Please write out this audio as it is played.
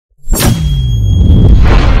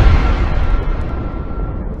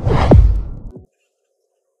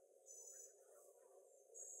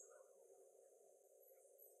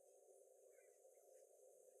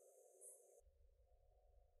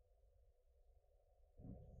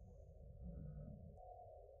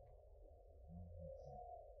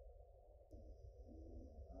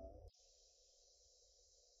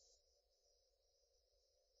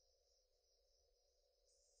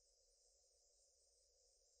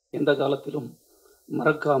எந்த காலத்திலும்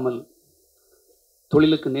மறக்காமல்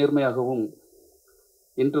தொழிலுக்கு நேர்மையாகவும்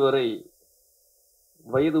இன்று வரை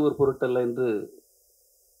வயது ஒரு பொருட்டல்ல என்று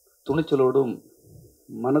துணிச்சலோடும்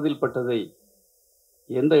மனதில் பட்டதை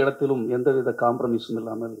எந்த இடத்திலும் எந்தவித காம்ப்ரமைஸும்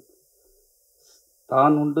இல்லாமல்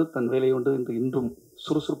தான் உண்டு தன் வேலை உண்டு என்று இன்றும்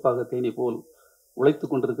சுறுசுறுப்பாக தேனி போல் உழைத்து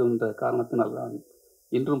கொண்டிருக்கின்ற காரணத்தினால்தான்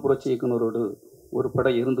இன்றும் புரட்சி இயக்குனரோடு ஒரு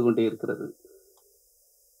படை இருந்து கொண்டே இருக்கிறது.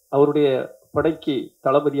 அவருடைய படைக்கு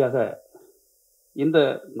தளபதியாக இந்த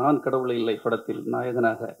நான் கடவுளை இல்லை படத்தில்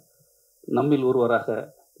நாயகனாக நம்மில் ஒருவராக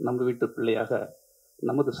நம்ம வீட்டு பிள்ளையாக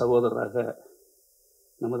நமது சகோதரராக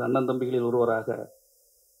நமது அண்ணன் தம்பிகளில் ஒருவராக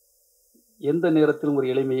எந்த நேரத்திலும் ஒரு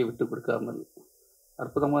எளிமையை விட்டு கொடுக்காமல்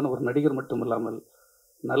அற்புதமான ஒரு நடிகர் மட்டுமல்லாமல்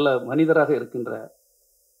நல்ல மனிதராக இருக்கின்ற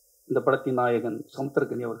இந்த படத்தின் நாயகன்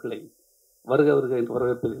சமுத்திரக்கனி அவர்களை வருக வருக என்று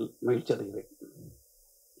வரவேற்பதில் மகிழ்ச்சி அடைகிறேன்.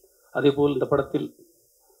 அதேபோல் இந்த படத்தில்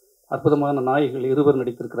அற்புதமான நாயகிகள் இருவர்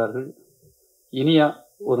நடித்திருக்கிறார்கள். இனியா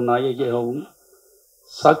ஒரு நாயகியாகவும்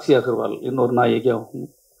சாக்ஷி அகர்வால் இன்னொரு நாயகியாகவும்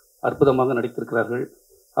அற்புதமாக நடித்திருக்கிறார்கள்.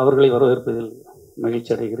 அவர்களை வரவேற்பதில்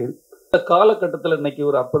மகிழ்ச்சி அடைகிறேன். இந்த காலகட்டத்தில் இன்னைக்கு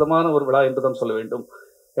ஒரு அற்புதமான ஒரு விழா என்று தான் சொல்ல வேண்டும்.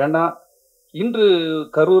 ஏன்னா இன்று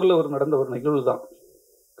கரூரில் நடந்த ஒரு நிகழ்வு தான்.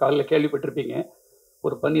 காலையில் கேள்விப்பட்டிருப்பீங்க.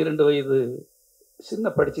 ஒரு 12 வயது சின்ன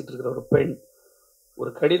படிச்சுட்டு இருக்கிற ஒரு பெண் ஒரு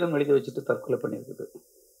கடிதம் எழுதி வச்சுட்டு தற்கொலை பண்ணியிருக்குது.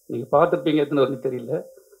 நீங்கள் பார்த்துருப்பீங்க, எத்தனை வரணும் தெரியல,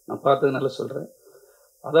 நான் பார்த்ததுனால சொல்கிறேன்.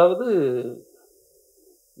 அதாவது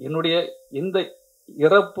என்னுடைய இந்த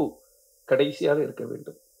இறப்பு கடைசியாக இருக்க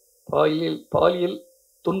வேண்டும். பாலியல்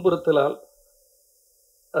துன்புறுத்தலால்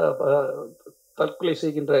தற்கொலை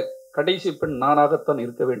செய்கின்ற கடைசி பெண் நானாகத்தான்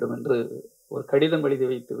இருக்க வேண்டும் என்று ஒரு கடிதம் எழுதி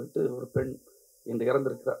வைத்துவிட்டு ஒரு பெண் இன்று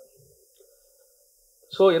இறந்திருக்கிறார்.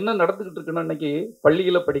 ஸோ என்ன நடந்துக்கிட்டு இருக்குன்னா, இன்னைக்கு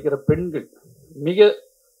பள்ளியில் படிக்கிற பெண்கள் மிக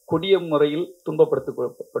கொடிய முறையில்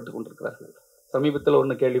துன்பப்படுத்தப்பட்டு கொண்டிருக்கிறார்கள். சமீபத்தில்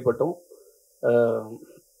ஒன்று கேள்விப்பட்டோம்,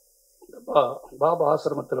 பாபா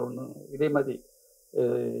ஆசிரமத்தில் ஒன்று இதே மாதிரி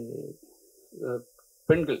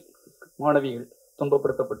பெண்கள் மாணவிகள்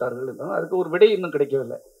துன்பப்படுத்தப்பட்டார்கள் என்றால் அதுக்கு ஒரு விடை இன்னும்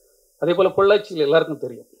கிடைக்கவில்லை. அதே போல் பொள்ளாச்சியில் எல்லாருக்கும்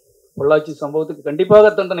தெரியும், பொள்ளாச்சி சம்பவத்துக்கு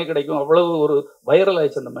கண்டிப்பாக தண்டனை கிடைக்கும், அவ்வளவு ஒரு வைரல்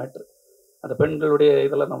ஆயிடுச்சு அந்த மேட்ரு. அந்த பெண்களுடைய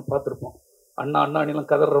இதெல்லாம் நம்ம பார்த்துருப்போம். அண்ணாணிலாம்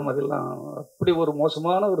கதற மாதிரிலாம் அப்படி ஒரு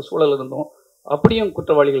மோசமான ஒரு சூழல் இருந்தோம். அப்படியும்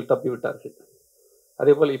குற்றவாளிகள் தப்பி விட்டார்கள்.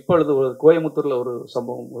 அதே போல் இப்பொழுது ஒரு கோயம்புத்தூரில் ஒரு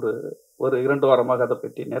சம்பவம் ஒரு 2 வாரமாக அதை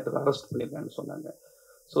பற்றி நேற்று அரெஸ்ட் பண்ணியிருக்காங்கன்னு சொன்னாங்க.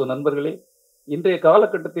 ஸோ நண்பர்களே, இன்றைய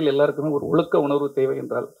காலகட்டத்தில் எல்லாருக்குமே ஒரு ஒழுக்க உணர்வு தேவை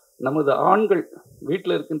என்றால் நமது ஆண்கள்,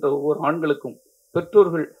 வீட்டில் இருக்கின்ற ஒவ்வொரு ஆண்களுக்கும்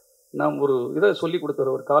பெற்றோர்கள் நாம் ஒரு இதை சொல்லி கொடுக்குற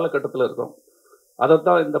ஒரு காலகட்டத்தில் இருக்கோம்.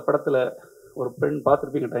 அதைத்தான் இந்த படத்தில் ஒரு பெண்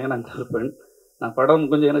பார்த்துருப்பீங்க, டயனாங்கிற பெண். நான் படம்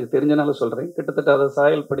கொஞ்சம் எனக்கு தெரிஞ்சனால சொல்கிறேன், கிட்டத்தட்ட அதை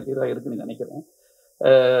சாயல்படுத்தி தான் இருக்குன்னு நினைக்கிறேன்.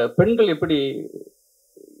 பெண்கள் எப்படி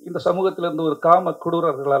இந்த சமூகத்திலிருந்து ஒரு காம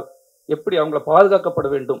கொடூரர்களால் எப்படி அவங்கள பாதுகாக்கப்பட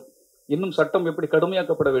வேண்டும், இன்னும் சட்டம் எப்படி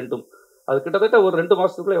கடுமையாக்கப்பட வேண்டும், அது கிட்டத்தட்ட ஒரு 2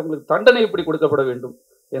 மாதத்துக்குள்ளே அவங்களுக்கு தண்டனை எப்படி கொடுக்கப்பட வேண்டும்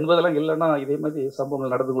என்பதெல்லாம் இல்லைன்னா இதே மாதிரி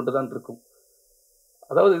சம்பவங்கள் நடந்து கொண்டு தான் இருக்கும்.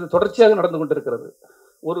 அதாவது இது தொடர்ச்சியாக நடந்து கொண்டு இருக்கிறது.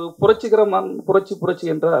 ஒரு புரட்சிகரமான புரட்சி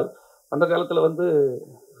என்றால் அந்த காலத்தில்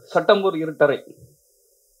சட்டம் ஒரு இருட்டறை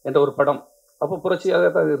என்ற ஒரு படம், அப்போ புரட்சியாக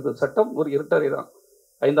தான் இருந்தது. சட்டம் ஒரு இருட்டறை தான்.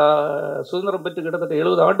 சுதந்திரம் பெற்று கிட்டத்தட்ட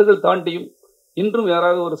 70 ஆண்டுகள் தாண்டியும் இன்றும்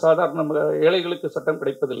யாராவது ஒரு சாதாரண ஏழைகளுக்கு சட்டம்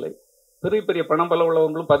கிடைப்பதில்லை. பெரிய பெரிய பணம் பல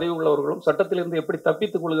உள்ளவர்களும் பதவி உள்ளவர்களும் சட்டத்திலிருந்து எப்படி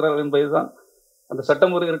தப்பித்துக் கொள்கிறார்கள் என்பதுதான் அந்த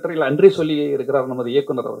சட்டம் ஒரு இரட்டரையில் அன்றே சொல்லி இருக்கிறார் நமது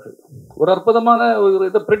இயக்குனர் அவர்கள். ஒரு அற்புதமான ஒரு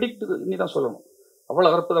இதை ப்ரெடிக்ட் நீ தான் சொல்லணும்.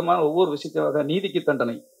 அவ்வளோ அற்புதமான ஒவ்வொரு விஷயத்தையும் நீதிக்கு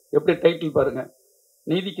தண்டனை, எப்படி டைட்டில் பாருங்க,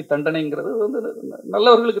 நீதிக்கு தண்டனைங்கிறது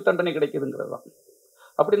நல்லவர்களுக்கு தண்டனை கிடைக்குதுங்கிறது தான்.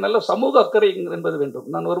 அப்படி நல்ல சமூக அக்கறை என்பது வேண்டும்.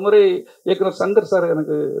 நான் ஒரு முறை இயக்குனர் சங்கர் சார்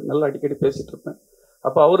எனக்கு நல்லா அடிக்கடி பேசிகிட்டு இருப்பேன்.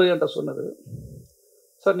 அப்போ அவரு என்கிட்ட சொன்னது,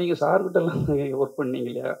 சார் நீங்கள் சார்கிட்டலாம் ஒர்க் பண்ணீங்க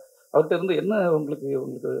இல்லையா, அவர்கிட்ட இருந்து என்ன உங்களுக்கு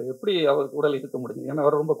எப்படி அவருக்கு உடல் இருக்க முடியும், ஏன்னா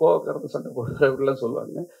அவர் ரொம்ப கோவக்காரந்து சண்டை போடுற அப்படிலாம்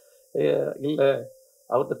சொல்லுவாங்க. இல்லை,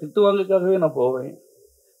 அவர்கிட்ட திட்டுவாங்கக்காகவே நான் போவேன்.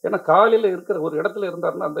 ஏன்னா காலையில் இருக்கிற ஒரு இடத்துல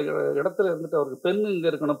இருந்தாருன்னா அந்த இடத்துல இருந்துட்டு அவருக்கு பெண் இங்கே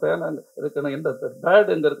இருக்கணும், பேனா இருக்கணும், எந்த பேட்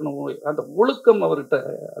எங்கே இருக்கணும், அந்த ஒழுக்கம் அவர்கிட்ட,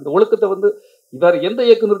 அந்த ஒழுக்கத்தை இவர் எந்த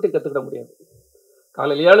இயக்குநர்கிட்டையும் கற்றுக்கிட முடியாது.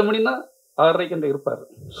 காலையில் 7 மணினா 6:30 அங்கே இருப்பார்.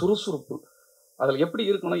 சுறுசுறுப்பு, அதில் எப்படி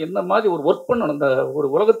இருக்கணும், என்ன மாதிரி ஒரு ஒர்க் பண்ணணும், அந்த ஒரு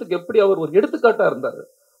உலகத்துக்கு எப்படி அவர் ஒரு எடுத்துக்காட்டாக இருந்தார்.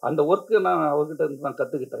 அந்த ஒர்க்கு நான் அவர்கிட்ட இருந்து நான்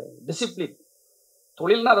கற்றுக்கிட்டேன். டிசிப்ளின்,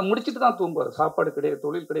 தொழில்னா அதை முடிச்சுட்டு தான் தூங்குவார். சாப்பாடு கிடையாது,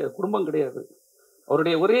 தொழில் கிடையாது, குடும்பம் கிடையாது.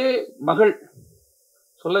 அவருடைய ஒரே மகள்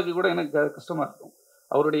சொல்லக்கு கூட எனக்கு கஷ்டமாக இருக்கும்.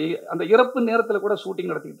 அவருடைய அந்த இறப்பு நேரத்தில் கூட ஷூட்டிங்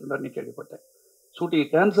நடத்திக்கிட்டு இருந்தார், நீ கேள்விப்பட்டேன். ஷூட்டிங்கை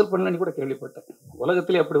கேன்சல் பண்ணலன்னு கூட கேள்விப்பட்டேன்.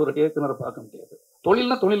 உலகத்திலே அப்படி ஒரு இயக்குனரை பார்க்க முடியாது.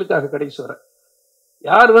 தொழில்னா தொழிலுக்காக கடைசி வர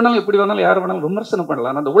யார் வேணாலும் எப்படி வேணாலும் யார் வேணாலும் விமர்சனம்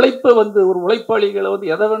பண்ணலாம். அந்த உழைப்பை ஒரு உழைப்பாளிகளை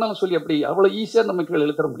எதை வேணாலும் சொல்லி அப்படி அவ்வளோ ஈஸியாக நம்ம கீழே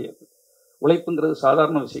எழுத்தர முடியாது. உழைப்புங்கிறது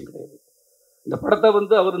சாதாரண விஷயம் கிடையாது. இந்த படத்தை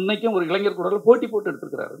வந்து அவர் இன்னைக்கும் ஒரு இளைஞர் கூட போட்டி போட்டு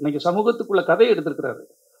எடுத்திருக்கிறாரு. இன்னைக்கு சமூகத்துக்குள்ள கதையை எடுத்திருக்கிறாரு.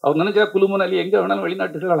 அவர் நினைச்சா குழுமன் அலி எங்கே வேணாலும்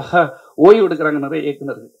வெளிநாட்டுகள் அழகா ஓய்வு எடுக்கிறாங்க நிறைய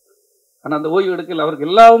இயக்குனர்கள். ஆனால் அந்த ஓய்வு எடுக்கல, அவருக்கு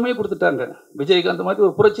எல்லாமே கொடுத்துட்டாங்க. விஜயகாந்த் மாதிரி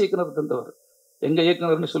ஒரு புரட்சி இயக்குனர் தந்தவர். எங்க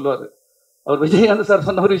இயக்குனர்னு சொல்லுவார் அவர். விஜயகாந்த் சார்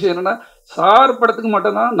சொன்ன ஒரு விஷயம் என்னன்னா, சார் படத்துக்கு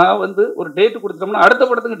மட்டும்தான் நான் வந்து ஒரு டேட்டு கொடுத்துட்டோம்னா அடுத்த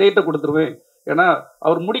படத்துக்கு டேட்டை கொடுத்துருவேன். ஏன்னா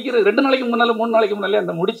அவர் முடிக்கிற 2 நாளைக்கு முன்னால 3 நாளைக்கு முன்னாலே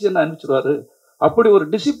அந்த முடிச்சு என்ன அனுப்பிச்சிடுவாரு. அப்படி ஒரு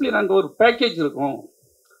டிசிப்ளின், அங்கே ஒரு பேக்கேஜ் இருக்கும்.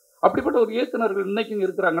 அப்படிப்பட்ட ஒரு இயக்குனர்கள் இன்னைக்கும்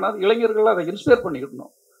இருக்கிறாங்கன்னா இளைஞர்கள் அதை இன்ஸ்பயர்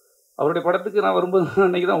பண்ணிக்கிடணும். அவருடைய படத்துக்கு நான் வரும்போது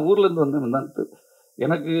அன்னைக்கு தான் ஊர்லேருந்து வந்தேன்.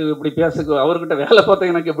 எனக்கு இப்படி பேச அவர்கிட்ட வேலை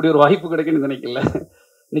பார்த்தா எனக்கு இப்படி ஒரு வாய்ப்பு கிடைக்குன்னு நினைக்கல.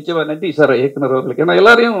 நிச்சயமாக நன்றி சார் இயக்குனர் அவர்களுக்கு. ஏன்னா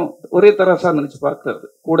எல்லாரையும் ஒரே தராசாக நினச்சி பார்க்குறாரு.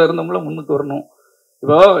 கூட இருந்தவங்களும் முன்னுக்கு வரணும்.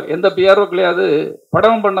 இப்போ எந்த பிஆர்ஓ கிடையாது,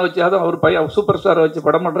 படம் பண்ண வச்சு அதுவும் அவர் பையன் சூப்பர் ஸ்டாரை வச்சு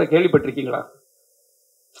படம் பண்ணுற கேள்விப்பட்டிருக்கீங்களா?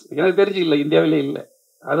 எனக்கு தெரிஞ்சு இல்லை, இந்தியாவிலே இல்லை.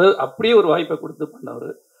 அது அப்படியே ஒரு வாய்ப்பை கொடுத்து பண்ணவர்.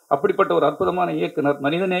 அப்படிப்பட்ட ஒரு அற்புதமான இயக்குனர்,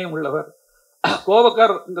 மனிதநேயம் உள்ளவர்.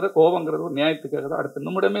 கோபக்காரங்கிற கோபங்கிறது ஒரு நியாயத்துக்காக தான். அடுத்த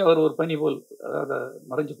நிமிடமே அவர் ஒரு பனி போல் அதை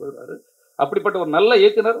மறைஞ்சு போயிடுவார். அப்படிப்பட்ட ஒரு நல்ல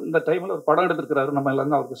இயக்குனர் இந்த டைமில் ஒரு படம் எடுத்திருக்கிறாரு. நம்ம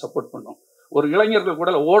எல்லாரும் அவருக்கு சப்போர்ட் பண்ணோம். ஒரு இளைஞர்கள்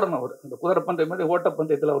கூட ஓடணும். அவர் அந்த குதிரைப்பந்தயம் மாதிரி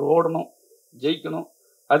ஓட்டப்பந்தயத்தில் அவர் ஓடணும், ஜெயிக்கணும்.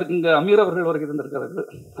 அதுக்கு இங்கே அமீர் அவர்கள் வரைக்கும் இருந்திருக்கிறாரு.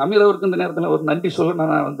 அமீர் அவருக்கு இந்த நேரத்தில் ஒரு நன்றி சொல்ல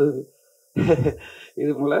நான் வந்து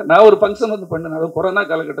இது போல நான் ஒரு ஃபங்க்ஷன் வந்து பண்ணேன். அது கொரோனா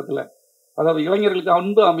காலகட்டத்தில், அதாவது இளைஞர்களுக்கு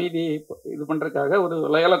அன்பு அமைதியை இது பண்ணுறதுக்காக ஒரு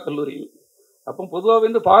லயோலா கல்லூரியில். அப்போ பொதுவாக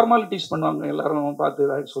வந்து ஃபார்மாலிட்டிஸ் பண்ணுவாங்க, எல்லாரும் பார்த்து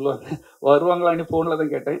ஏதாவது சொல்லுவாங்க. வருவாங்களான்னு ஃபோனில்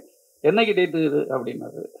தான் கேட்டேன், என்னைக்கு டேட்டு இது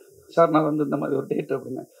அப்படின்னாரு. சார் நான் வந்து இந்த மாதிரி ஒரு டேட்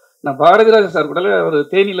அப்படின்னேன். நான் பாரதிராஜா சார் கூட அவர்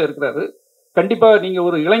தேனியில் இருக்கிறாரு. கண்டிப்பாக நீங்கள்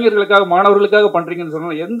ஒரு இளைஞர்களுக்காக மாணவர்களுக்காக பண்ணுறீங்கன்னு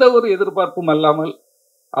சொன்னால் எந்த ஒரு எதிர்பார்ப்பும் அல்லாமல்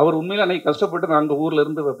அவர் உண்மையில் அன்றைக்கி கஷ்டப்பட்டு நான் அங்கே ஊரில்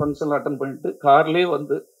இருந்து ஃபங்க்ஷனில் அட்டன் பண்ணிட்டு கார்லேயே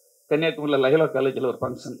வந்து கன்னியாகுமரியில் லயோலா காலேஜில் ஒரு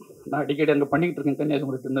ஃபங்க்ஷன் நான் அடிக்கடி அங்கே பண்ணிக்கிட்டு இருக்கேன்,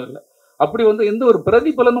 கன்னியாகுமரி திருநெல்வேலியில். அப்படி வந்து எந்த ஒரு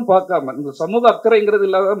பிரதிபலனும் பார்க்காம, இந்த சமூக அக்கறைங்கிறது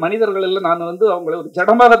இல்லாத மனிதர்கள் எல்லாம் நான் வந்து அவங்களை ஒரு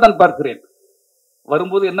ஜடமாகத்தான் பார்க்கிறேன்.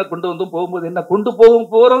 வரும்போது என்ன கொண்டு வந்தோம், போகும்போது என்ன கொண்டு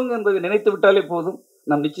போகிறோம் என்பதை நினைத்து விட்டாலே போதும்.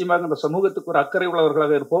 நாம் நிச்சயமாக இந்த சமூகத்துக்கு ஒரு அக்கறை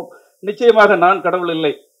உள்ளவர்களாக இருப்போம். நிச்சயமாக நான் கடவுள்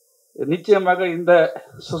இல்லை, நிச்சயமாக இந்த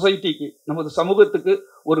சொசைட்டிக்கு, நமது சமூகத்துக்கு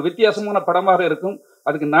ஒரு வித்தியாசமான படமாக இருக்கும்.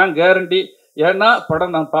 அதுக்கு நான் கேரண்டி. ஏன்னா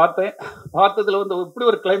படம் நான் பார்த்ததுல வந்து இப்படி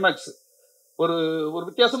ஒரு கிளைமேக்ஸ், ஒரு ஒரு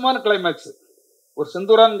வித்தியாசமான கிளைமேக்ஸ். ஒரு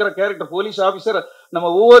செந்தூரான்ங்கிற கேரக்டர் போலீஸ் ஆஃபீஸர், நம்ம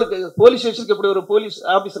ஒவ்வொரு போலீஸ் ஸ்டேஷனுக்கு இப்படி ஒரு போலீஸ்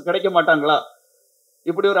ஆஃபீஸர் கிடைக்க மாட்டாங்களா,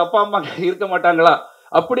 இப்படி ஒரு அப்பா அம்மா இருக்க மாட்டாங்களா,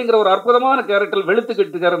 அப்படிங்கிற ஒரு அற்புதமான கேரக்டர்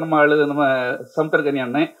வெளுத்துக்கிட்டுக்கார நம்ம சமுத்திரகனி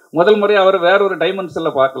அண்ணன். முதல் முறை அவர் வேற ஒரு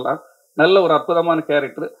டைமென்ஷன்ல பார்க்கலாம். நல்ல ஒரு அற்புதமான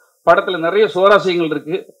கேரக்டர். படத்தில் நிறைய சுவாரஸ்யங்கள்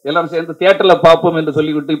இருக்கு. எல்லாரும் சேர்ந்து தியேட்டரில் பார்ப்போம் என்று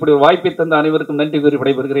சொல்லிவிட்டு இப்படி ஒரு வாய்ப்பை தந்த அனைவருக்கும் நன்றி கூறி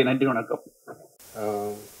விடைபெறுகிறேன். நன்றி, வணக்கம்.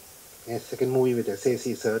 என் second movie with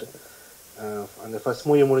SAC sir. அந்த ஃபர்ஸ்ட்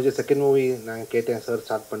மூவி முடிஞ்ச செகண்ட் மூவி நான் கேட்டேன் சார்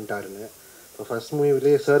ஸ்டார்ட் பண்ணிட்டாருன்னு. இப்போ ஃபர்ஸ்ட்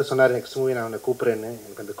மூவிலே சார் சொன்னார் நெக்ஸ்ட் மூவி நான் அவனை கூப்பிட்றேன்னு.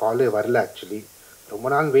 எனக்கு அந்த காலே வரல. ஆக்சுவலி ரொம்ப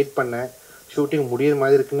நாள் வெயிட் பண்ணேன். ஷூட்டிங் முடியிற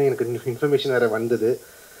மாதிரி இருக்குன்னு எனக்கு இன்ஃபர்மேஷன் வேறு வந்தது.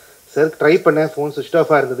 சார் ட்ரை பண்ணேன், ஃபோன் சுவிச்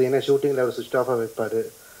ஆஃபாக இருந்தது. ஏன்னா ஷூட்டிங்கில் அவர் சுவிச் ஆஃபாக வைப்பார்.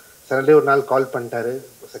 சடன்லி ஒரு நாள் கால் பண்ணிட்டாரு,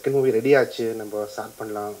 செகண்ட் மூவி ரெடி ஆச்சு, நம்ம ஸ்டார்ட்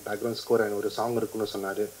பண்ணலாம், பேக்ரவுண்ட் ஸ்கோர் அண்ட் ஒரு சாங் இருக்குன்னு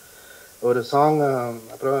சொன்னார். ஒரு சாங்,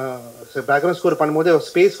 அப்புறம் பேக்ரவுண்ட் ஸ்கோர் பண்ணும்போது ஒரு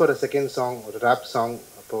space for a second song, ஒரு ரேப் சாங்.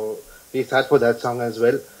 அப்போது we start for that song as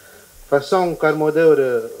well. First song உட்காரும்போது ஒரு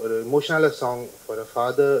ஒரு emotional song for a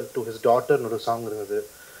father to his டாட்டர்னு ஒரு சாங் இருந்தது.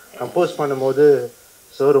 கம்போஸ் பண்ணும்போது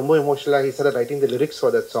சார் ரொம்ப இமோஷனலாக he started writing the lyrics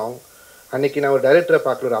for that song. அன்றைக்கி நான் ஒரு டைரக்டரை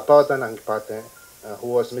பார்க்கல, ஒரு அப்பாவை தான் நான் அங்கே பார்த்தேன். Who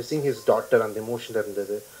was missing his daughter. அந்த இமோஷனில்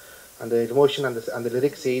இருந்தது. அந்த இமோஷன் அந்த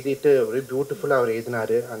லிரிக்ஸ் எழுதிட்டு வெரி பியூட்டிஃபுல்லாக அவர்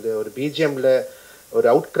எழுதினார். அந்த ஒரு பிஜிஎம்மில் ஒரு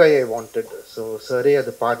out cry I wanted. So சரே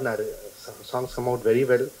அது பாடினார். Songs come out very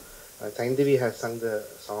well. Saindhavi has Sangh the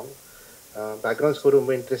song. Background score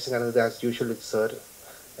ரொம்ப இன்ட்ரெஸ்டிங்காக இருந்தது as usual with sir.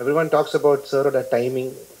 Every one talks about சாரோட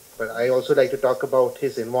timing, but I also like to talk about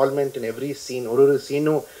his involvement in every scene. ஒரு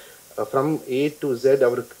சீனும் from A to Z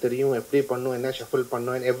அவருக்கு தெரியும் எப்படி பண்ணும், என்ன ஷஃபிள்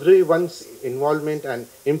பண்ணும், and every once involvement and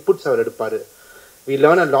inputs அவர் எடுப்பார். We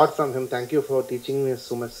learn a lot from him. Thank you for teaching me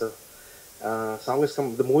so much, sir.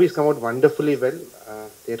 The movies come out wonderfully well.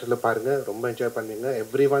 Theatre la parunga, romba enjoy pannunga.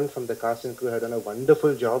 Everyone from the cast and crew have done a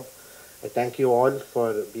wonderful job. I thank you all for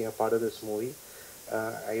being a part of this movie.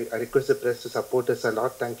 I request the press to support us a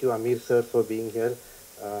lot. Thank you, Amir sir, for being here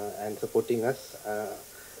and supporting us.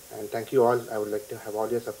 And thank you all. I would like to have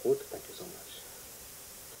all your support. Thank you so much.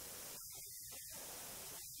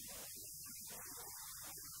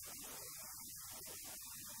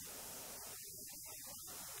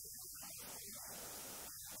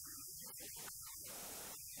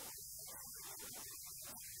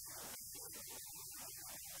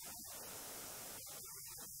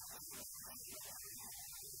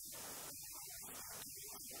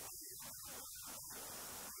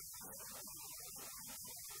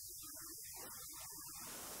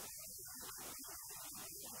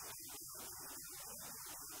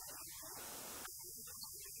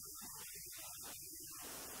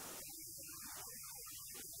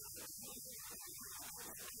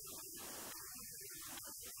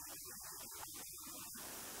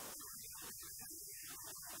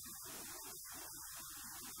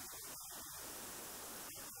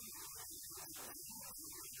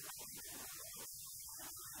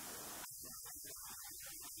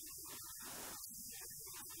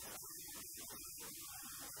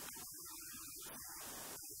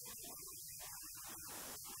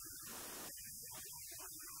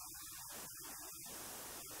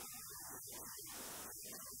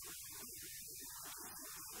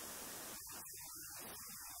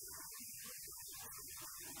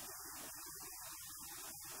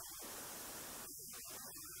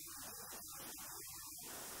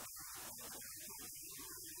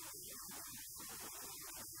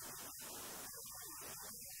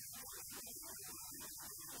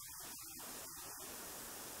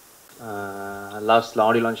 லாஸ்ட்டில்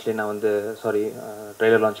audio லான்ச்லேயே நான் வந்து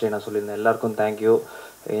trailer லான்ச்லேயே நான் சொல்லியிருந்தேன் எல்லாருக்கும் thank you.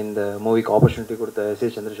 இந்த மூவிக்கு opportunity கொடுத்த SA.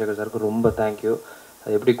 Chandrasekhar சாருக்கு ரொம்ப தேங்க்யூ.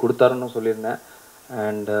 அது எப்படி கொடுத்தாருன்னு சொல்லியிருந்தேன்.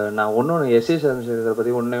 அண்ட் நான் எஸ்.ஏ. சந்திரசேகர்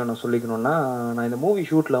பற்றி ஒன்று சொல்லிக்கணுன்னா, நான் இந்த மூவி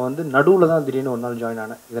ஷூட்டில் வந்து நடுவில் தான் திடீர்னு ஒரு நாள் ஜாயின்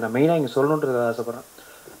ஆனேன். இதை நான் மெயினாக இங்கே சொல்லணுன்றதை ஆசைப்பட்றேன்.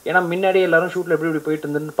 ஏன்னா முன்னாடியே எல்லோரும் ஷூட்டில் எப்படி போயிட்டு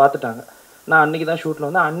இருந்துன்னு பார்த்துட்டாங்க. நான் அன்றைக்கி தான் ஷூட்டில்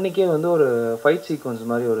வந்து அன்றைக்கே வந்து ஒரு ஃபைட் சீக்வன்ஸ்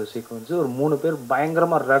மாதிரி ஒரு சீக்வன்ஸு, ஒரு 3 பேர்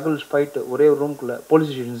பயங்கரமாக ரகுல்ஸ் ஃபைட்டு ஒரே ஒரு ரூம்குள்ளே, போலீஸ்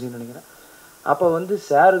ஸ்டேஷன்ஸுன்னு நினைக்கிறேன். அப்போ வந்து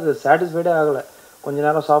சாருக்கு சாட்டிஸ்ஃபைடே ஆகலை. கொஞ்ச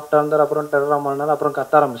நேரம் சாஃப்டாக இருந்தார், அப்புறம் டெரராக மாறினார், அப்புறம்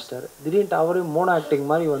கத்த ஆரம்பிச்சிட்டாரு. திடீர்னு அவரே மோனோ ஆக்டிங்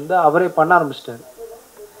மாதிரி வந்து அவரே பண்ண ஆரம்பிச்சிட்டாரு.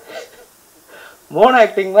 மோனோ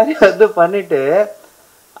ஆக்டிங் மாதிரி வந்து பண்ணிட்டு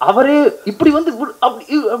அவரே இப்படி வந்து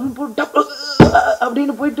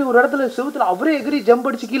அப்படின்னு போயிட்டு ஒரு இடத்துல செவுத்துல அவரே எகிரி ஜம்ப்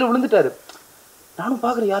அடிச்சு கீழே விழுந்துட்டாரு. நானும்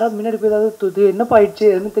பார்க்குறேன் யாராவது முன்னாடி போய் ஏதாவது என்னப்பா ஆயிடுச்சு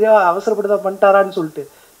எதுவும் தெரியாது அவசரப்பட்டு தான் பண்ணிட்டாரான்னு சொல்லிட்டு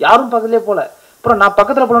யாரும் பக்கத்துலேயே போல. அப்புறம் நான்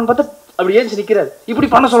பக்கத்தில் போகலான்னு பார்த்தா அப்படி ஏஞ்சி நிற்கிறாரு. இப்படி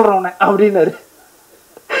பண்ண சொல்கிறேன் உன்னை அப்படின்னாரு.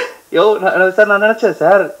 சார் நான் நினச்சேன்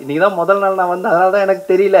சார் இன்னைக்கு தான் முதல் நாள் நான் வந்து அதனால தான் எனக்கு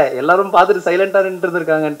தெரியல, எல்லாரும் பார்த்துட்டு சைலண்டாக நின்று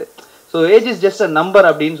இருந்திருக்காங்கன்ட்டு. So age is just a number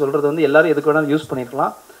அப்படின்னு சொல்கிறது வந்து எல்லாரும் எதுக்கு வேணாலும் யூஸ்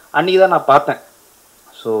பண்ணியிருக்கலாம். அன்றைக்கி தான் நான் பார்த்தேன்.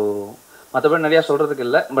 ஸோ மற்றபடி நிறையா சொல்கிறதுக்கு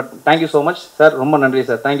இல்லை. But thank you so much sir. ரொம்ப நன்றி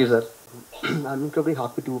sir. Thank you sir. I'm incredibly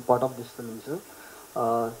happy to be part of this film, sir.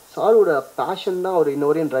 சாரோட பேஷன் தான் அவர்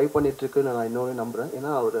இன்னொரையும் ட்ரைவ் பண்ணிட்டுருக்குன்னு நான் இன்னொரு நம்புகிறேன்.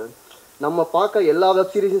 ஏன்னா அவர் நம்ம பார்க்க எல்லா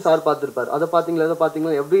வெப் சீரிஸையும் சார் பார்த்துருப்பார். அதை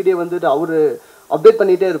பார்த்தீங்களா எவ்ரிடே வந்துட்டு அவர் அப்டேட்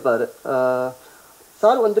பண்ணிகிட்டே இருப்பார்.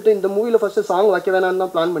 சார் வந்துட்டு இந்த மூவியில் ஃபஸ்ட்டு சாங் வைக்க வேணான்னு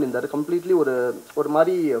தான் பிளான் பண்ணியிருந்தார். கம்ப்ளீட்லி ஒரு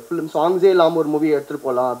மாதிரி ஃபிலிம் சாங்ஸே இல்லாமல் ஒரு மூவி எடுத்துகிட்டு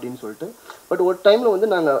போகலாம் அப்படின்னு சொல்லிட்டு. பட் ஒரு டைமில் வந்து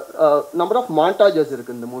நாங்கள் நம்பர் ஆஃப் மாண்டாஜஸ்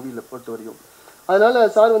இருக்குது இந்த மூவியில் பொறுத்த வரையும்.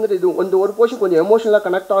 அதனால் சார் வந்துட்டு இது இந்த ஒரு போர்ஷன் கொஞ்சம் எமோஷனலாக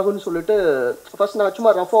கனெக்ட் ஆகும்னு சொல்லிட்டு ஃபஸ்ட் நான்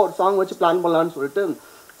சும்மா ரஃபாக ஒரு சாங் வச்சு பிளான் பண்ணலான்னு சொல்லிட்டு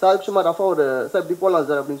சார் சும்மா ரஃபாக சார் இப்படி போகலாம்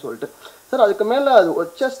சார் அப்படின்னு சொல்லிட்டு சார் அதுக்கு மேலே அது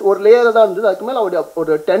ஜஸ்ட் ஒரு லேயர் தான் இருந்தது. அதுக்கு மேலே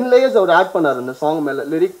ஒரு 10 லேயர்ஸ் அவர் ஆட் பண்ணார் அந்த சாங் மேலே.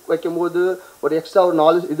 லிரிக் வைக்கும்போது ஒரு எக்ஸ்ட்ரா ஒரு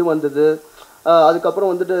 4 இது வந்தது.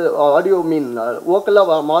 அதுக்கப்புறம் வந்துட்டு ஆடியோ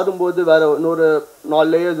வோக்கலாக மாறும்போது வேறு இன்னொரு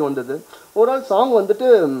 4 லேயர்ஸ் வந்தது. ஓவரால் சாங் வந்துட்டு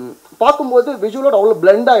பார்க்கும்போது விஷுவலோட அவ்வளோ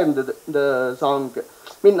பிளெண்டாக இருந்தது இந்த சாங்க்கு.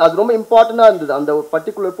 அது ரொம்ப இம்பார்ட்டண்ட்டாக இருந்தது. அந்த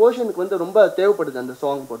பர்டிகுலர் போர்ஷனுக்கு வந்து ரொம்ப தேவைப்படுது அந்த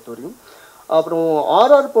சாங் பொறுத்தவரையும். அப்புறம்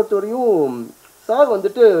ஆர்ஆர் பொறுத்தவரையும் சார்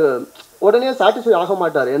வந்துட்டு உடனே சாட்டிஸ்ஃபை ஆக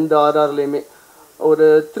மாட்டார் எந்த ஆர்ஆர்லேயுமே. ஒரு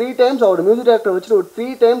 3 டைம்ஸ் அவர் மியூசிக் டைரக்டர் வச்சுட்டு ஒரு 3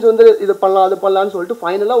 டைம்ஸ் வந்து இது பண்ணலாம் அது பண்ணலான்னு சொல்லிட்டு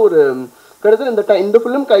ஃபைனலாக ஒரு கிட்டத்தட்ட இந்த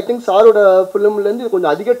ஃபிலிம்க்கு ஐ திங்க் சாரோட ஃபிலிம்லேருந்து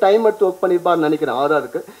கொஞ்சம் அதிக டைம் எடுத்து ஒர்க் பண்ணியிருப்பார்னு நினைக்கிறேன்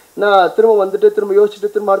ஆர்ஆருக்கு. நான் திரும்ப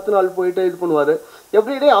யோசிச்சுட்டு திரும்ப அடுத்த நாள் போயிட்டு இது பண்ணுவார்.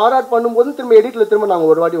 எவ்ரிடே ஆர்ஆர் பண்ணும்போது திரும்ப எடிட்டில் திரும்ப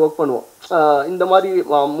நாங்கள் ஒரு வாட்டி ஒர்க் பண்ணுவோம். இந்த மாதிரி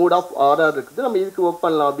மூட் ஆஃப் ஆர்ஆர் இருக்குது, நம்ம இதுக்கு ஒர்க்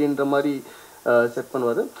பண்ணலாம் அப்படின்ற மாதிரி செட்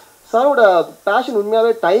பண்ணுவார். சாரோட பேஷன்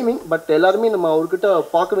உண்மையாகவே டைமிங். பட் எல்லாருமே நம்ம அவர்கிட்ட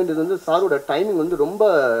பார்க்க வேண்டியது வந்து சாரோட டைமிங் வந்து ரொம்ப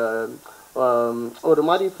ஒரு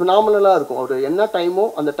மாதிரி ஃபினாமினலாக இருக்கும். அவர் என்ன டைமோ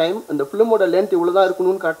அந்த டைம் அந்த ஃபிலிமோட லென்த் இவ்வளோ தான்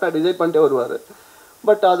இருக்கணும்னு கரெக்டாக டிசைட் பண்ணிட்டே வருவார்.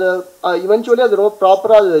 பட் அதை இவென்ச்சுவலி அது ரொம்ப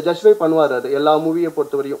ப்ராப்பராக அது ஜஸ்டிஃபை பண்ணுவார். அது எல்லா மூவியை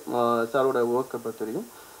பொறுத்த வரையும் சாரோட ஒர்க்கை பொறுத்த வரையும்.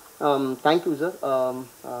 Thank you sir.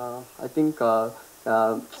 I think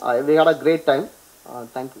we had a great time.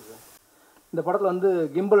 Thank you sir. இந்த படத்தில் வந்து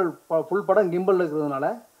கிம்பல் ஃபுல் படம் கிம்பல் இருக்கிறதுனால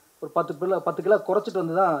ஒரு 10 கிலோ குறைச்சிட்டு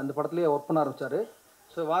வந்து தான் இந்த படத்துலேயே ஒர்க் பண்ண ஆரம்பித்தார்.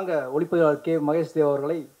 ஸோ வாங்க ஒளிப்பதிவாளர் கே மகேஷ் தேவ்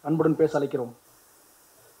அவர்களை அன்புடன் பேச அழைக்கிறோம்.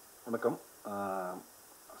 வணக்கம்.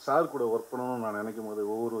 சார் கூட ஒர்க் பண்ணணும்னு நான் நினைக்கும் போது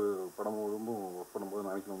ஒவ்வொரு படமும் ஒர்க் பண்ணும்போது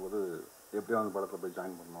நினைக்கும் போது எப்படியும் அந்த படத்தில் போய்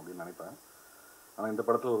ஜாயின் பண்ணணும் அப்படின்னு நினைப்பேன். ஆனால் இந்த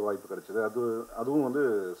படத்தில் ஒரு வாய்ப்பு கிடைச்சிது. அதுவும் வந்து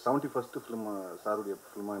 71st ஃபிலிம் சாருடைய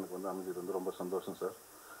ஃபிலிமாக எனக்கு வந்து அமைஞ்சது வந்து ரொம்ப சந்தோஷம் சார்.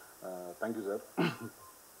 Thank you sir.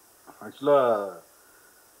 ஆக்சுவலாக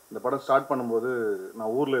இந்த படம் ஸ்டார்ட் பண்ணும்போது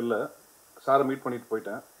நான் ஊரில் இல்லை, சாரை மீட் பண்ணிட்டு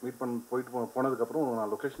போயிட்டேன். போனதுக்கப்புறம்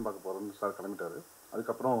நான் லொக்கேஷன் பார்க்க போகிறேன்னு சார் கிளம்பிட்டார்.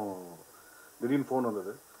 அதுக்கப்புறம் திடீர்னு ஃபோன்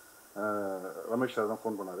வந்தது. ரமேஷ் சார் தான்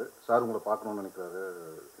ஃபோன் பண்ணார். சார் உங்களை பார்க்கணுன்னு நினைக்கிறாரு,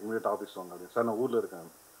 இமீடியட் ஆஃபீஸ் வாங்க அப்படின்னு. சார் நான் ஊரில் இருக்கேன்,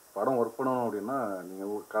 படம் ஒர்க் பண்ணணும் அப்படின்னா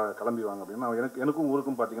நீங்கள் கிளம்பி வாங்க அப்படின்னா எனக்கும்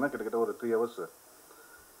ஊருக்கும் பார்த்தீங்கன்னா கிட்டத்தட்ட ஒரு 3 hours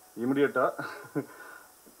இமிடியேட்டாக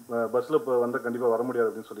பஸ்ஸில் இப்போ வந்தால் கண்டிப்பாக வர முடியாது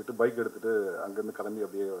அப்படின்னு சொல்லிட்டு பைக் எடுத்துகிட்டு அங்கேருந்து கிளம்பி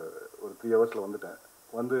அப்படியே ஒரு 3 hours வந்துட்டேன்.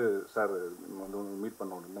 வந்து சார் வந்து மீட்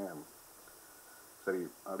பண்ண உடனே சரி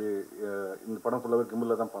அப்படியே இந்த படம் ஃபுல்லாகவே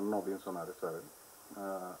கிம்பிளில் தான் பண்ணணும் அப்படின்னு சொன்னார் சார்.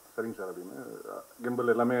 சரிங்க சார் அப்படின்னு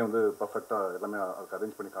கிம்பிள் எல்லாமே வந்து பர்ஃபெக்டாக எல்லாமே அதுக்கு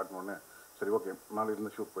அரேஞ்ச் பண்ணி காட்டினோடனே சரி ஓகே நாளைக்கு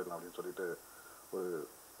இருந்து ஷூட் போயிடலாம் அப்படின்னு சொல்லிட்டு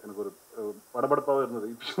எனக்கு ஒரு படபடப்பாகவே இருந்தது.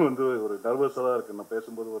 இப்போ வந்து ஒரு நர்வஸாக தான் இருக்குது, நான்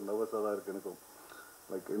பேசும்போது ஒரு நர்வஸாக தான் இருக்குது எனக்கும்.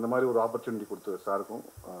 லைக் இந்த மாதிரி ஒரு ஆப்பர்ச்சுனிட்டி கொடுத்த சாருக்கும்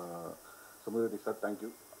Sumathi sir thank you,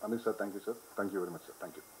 Anil sir thank you sir, thank you very much sir,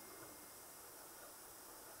 thank you.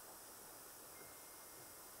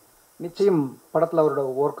 நிச்சயம் படத்தில் அவரோட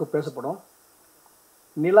ஒர்க்கு பேசப்படும்.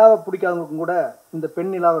 நிலாவை பிடிக்காதவங்களுக்கும் கூட இந்த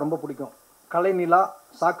பெண் நிலாவை ரொம்ப பிடிக்கும். கலை நிலா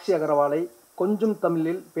சாக்ஷி அகர்வாலை கொஞ்சம்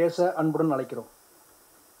தமிழில் பேச அன்புடன் அழைக்கிறோம்.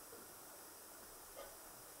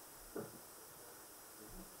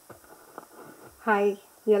 ஹாய்,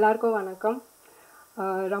 எல்லாருக்கும் வணக்கம்.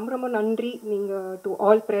 ரொம்ப ரொம்ப நன்றி. நீங்கள் to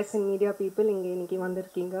all press and media people இங்கே இன்றைக்கி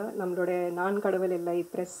வந்திருக்கீங்க. நம்மளோட நான் கடவுள் இல்லை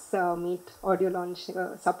press meet audio launch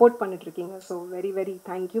support பண்ணிட்டுருக்கீங்க. So very very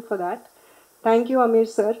thank you for that. Thank you Amir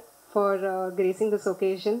sir for grazing this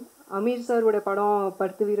occasion. Amir சாரோட படம்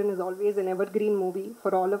பருத்து வீரன் is always an evergreen movie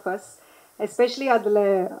for all of us. Especially அதில்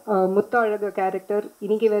முத்து அழகு கேரக்டர்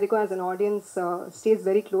இன்னைக்கு வரைக்கும் as an audience stay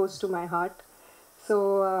very close to my heart. So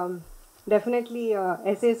definitely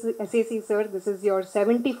SAC sir, this is your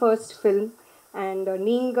 71st film and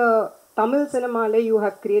neenga Tamil cinema le you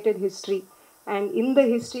have created history and in the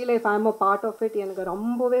history if I am a part of it enakku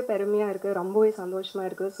rombave peramiya irukku, rombave sandoshama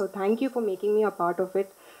irukku. So thank you for making me a part of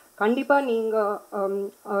it. கண்டிப்பா நீங்க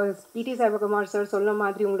பிடி சேவகுமார் sir சொன்ன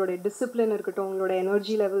மாதிரி உங்களுடைய discipline இருக்கட்டும், உங்களுடைய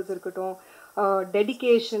energy levels இருக்கட்டும்,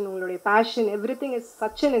 dedication, உங்களுடைய fashion, everything is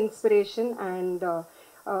such an inspiration and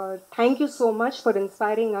thank you so much for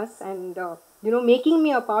inspiring us and making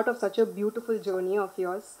me a part of such a beautiful journey of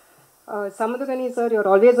yours. Samudragani sir, you're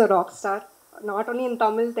always a rock star, not only in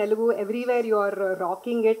Tamil, Telugu, everywhere you are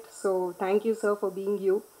rocking it. So thank you sir for being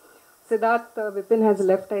you. Siddharth Vipin has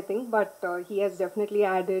left I think, but he has definitely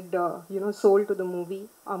added soul to the movie.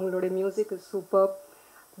 Amulode music is superb.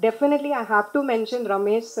 Definitely I have to mention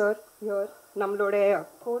Ramesh sir here, namlode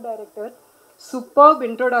co-director. Superb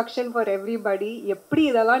introduction for everybody. எப்படி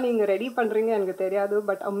இதெல்லாம் நீங்கள் ready பண்ணுறீங்க எனக்கு தெரியாது,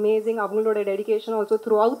 but amazing. அவங்களோட dedication also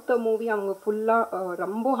through out the movie அவங்க ஃபுல்லாக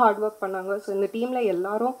ரொம்ப ஹார்ட் ஒர்க் பண்ணாங்க. ஸோ இந்த டீமில்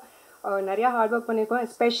எல்லாரும் நிறையா ஹார்ட் ஒர்க் பண்ணியிருக்கோம்.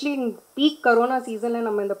 எஸ்பெஷலி பீக் கரோனா சீசனில்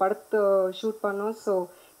நம்ம இந்த படத்தை ஷூட் பண்ணோம். ஸோ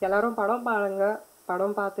எல்லோரும் படம் பாருங்க,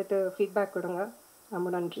 படம் பார்த்துட்டு ஃபீட்பேக் கொடுங்க. ரொம்ப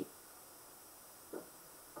நன்றி.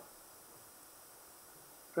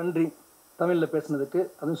 நன்றி தமிழில் பேசுனதுக்கு,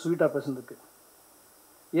 அதுவும் ஸ்வீட்டாக பேசுனதுக்கு.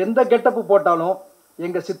 எந்த கெட்டப்பு போட்டாலும்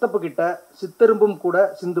எங்கள் சித்தப்பு கிட்ட சித்தெரும்பும் கூட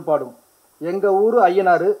சிந்து பாடும். எங்கள் ஊர்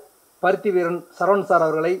ஐயனாறு பருத்தி வீரன் சரவணன் சார்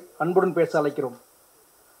அவர்களை அன்புடன் பேச அழைக்கிறோம்.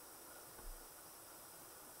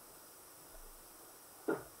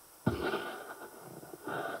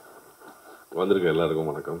 வந்திருக்க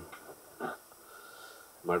எல்லாருக்கும் வணக்கம்.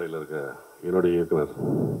 மேடையில் இருக்க என்னுடைய இயக்குனர்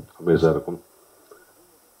அமீர் சாருக்கும்,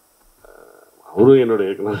 அவரும் என்னுடைய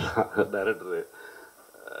இயக்குனர் டைரக்டரு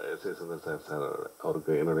எஸ் சுந்தர் சார்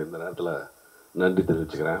அவருக்கு என்னுடைய இந்த நேரத்தில் நன்றி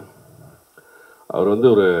தெரிவிச்சுக்கிறேன். அவர் வந்து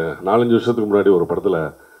ஒரு 4-5 வருஷத்துக்கு முன்னாடி ஒரு படத்தில்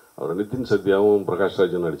அவர் நிதின் சத்யாவும் பிரகாஷ்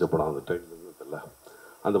ராஜும் நடித்த படம், அந்த டைட்டில் தெரியல,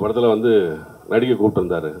 அந்த படத்தில் வந்து நடிகை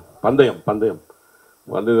கூப்பிட்டுருந்தார்.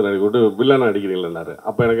 பந்தயத்தை நடிக்க கூப்பிட்டு வில்லனா நடிக்கிறீங்களேன்னாரு.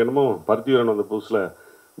 அப்போ எனக்கு என்னமோ பருத்தி வீரன் வந்த புதுசில்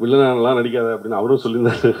வில்லனாலாம் நடிக்காத அப்படின்னு அவரும்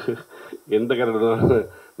சொல்லியிருந்தார். எந்த கேரக்டர்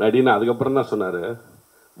நடின்னு அதுக்கப்புறம் தான் சொன்னார்.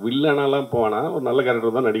 வில்லனாலாம் போனால் ஒரு நல்ல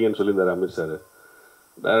கேரக்டர் தான் நடிகன்னு சொல்லியிருந்தார் அமீர் சார்.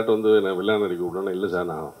 டேரக்டர் வந்து நான் வில்லன் நடிக்க கூப்பிட்டேன்னா, இல்லை சார்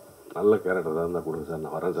நான் நல்ல கேரக்டர் தான் இருந்தால் கொடுங்க சார்,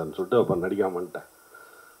 நான் வரேன் சார்னு சொல்லிட்டு அப்போ நடிக்காமன்ட்டேன்.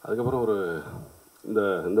 அதுக்கப்புறம் ஒரு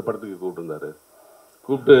இந்த படத்துக்கு கூப்பிட்டுருந்தார்.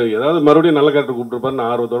 கூப்பிட்டு ஏதாவது மறுபடியும் நல்ல கேரக்டர் கூப்பிட்டுருப்பாரு.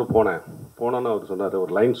 நான் ஆர்வத்தோடு போனோன்னு அவர் சொன்னார்,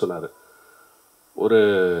 ஒரு லைன் சொன்னார். ஒரு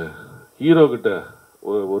ஹீரோக்கிட்ட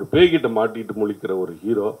ஒரு பேய்கிட்ட மாட்டிகிட்டு முழிக்கிற ஒரு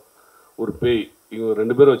ஹீரோ, ஒரு பேய், இவங்க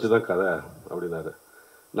 2 பேரும் வச்சு தான் கதை அப்படின்னாரு.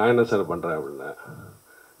 நான் என்ன சார் பண்ணுறேன் அப்படின்னேன்.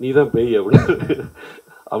 நீ தான் பேய் அப்படின்னு.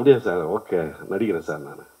 அப்படியா சார், ஓகே நடிக்கிறேன் சார்,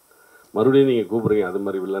 நான் மறுபடியும் நீங்கள் கூப்பிட்றீங்க அது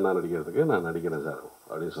மாதிரி வில்லனா நடிக்கிறதுக்கு, நான் நடிக்கிறேன் சார்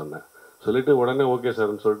அப்படின்னு சொன்னேன். சொல்லிவிட்டு உடனே ஓகே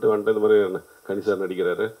சார்னு சொல்லிட்டு வந்துட்டு இந்த மாதிரி கனி சார்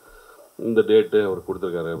நடிக்கிறாரு, இந்த டேட்டு அவர்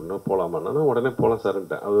கொடுத்துருக்காரு அப்படின்னா போகலாமான்னா உடனே போகலாம்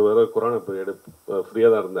சார்ன்ட்டேன். அது வேறு கொரோனா பீரியடு,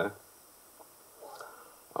 ஃப்ரீயாக தான் இருந்தேன்.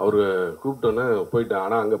 அவர் கூப்பிட்டோன்னே போயிட்டேன்.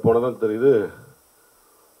 ஆனால் அங்கே போனால் தான் தெரியுது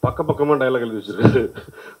பக்கமாக டைலாக் எழுதி வச்சுருக்காரு.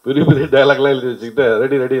 பெரிய பெரிய டைலாக்லாம் எழுதி வச்சுக்கிட்டு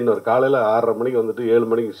ரெடி இன்னொரு காலையில் 6:30 மணிக்கு வந்துட்டு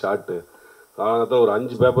 7 மணிக்கு ஷார்ட்டு. காலத்தில் ஒரு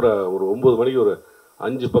 5 பேப்பரை ஒரு 9 மணிக்கு ஒரு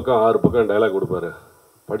 5 பக்கம் 6 பக்கம் டைலாக் கொடுப்பாரு.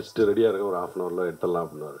 படிச்சுட்டு ரெடியாக இருக்க ஒரு 1/2 hourல எடுத்துடலாம்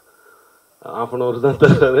அப்படின்னாரு. 1/2 hour தான்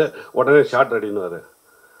தருவார். உடனே ஷார்ட் ரெடின்னுவார்.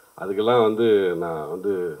 அதுக்கெல்லாம் வந்து நான்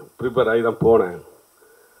வந்து ப்ரிப்பேர் ஆகி தான் போனேன்.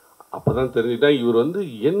 அப்போ தான் தெரிஞ்சுக்கிட்டேன் இவர் வந்து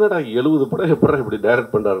என்னடா 70 படம் எப்படா இப்படி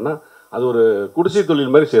டைரக்ட் பண்ணுறாருன்னா, அது ஒரு குடிசை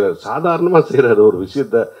தொழில் மாதிரி செய்கிறாரு, சாதாரணமாக செய்கிறாரு ஒரு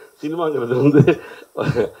விஷயத்த. சினிமாங்கிறது வந்து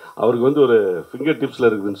அவருக்கு வந்து ஒரு ஃபிங்கர் டிப்ஸில்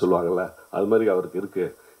இருக்குதுன்னு சொல்லுவாங்கள்ல, அது மாதிரி அவருக்கு இருக்குது.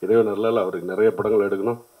 இறைவன் நல்லால் அவருக்கு நிறைய படங்கள்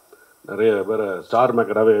எடுக்கணும், நிறைய பேரை ஸ்டார்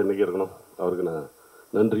மேக்கராகவே இன்றைக்கி இருக்கணும். அவருக்கு நான்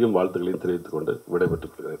நன்றியும் வாழ்த்துக்களையும் தெரிவித்துக் கொண்டு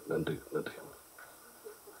விடைபெற்றுக்கிறேன். நன்றி.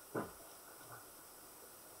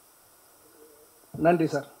 நன்றி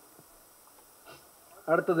சார்.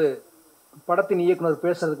 அடுத்தது படத்தின் இயக்குனர்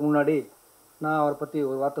பேசுகிறதுக்கு முன்னாடி நான் அவரை பற்றி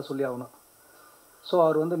ஒரு வார்த்தை சொல்லி ஆகணும். ஸோ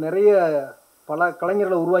அவர் வந்து நிறைய பல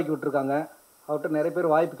கலைஞர்களை உருவாக்கி விட்டுருக்காங்க. அவர்கிட்ட நிறைய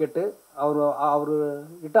பேர் வாய்ப்பு கேட்டு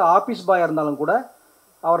அவர்கிட்ட ஆஃபீஸ் பாயாக இருந்தாலும் கூட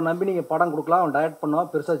அவர் நம்பி நீங்கள் படம் கொடுக்கலாம், அவன் டைரக்ட் பண்ணுவான்,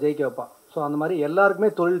 பெருசாக ஜெயிக்க வைப்பான். ஸோ அந்த மாதிரி எல்லாருக்குமே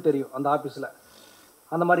தொழில் தெரியும் அந்த ஆஃபீஸில்,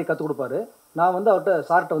 அந்த மாதிரி கற்றுக் கொடுப்பாரு. நான் வந்து அவர்கிட்ட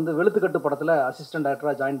சார்கிட்ட வந்து வெளுத்துக்கட்டு படத்தில் அசிஸ்டன்ட்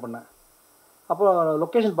டைரக்டராக ஜாயின் பண்ணேன். அப்போ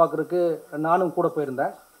லொக்கேஷன் பார்க்குறதுக்கு நானும் கூட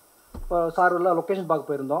போயிருந்தேன். இப்போ சார் எல்லாம் லொக்கேஷன் பார்க்க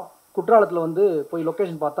போயிருந்தோம். குற்றாலத்தில் வந்து போய்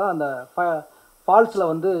லொக்கேஷன் பார்த்தா அந்த ஃபால்ஸில்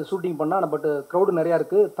வந்து ஷூட்டிங் பண்ணால், பட் க்ரௌடு நிறையா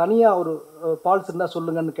இருக்குது. தனியாக ஒரு ஃபால்ஸ் இருந்தால்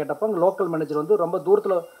சொல்லுங்கன்னு கேட்டப்போ அங்கே லோக்கல் மேனேஜர் வந்து ரொம்ப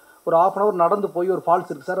தூரத்தில் ஒரு 1/2 hour நடந்து போய் ஒரு ஃபால்ஸ்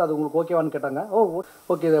இருக்குது சார், அது உங்களுக்கு ஓகேவான்னு கேட்டாங்க.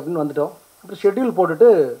 ஓகே அப்படின்னு வந்துட்டோம். அப்புறம் ஷெட்யூல் போட்டுட்டு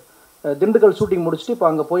திண்டுக்கல் ஷூட்டிங் முடிச்சுட்டு இப்போ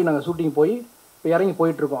அங்கே போய் நாங்கள் ஷூட்டிங் போய் இப்போ இறங்கி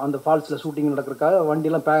போயிட்டுருக்கோம். அந்த ஃபால்ஸில் ஷூட்டிங் நடக்கிறதுக்காக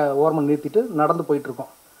வண்டியெல்லாம் ஓரமாக நிறுத்திட்டு நடந்து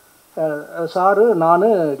போயிட்டுருக்கோம். சாரு, நான்,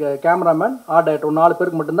 கேமராமேன், ஆர்ட் டைரக்டர் 4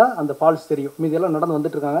 பேருக்கு மட்டும்தான் அந்த ஃபால்ஸ் தெரியும். மீதியெல்லாம் நடந்து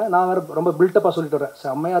வந்துட்டுருக்காங்க. நான் வேறு ரொம்ப பில்டப்பாக சொல்லிட்டு வரேன்,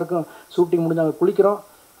 செம்மையாக இருக்கும் ஷூட்டிங் முடிஞ்சாங்க, குளிக்கிறோம்,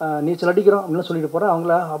 நீச்சல் அடிக்கிறோம் அப்படின்னு சொல்லிட்டு போகிறேன்.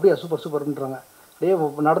 அவங்கள அப்படியே சூப்பர் சூப்பர்ன்றாங்க. அப்படியே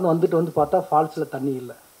நடந்து வந்துட்டு வந்து பார்த்தா ஃபால்ஸில் தண்ணி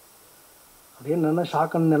இல்லை. அப்படியே என்னென்ன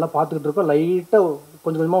ஷாக்குன்னு எல்லாம் பார்த்துக்கிட்டு இருக்கோம். லைட்டாக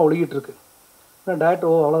கொஞ்சம் கொஞ்சமாக ஒழுகிட்டு இருக்கு. டேரக்டர்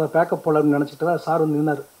அவ்வளோதான் பேக்கப் போல அப்படின்னு நினச்சிட்டு தான் சார் வந்து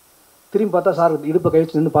நின்னார். திரும்பி பார்த்தா சார் இடுப்பை கை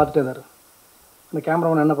வச்சு நின்று பார்த்துட்டே இருந்தார். அந்த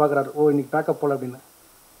கேமராமேன் என்ன பார்க்குறாரு, இன்றைக்கி பேக்கப் போல அப்படின்னு.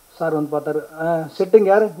 சார் வந்து பார்த்தாரு. செட்டுங்க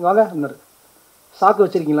யார் வாங்க இருந்தார். சாக்கு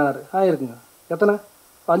வச்சுருக்கீங்களான்னாரு. இருக்குங்க. எத்தனை?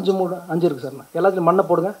 5 மூணு 5 இருக்குது சார். எல்லாத்துலையும் மண்ணை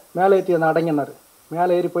போடுங்க, மேலே ஏற்றி அந்த அடைங்கன்னாரு.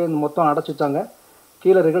 மேலே ஏறி போய் அந்த மொத்தம் அடைச்சி வச்சாங்க.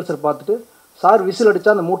 கீழே ரிகல்சர் பார்த்துட்டு சார் விசில்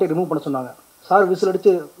அடித்தா அந்த மூட்டையை ரிமூவ் பண்ண சொன்னாங்க. சார் விசில்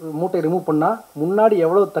அடித்து மூட்டையை ரிமூவ் பண்ணால் முன்னாடி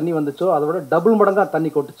எவ்வளோ தண்ணி வந்துச்சோ அதை விட டபுள் மடங்காக தண்ணி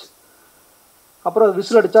கொட்டுச்சு. அப்புறம்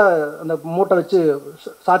விசில் அடித்தா அந்த மூட்டை வச்சு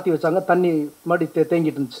சாத்தி வச்சாங்க. தண்ணி மறுபடி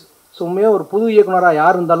தேங்கிட்டு இருந்துச்சு. ஸோ உண்மையாக ஒரு புது இயக்குனராக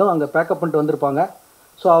யார் இருந்தாலும் அங்கே பேக்கப் பண்ணிட்டு வந்திருப்பாங்க.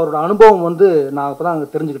 ஸோ அவரோட அனுபவம் வந்து நான் அப்போ தான் அங்கே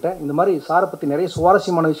தெரிஞ்சுக்கிட்டேன். இந்த மாதிரி சாரை பற்றி நிறைய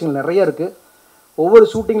சுவாரஸ்யமான விஷயங்கள் நிறைய இருக்குது. ஒவ்வொரு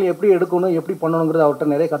ஷூட்டிங்கில் எப்படி எடுக்கணும், எப்படி பண்ணணுங்கிறது அவர்கிட்ட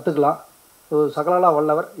நிறைய கற்றுக்கலாம். சகலாலா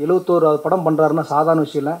வல்லவர் 71 படம் பண்ணுறாருன்னா சாதாரண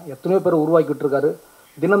விஷயம் இல்லை. எத்தனையோ பேர் உருவாக்கிட்டு இருக்காரு.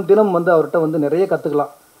 தினம் தினம் வந்து அவர்கிட்ட வந்து நிறைய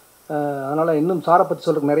கற்றுக்கலாம். அதனால் இன்னும் சாரை பற்றி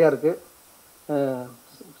சொல்கிறதுக்கு நிறையா இருக்குது.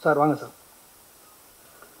 சார் வாங்க சார்.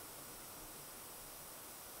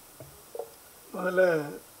 முதல்ல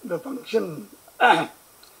இந்த ஃபங்க்ஷன்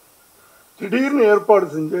திடீர்னு ஏற்பாடு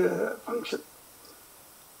செஞ்ச ஃபங்க்ஷன்.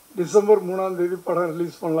 டிசம்பர் 3ஆம் தேதி படம்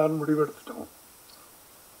ரிலீஸ் பண்ணலான்னு முடிவெடுத்துட்டோம்.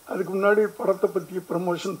 அதுக்கு முன்னாடி படத்தை பற்றி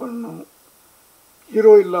ப்ரமோஷன் பண்ணணும்.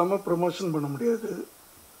 ஹீரோ இல்லாமல் ப்ரமோஷன் பண்ண முடியாது.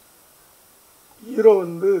 ஹீரோ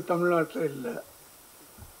வந்து தமிழ்நாட்டில் இல்லை.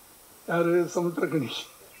 யார்? சமுத்திரக்கனி.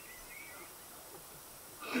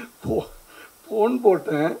 ஃபோன்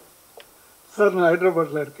போட்டேன். சார் நான்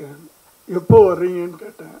ஹைதராபாத்தில் இருக்கேன், எப்போ வர்றீங்கன்னு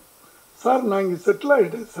கேட்டேன். சார் நான் இங்கே செட்டில்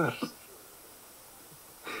ஆகிட்டேன் சார்.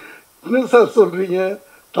 என்ன சார் சொல்கிறீங்க,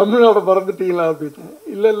 தமிழ்நாடு மறந்துட்டீங்களா அப்படின்னு.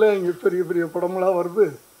 இல்லை இங்கே பெரிய பெரிய படமெல்லாம் வருது,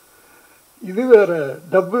 இது வேற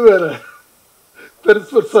டப்பு வேற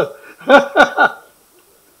பெருசு பெருசா,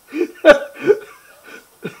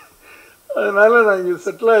 அதனால் நான் இங்கே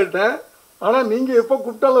செட்டில் ஆகிட்டேன். ஆனால் நீங்கள் எப்போ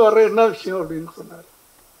கூப்பிட்டாலும் வர்ற என்ன விஷயம் அப்படின்னு சொன்னார்.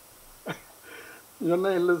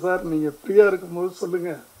 சொன்னேன், இல்லை சார் நீங்கள் ஃப்ரீயாக இருக்கும்போது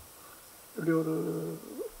சொல்லுங்கள், இப்படி ஒரு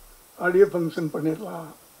ஆடியோ ஃபங்க்ஷன்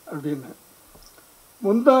பண்ணிடலாம் அப்படின்னு.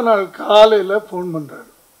 முந்தா நாள் காலையில் ஃபோன் பண்ணுறாரு.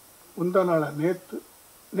 முந்தா நாளா?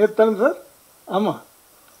 நேத்தானே சார்? ஆமாம்,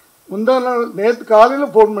 முந்தா நாள் நேற்று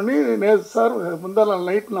காலையில் ஃபோன் பண்ணி, நேற்று சார் முந்தா நாள்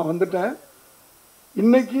நைட் நான் வந்துட்டேன்,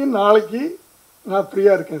 இன்றைக்கி நாளைக்கு நான்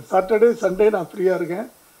ஃப்ரீயாக இருக்கேன், சாட்டர்டே சண்டே நான் ஃப்ரீயாக இருக்கேன்,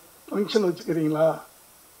 ஃபங்க்ஷன் வச்சுக்கிறீங்களா,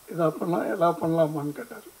 எல்லாம் பண்ணலாமான்னு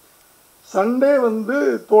கேட்டார். சண்டே வந்து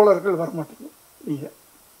தோழர்கள் வரமாட்டீங்க நீங்கள்,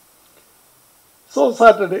 ஸோ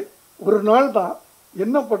சாட்டர்டே ஒரு நாள் தான்,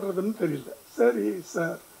 என்ன பண்ணுறதுன்னு தெரியல. சரி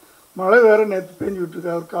சார், மழை வேறு நேற்று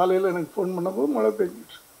பெஞ்சிக்கிட்டுருக்கு. அவர் காலையில் எனக்கு ஃபோன் பண்ணபோது மழை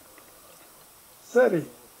பெஞ்சிக்கிட்டு, சரி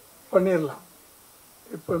பண்ணிடலாம்,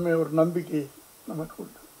 எப்போவுமே ஒரு நம்பிக்கை நமக்கு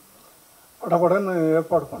உண்டு. படப்படன்னு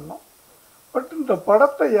ஏற்பாடு பண்ணோம். பட் இந்த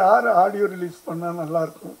படத்தை யார் ஆடியோ ரிலீஸ் பண்ணால்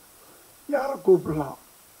நல்லாயிருக்கும், யாரை கூப்பிடலாம்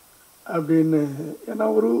அப்படின்னு. ஏன்னா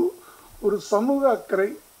ஒரு சமூக அக்கறை,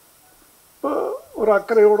 இப்போ ஒரு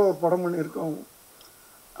அக்கறையோடு ஒரு படம் பண்ணியிருக்கோம்.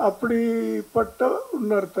 அப்படிப்பட்ட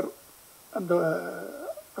இன்னொருத்தர்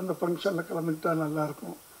அந்த ஃபங்க்ஷனில் கலந்துக்கிட்டால்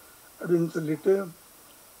நல்லாயிருக்கும் அப்படின்னு சொல்லிட்டு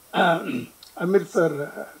அமீர் சார்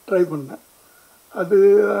ட்ரை பண்ணேன். அது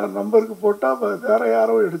நம்பருக்கு போட்டால் வேறு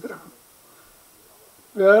யாரோ எடுக்கிறாங்க,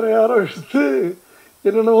 வேறு யாரோ எடுத்து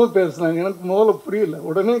என்னென்னவோ பேசுனாங்க. எனக்கு முதல்ல புரியல.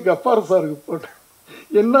 உடனே கஃபார் சாருக்கு போட்டேன்.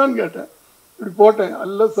 என்னான்னு கேட்டேன். இப்படி போட்டேன்.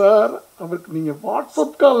 அல்ல சார், அவருக்கு நீங்கள்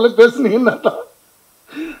வாட்ஸ்அப் காலில் பேசுனீங்கன்னா தான்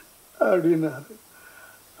அப்படின்னாரு.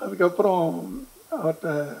 அதுக்கப்புறம் அவர்கிட்ட,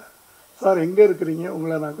 சார் எங்கே இருக்கிறீங்க,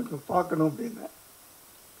 உங்களை நான் கொஞ்சம் பார்க்கணும் அப்படின்னேன்.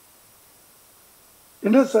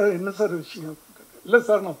 என்ன சார் விஷயம்? இல்லை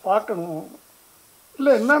சார் நான் பார்க்கணும்.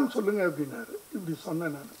 இல்லை என்னன்னு சொல்லுங்கள் அப்படின்னாரு. இப்படி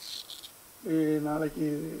சொன்னேன் நான், நாளைக்கு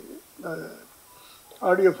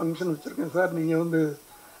ஆடியோ ஃபங்க்ஷன் வச்சுருக்கேன் சார், நீங்கள் வந்து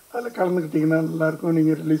அதில் கலந்துக்கிட்டிங்கன்னா நல்லாயிருக்கும்,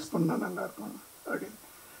 நீங்கள் ரிலீஸ் பண்ணால் நல்லாயிருக்கும் அப்படின்னு.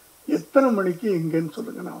 எத்தனை மணிக்கு எங்கேன்னு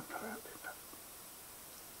சொல்லுங்கள், நான் தரேன் அப்படின்ட்டார்.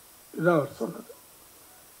 இதுதான் அவர் சொன்னது.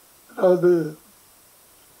 அதாவது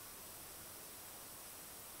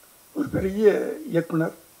ஒரு பெரிய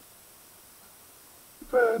இயக்குனர்,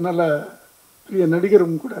 இப்போ நல்ல பெரிய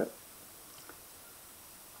நடிகரும் கூட.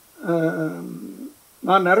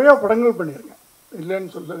 நான் நிறையா படங்கள் பண்ணியிருக்கேன்,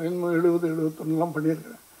 இல்லைன்னு சொல்ல, 70-71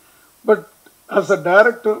 பண்ணியிருக்கிறேன். பட் ஆஸ் அ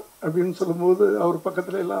டைரக்டர் அப்படின்னு சொல்லும்போது அவர்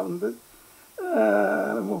பக்கத்துல எல்லாம் வந்து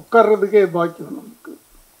நம்ம உட்கார்றதுக்கே பாக்கியம் நமக்கு.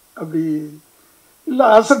 அப்படி இல்லை,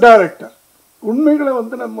 ஆஸ் அ டைரக்டர் உண்மைகளை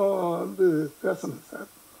வந்து நம்ம வந்து பேசணும் சார்.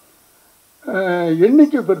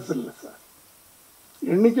 எண்ணிக்கை பெருசு இல்லை சார்,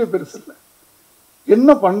 எண்ணிக்கை பெருசு இல்லை, என்ன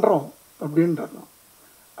பண்ணுறோம் அப்படின்றதும்.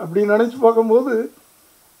 அப்படி நினச்சி பார்க்கும்போது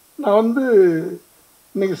நான் வந்து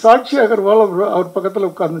இன்னைக்கு சாட்சி அகர்வால் அவர் பக்கத்தில்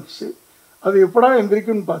உட்கார்ந்துச்சு. அது எப்படா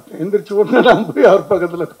எந்திரிக்குன்னு பார்த்தேன். எந்திரிச்சு உடனே நான் போய் அவர்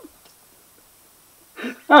பக்கத்தில்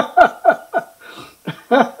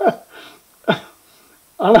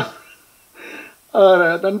ஆனால்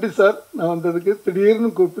நன்றி சார், நான் வந்ததுக்கு திடீர்னு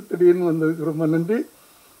கூப்பிட்டு திடீர்னு வந்ததுக்கு ரொம்ப நன்றி.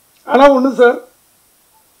 ஆனால் ஒன்று சார்,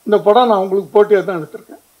 இந்த படம் நான் உங்களுக்கு போட்டியாக தான்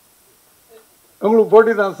எடுத்திருக்கேன். உங்களுக்கு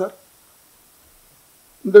போட்டி தான் சார்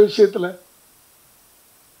இந்த விஷயத்தில்.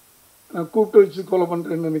 நான் கூப்பிட்டு வச்சு கொலை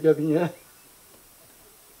பண்ணுறேன்னு நினைக்காதீங்க.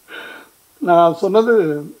 நான் சொன்னது,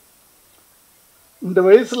 இந்த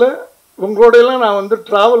வயசில் உங்களோடையெல்லாம் நான் வந்து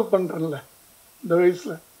ட்ராவல் பண்ணுறேன்ல, இந்த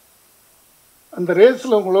வயசில் அந்த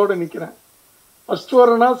ரேஸில் உங்களோட நிற்கிறேன். ஃபஸ்ட்டு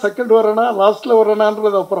வரேனா, செகண்ட் வரேனா, லாஸ்ட்டில்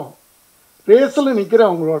வரேனான்றது அப்புறம், ரேஸில் நிற்கிறேன்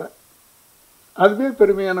அவங்களோட. அதுவே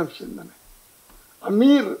பெருமையான விஷயம் தானே.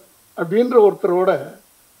 அமீர் அப்படின்ற ஒருத்தரோட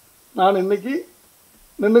நான் இன்னைக்கு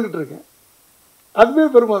நின்றுக்கிட்டு இருக்கேன். அதுவே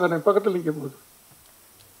பெருமை தானே பக்கத்தில் நிற்கும் போது.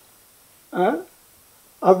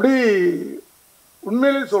 அப்படி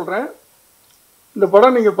உண்மையிலே சொல்கிறேன், இந்த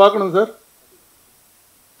படம் நீங்கள் பார்க்கணும் சார்.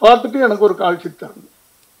 பார்த்துட்டு எனக்கு ஒரு கால் ஷீட் தரணும்.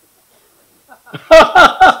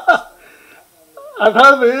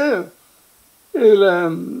 அதாவது இதில்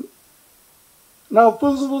நான்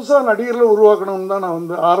புதுசாக நடிகர்களை உருவாக்கணும்னு தான் நான்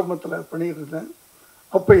வந்து ஆரம்பத்தில் பண்ணிக்கிட்டு இருந்தேன்.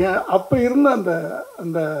 அப்போ இருந்த அந்த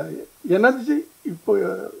அந்த எனர்ஜி இப்போ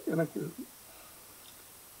எனக்கு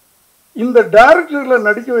இந்த டைரக்டர்களை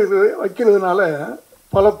நடிக்க வைக்கிறதுனால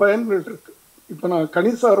பல பயன்கள் இருக்குது. இப்போ நான்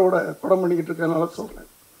கனிசாரோட படம் பண்ணிக்கிட்டு இருக்கனால சொல்கிறேன்.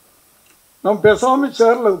 நான் பேசாமல்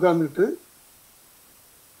சேரில் உட்காந்துக்கிட்டு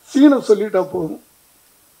சீனை சொல்லிட்டா போதும்.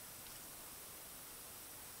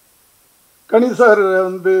 கனிசார்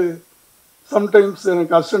வந்து சம்டைம்ஸ்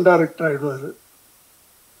எனக்கு assistant director ஆகிடுவார்,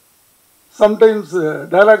 sometimes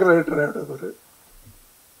dialogue writer ஆகிடுவார்,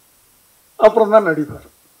 அப்புறம் தான் நடிப்பார்.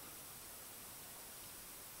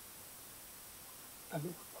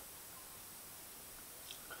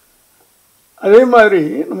 அதே மாதிரி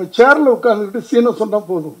நம்ம சேரில் உட்காந்துக்கிட்டு சீனை சொன்னால்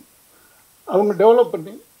போதும், அவங்க டெவலப்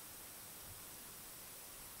பண்ணி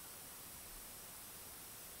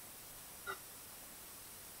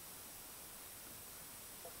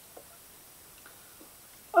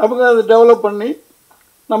அவங்க அதை டெவலப் பண்ணி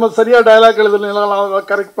நம்ம சரியாக டைலாக் எழுதலாம்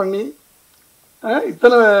கரெக்ட் பண்ணி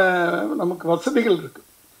இத்தனை நமக்கு வசதிகள் இருக்குது.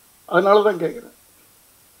 அதனால தான் கேட்குறேன்.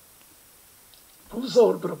 புதுசாக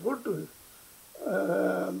ஒருத்தரை போட்டு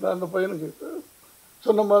அந்த பையனுக்கு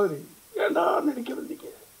சொன்ன மாதிரி ஏண்டா நினைக்க வந்தீங்க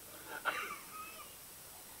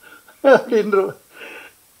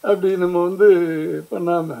அப்படி நம்ம வந்து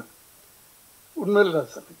பண்ணாமல் உண்மையில்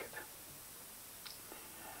தான் சார் கேட்டேன்.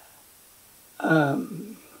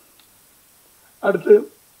 அடுத்து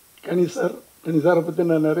கனிசாரை பற்றி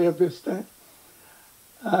நான் நிறைய பேசிட்டேன்.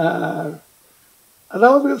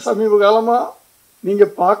 அதாவது சமீப காலமாக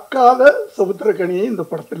நீங்கள் பார்க்காத சமுத்திரக்கனியை இந்த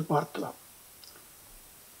படத்தில் பார்க்கலாம்.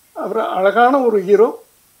 அவர் அழகான ஒரு ஹீரோ,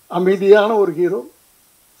 அமைதியான ஒரு ஹீரோ,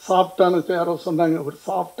 சாஃப்டான, யாரோ சொன்னாங்க, ஒரு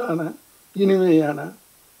சாஃப்டான இனிமையான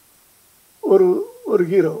ஒரு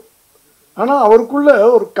ஹீரோ. ஆனால் அவருக்குள்ள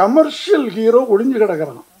ஒரு கமர்ஷியல் ஹீரோ ஒளிஞ்சு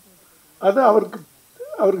கிடக்கிறான். அது அவருக்கு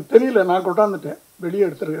தெரியல. நான் கொண்டாந்துட்டேன், வெளியே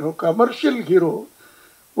எடுத்துருக்கேன். ஒரு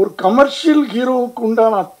கமர்ஷியல் ஹீரோவுக்கு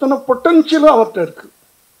உண்டான அத்தனை பொட்டன்ஷியலும் அவர்கிட்ட இருக்கு.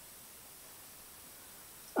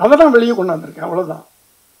 அதை நான் வெளியே கொண்டாந்துருக்கேன், அவ்வளோதான்.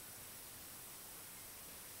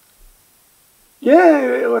 ஏன்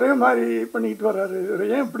ஒரே மாதிரி பண்ணிக்கிட்டு வர்றாரு,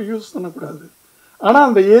 ஏன் இப்படி யூஸ் பண்ணக்கூடாது? ஆனால்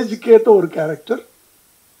அந்த ஏஜுக்கு ஏற்ற ஒரு கேரக்டர்,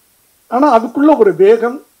 ஆனால் அதுக்குள்ள ஒரு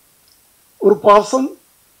வேகம், ஒரு பாசம்,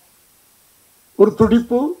 ஒரு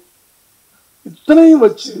துடிப்பு, இத்தனையும்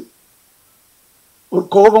வச்சு ஒரு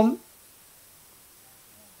கோபம்.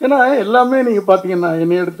 ஏன்னா எல்லாமே நீங்கள் பார்த்தீங்கன்னா,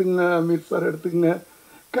 என்னை எடுத்துங்க, அமீர் சார் எடுத்துங்க,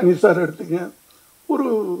 கனி சார் எடுத்துங்க, ஒரு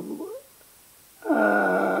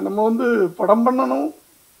நம்ம வந்து படம் பண்ணணும்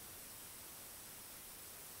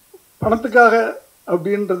பணத்துக்காக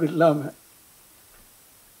அப்படின்றது இல்லாமல்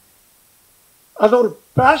அதை ஒரு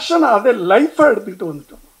பேஷனை, அதை லைஃபாக எடுத்துக்கிட்டு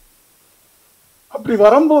வந்துட்டோம். அப்படி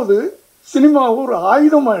வரும்போது சினிமாவை ஒரு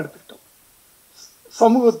ஆயுதமாக எடுத்துக்கிட்டோம்.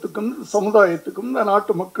 சமூகத்துக்கும் சமுதாயத்துக்கும் இந்த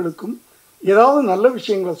நாட்டு மக்களுக்கும் ஏதாவது நல்ல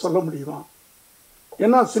விஷயங்களை சொல்ல முடியுமா?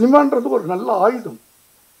 ஏன்னா சினிமான்றது ஒரு நல்ல ஆயுதம்.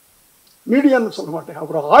 மீடியான்னு சொல்ல மாட்டேன்,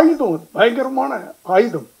 ஒரு ஆயுதம், அது பயங்கரமான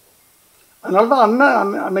ஆயுதம். அதனால தான்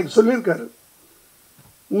அண்ணன் அன்னைக்கு சொல்லியிருக்காரு,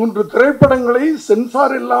 3 திரைப்படங்களை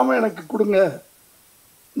சென்சார் இல்லாமல் எனக்கு கொடுங்க,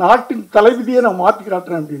 நாட்டின் தலைவிதியை நான் மாற்றி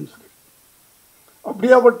காட்டுறேன் அப்படின்னு சொல்லி.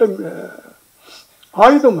 அப்படியாப்பட்ட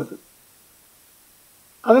ஆயுதம் அது.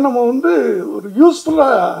 அதை நம்ம ஒரு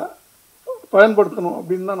யூஸ்ஃபுல்லாக பயன்படுத்தணும்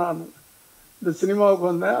அப்படின்னு தான் நான் இந்த சினிமாவுக்கு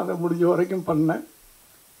வந்தேன். அதை முடிஞ்ச வரைக்கும் பண்ணேன்.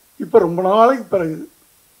 இப்போ ரொம்ப நாளைக்கு பிறகு,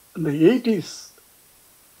 இந்த 80s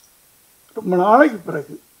ரொம்ப நாளைக்கு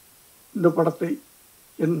பிறகு இந்த படத்தை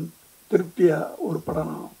என் திருப்தியாக ஒரு படம்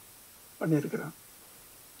நான் பண்ணியிருக்கிறேன்.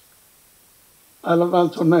 அதில்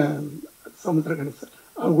தான் சொன்னேன் சமுத்திரகனி சார்.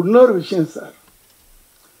 இன்னொரு விஷயம் சார்,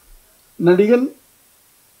 நடிகன்,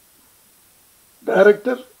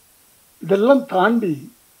 டைரக்டர் இதெல்லாம் தாண்டி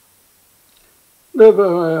இந்த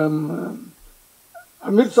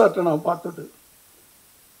அமீர் சார்ட்ட நான் பார்த்தது,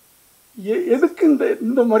 எதுக்கு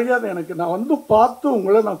இந்த மரியாதை எனக்கு? நான் பார்த்து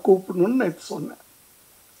உங்களை நான் கூப்பிடணும்னு நேற்று சொன்னேன்.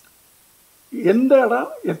 எந்த இடம்,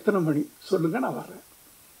 எத்தனை மணி சொல்லுங்க, நான் வர்றேன்.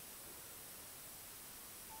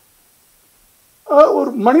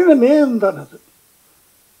 ஒரு மனித நேயம் தான் அது.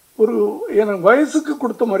 எனக்கு வயசுக்கு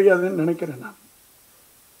கொடுத்த மரியாதைன்னு நினைக்கிறேன் நான்.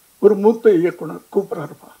 ஒரு மூத்த இயக்குனர்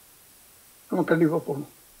கூப்பிட்றாருப்பா, நம்ம கண்டிப்பாக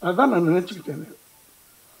போகணும், அதுதான் நான் நினச்சிக்கிட்டேன்.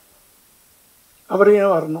 அவர்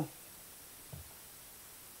ஏன் வரணும்?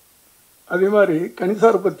 அதே மாதிரி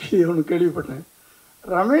கனிசாரை பற்றி ஒன்று கேள்விப்பட்டேன்.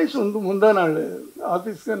 ரமேஷ் முந்தா நாள்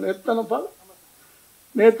ஆஃபீஸ்க்கு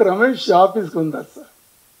நேற்று ரமேஷ் ஆஃபீஸ்க்கு வந்தார் சார்.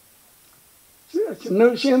 சின்ன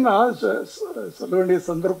விஷயந்தான், சொல்ல வேண்டிய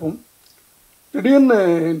சந்தர்ப்பம். திடீர்னு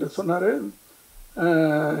என்று சொன்னார்,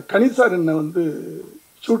 கனிசார் என்னை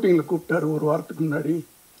ஷூட்டிங்கில் கூப்பிட்டாரு ஒரு வாரத்துக்கு முன்னாடி.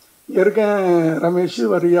 இருக்கேன் ரமேஷ்,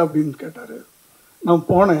 வரியா அப்படின்னு கேட்டார். நான்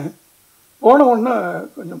போன உடனே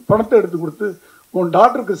கொஞ்சம் பணத்தை எடுத்து கொடுத்து, உன்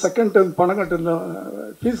டாக்டருக்கு செகண்ட் டைம் பணம் கட்டணும்,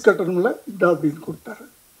 ஃபீஸ் கட்டணும்ல, இதா அப்படின்னு கொடுத்தாரு.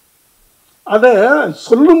 அதை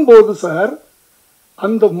சொல்லும்போது சார்,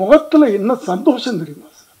 அந்த முகத்தில் என்ன சந்தோஷம் தெரியுமா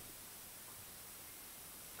சார்?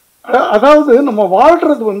 அதாவது நம்ம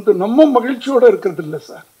வாழ்றது நம்ம மகிழ்ச்சியோடு இருக்கிறது இல்லை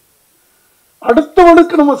சார்,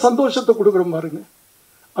 அடுத்தவனுக்கு நம்ம சந்தோஷத்தை கொடுக்குறோம் பாருங்க,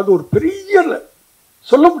 அது ஒரு பெரிய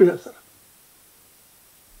சொல்ல முடியாது சார்,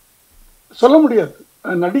 சொல்ல முடியாது.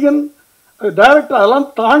 நடிகன், டைரக்டர் அதெல்லாம்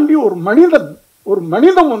தாண்டி ஒரு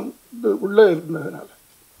மனிதம் உள்ளே இருந்ததுனால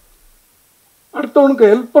அடுத்தவனுக்கு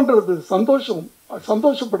ஹெல்ப் பண்றது,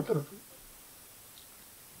 சந்தோஷப்படுத்துறது.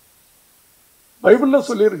 பைபிள்ல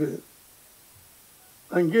சொல்லியிருக்கு,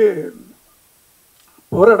 அங்கே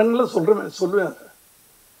ஒரு இடங்கள்ல சொல்லுவேன்,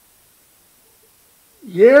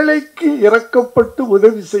 ஏழைக்கு இரக்கப்பட்டு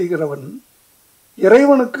உதவி செய்கிறவன்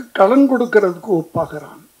இறைவனுக்கு கடன் கொடுக்கிறதுக்கு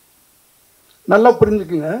ஒப்பாகிறான். நல்லா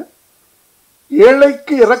புரிஞ்சுக்குங்க,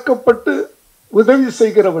 ஏழைக்கு இரக்கப்பட்டு உதவி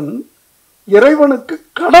செய்கிறவன் இறைவனுக்கு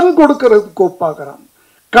கடன் கொடுக்கிறதுக்கு ஒப்பாகிறான்.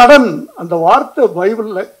 கடன், அந்த வார்த்தை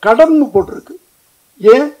பைபிள்ல கடன் போட்டிருக்கு.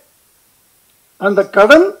 ஏன்? அந்த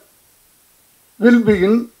கடன் will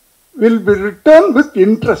be returned with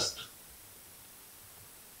interest.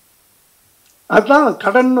 அதுதான்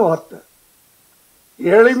கடன் வார்த்தை.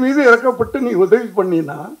 ஏழை மீது இறக்கப்பட்டு நீ உதவி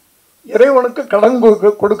பண்ணினா இறைவனுக்கு கடன்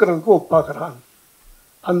கொடுக்கிறதுக்கு ஒப்பாகிறான்.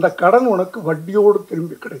 அந்த கடன் உனக்கு வட்டியோடு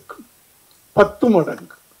திரும்பி கிடைக்கும், 10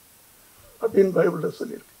 மடங்கு அப்படின்னு பைபிளில்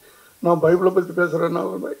சொல்லியிருக்கு. நான் பைபிளை பற்றி பேசுகிறேன்னா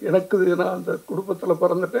எனக்கு, நான் அந்த குடும்பத்தில்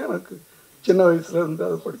பிறந்துட்டேன், எனக்கு சின்ன வயசுல இருந்து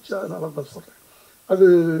அதை படித்தா, அதனால தான் சொல்கிறேன். அது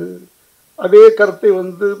அதே கருத்தை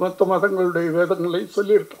மற்ற மதங்களுடைய வேதங்களை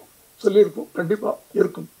சொல்லியிருக்கும், கண்டிப்பாக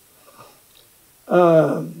இருக்கும்.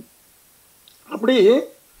 அப்படி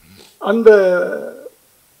அந்த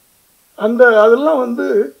அந்த அதெல்லாம்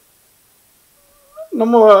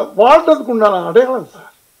நம்ம வாழ்றதுக்கு உண்டான அடையாளம்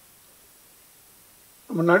சார்.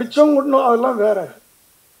 நம்ம நடித்தவங்க அதெல்லாம் வேற.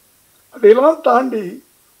 அதையெல்லாம் தாண்டி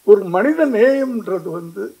ஒரு மனித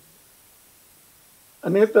நேயம்ன்றது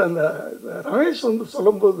நேற்று அந்த ரமேஷ்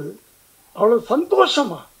சொல்லும்போது அவ்வளோ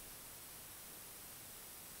சந்தோஷமா,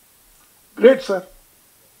 கிரேட் சார்.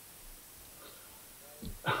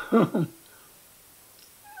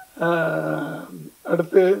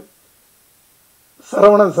 அடுத்து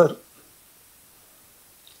சரவணன் சார்.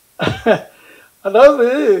 அதாவது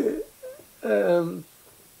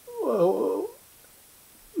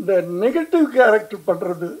இந்த நெகட்டிவ் கேரக்டர்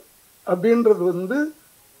பண்ணுறது அப்படின்றது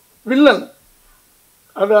வில்லன்,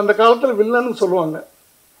 அது அந்த காலத்தில் வில்லன்னு சொல்லுவாங்க.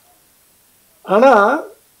 ஆனால்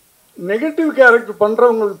நெகட்டிவ் கேரக்டர்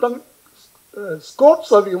பண்ணுறவங்களுக்கு தான்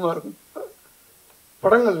ஸ்கோப்ஸ் அதிகமாக இருக்கும்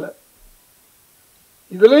படங்களில்.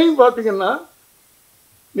 இதுலேயும் பார்த்தீங்கன்னா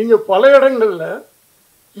நீங்கள் பல இடங்களில்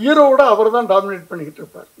ஹீரோவோட அவர் தான் டாமினேட் பண்ணிக்கிட்டு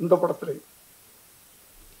இருப்பார் இந்த படத்துல.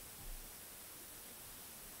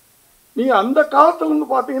 நீங்க அந்த காலத்துல இருந்து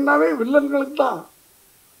பாத்தீங்கன்னாவே வில்லன்களுக்கு தான்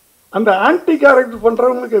அந்த ஆன்டி கேரக்டர்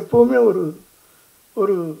பண்றவங்களுக்கு எப்பவுமே ஒரு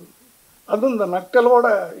ஒரு அதுவும் இந்த நக்கலோட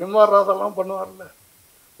எம்ஆர் ராதாலாம் பண்ணுவார்ல,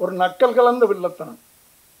 ஒரு நக்கல் கலந்த வில்லத்தான்.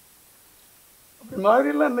 அப்படி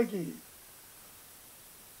மாதிரிலாம் இன்னைக்கு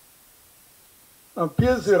நான்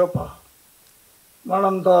பேசுகிறப்பா,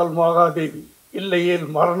 மணந்தால் மகாதேவி இல்லையேல்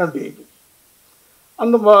மரணதேவி,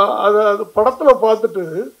 அந்த அது படத்தில் பார்த்துட்டு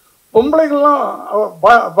பொம்பளைகள்லாம்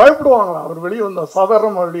பயப்படுவாங்களாம் அவர் வெளியே வந்தா,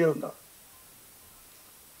 சாதாரணமாக வெளியே வந்தா.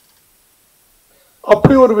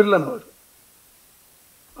 அப்படி ஒரு வில்லன் அவர்.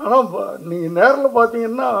 ஆனால் நீங்கள் நேரில்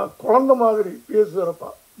பார்த்தீங்கன்னா குழந்தை மாதிரி பேசுகிறப்பா.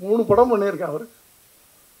 3 படம் பண்ணியிருக்கேன் அவருக்கு.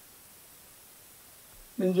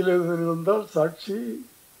 நெஞ்சில் இருந்தால், சாட்சி,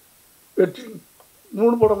 வெற்றி,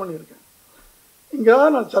 3 படம் பண்ணியிருக்கேன். இங்கே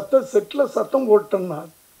நான் செட்டில் சத்தம் போட்டேன்னா,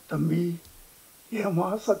 தம்பி ஏமா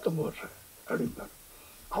சத்தம் போடுற அப்படின்பார்.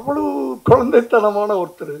 அவ்வளோ குழந்தைத்தனமான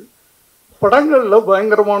ஒருத்தர், படங்களில்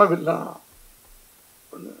பயங்கரமான வில்லனா.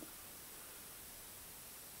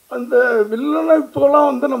 அந்த வில்லனை இப்போலாம்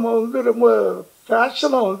வந்து நம்ம வந்து ரொம்ப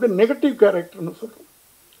ஃபேஷனாக வந்து நெகட்டிவ் கேரக்டர்னு சொல்கிறோம்.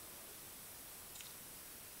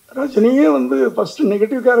 ரஜினியே வந்து ஃபஸ்ட்டு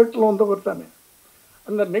நெகட்டிவ் கேரக்டரில் வந்தவர் தானே.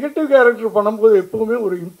 அந்த நெகட்டிவ் கேரக்டர் பண்ணும்போது எப்போவுமே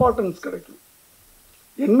ஒரு இம்பார்ட்டன்ஸ் கிடைக்கும்.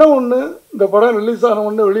 என்ன ஒன்று, இந்த படம் ரிலீஸ் ஆன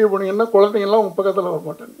ஒன்று வெளியே போனீங்கன்னா குழந்தைங்கள்லாம் உங்கள் பக்கத்தில் வர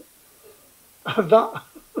மாட்டாங்க. அதுதான்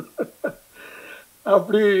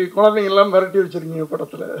அப்படி குழந்தைங்கள்லாம் மிரட்டி வச்சுருக்கீங்க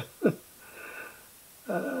படத்தில்.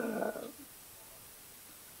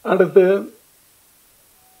 அடுத்து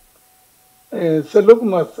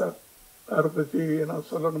செல்வகுமார் சார், அவரை பற்றி நான்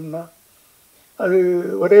சொல்லணும்னா அது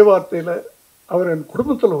ஒரே வார்த்தையில், அவர் என்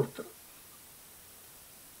குடும்பத்தில் ஒருத்தர்.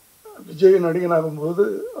 விஜய் நடிகனாகும்போது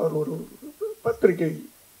அவர் ஒரு பத்திரிகை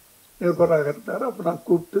நிருபராக இருந்தார். அப்போ நான்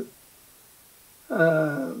கூப்பிட்டு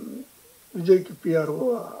விஜய்க்கு பிஆர்ஓ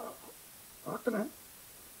ஆக்கினேன்.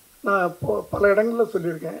 நான் இப்போ பல இடங்களில்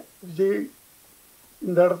சொல்லியிருக்கேன், விஜய்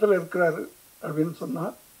இந்த இடத்துல இருக்கிறாரு அப்படின்னு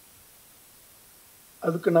சொன்னால்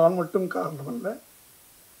அதுக்கு நான் மட்டும் காரணம் இல்லை,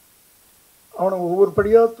 அவனை ஒவ்வொரு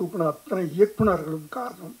படியாக தூக்கின அத்தனை இயக்குனர்களும்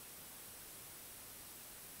காரணம்.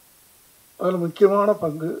 அதில் முக்கியமான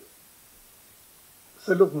பங்கு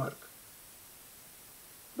செல்வகுமாருக்கு.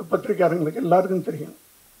 இந்த பத்திரிகையாளர்களுக்கு எல்லாருக்கும் தெரியும்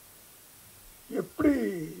எப்படி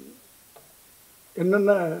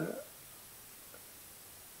என்னென்ன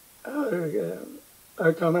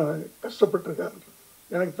அதுக்கான கஷ்டப்பட்டிருக்காரு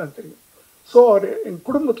எனக்கு தான் தெரியும். ஸோ அவர் என்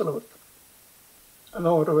குடும்பத்தில் ஒருத்தர்,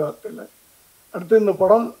 அதான் ஒரு வார்த்தையில். அடுத்து இந்த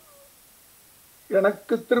படம்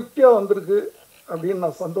எனக்கு திருப்தியாக வந்திருக்கு அப்படின்னு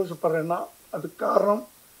நான் சந்தோஷப்படுறேன்னா அதுக்கு காரணம்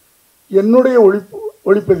என்னுடைய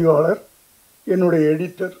ஒளிப்பதிவாளர், என்னுடைய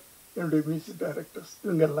எடிட்டர், என்னுடைய மியூசிக் டைரக்டர்ஸ்,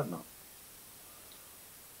 இவங்க எல்லாம் தான்.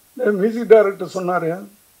 மியூசிக் டைரக்டர் சொன்னார்,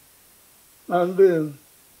 நான் வந்து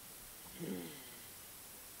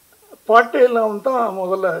பாட்டையெல்லாம் தான்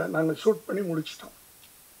முதல்ல நாங்கள் ஷூட் பண்ணி முடிச்சிட்டோம்.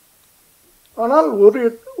 ஆனால்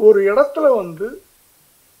ஒரு இடத்துல வந்து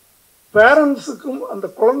பேரண்ட்ஸுக்கும் அந்த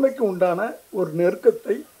குழந்தைக்கும் உண்டான ஒரு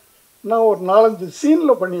நெருக்கத்தை நான் ஒரு 4-5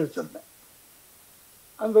 சீனில் பண்ணி வச்சுருந்தேன்.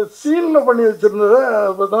 அந்த சீனில் பண்ணி வச்சுருந்ததை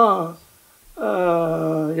அப்போ தான்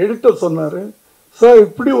எடிட்டர் சொன்னார், சார்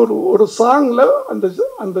இப்படி ஒரு சாங்கில்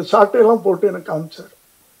அந்த ஷார்ட்டையெல்லாம் போட்டு எனக்கு காமிச்சார்.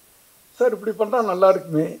 சார் இப்படி பண்ணால் நல்லா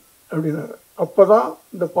இருக்குமே அப்படின்னாரு. அப்போ தான்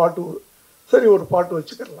இந்த பாட்டு, சரி ஒரு பாட்டு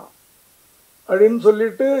வச்சுக்கலாம் அப்படின்னு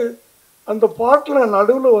சொல்லிட்டு அந்த பாட்டில்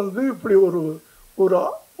நடுவில் வந்து இப்படி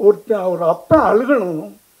ஒரு அப்பன் அழுகணும்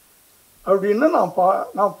அப்படின்னு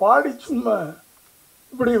நான் பாடி சும்மா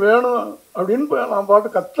இப்படி வேணும் அப்படின்னு நான் பாட்டு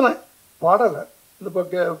கத்துனேன். பாடலை இந்த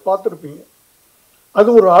பார்த்துருப்பீங்க. அது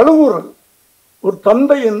ஒரு அழுகுரல், ஒரு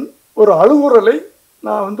தந்தையின் ஒரு அழுகுரலை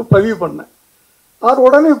நான் வந்து பதிவு பண்ணேன். அவர்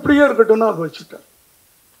உடனே இப்படியே இருக்கட்டும்னு அதை வச்சுட்டார்.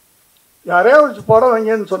 யாரையா வச்சு பாட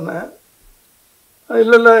வைங்கன்னு சொன்னேன்.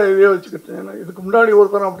 இல்லை இதே வச்சுக்கிட்டேன். இதுக்கு முன்னாடி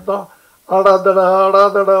ஒருத்தர் அப்படித்தான், ஆடாதடா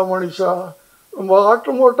ஆடாதடா மனுஷா ரொம்ப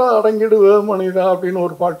ஆட்டம் போட்டால் அடங்கிடுவே மனிதா அப்படின்னு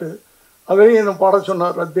ஒரு பாட்டு, அதையும் என்ன பாட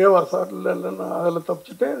சொன்னார் தேவா சார். இல்லை நான் அதில்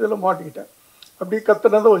தப்பிச்சிட்டேன், இதில் மாட்டிக்கிட்டேன். அப்படி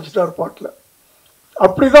கத்துனதை வச்சுட்டார் பாட்டில்.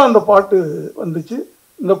 அப்படி தான் அந்த பாட்டு வந்துச்சு.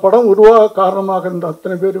 இந்த படம் உருவாக காரணமாக இருந்த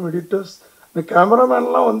அத்தனை பேரும் எடிட்டர்ஸ், இந்த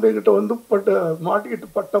கேமராமேன்லாம் வந்து என்கிட்ட வந்து மாட்டிக்கிட்டு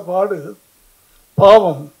பட்ட பாடு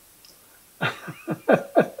பாவம்.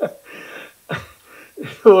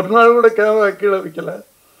 ஒரு நாள் கூட கேமரா கீழே வைக்கல,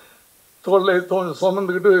 தோல்லை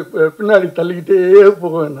சுமந்துக்கிட்டு பின்னாடி தள்ளிக்கிட்டே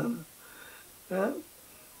போவேன் நான்.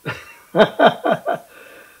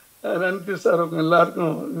 நன்றி சார் உங்க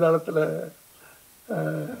எல்லாருக்கும். இந்த இடத்துல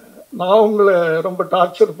நான் உங்களை ரொம்ப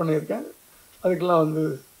டார்ச்சர் பண்ணியிருக்கேன், அதுக்கெல்லாம் வந்து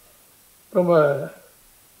ரொம்ப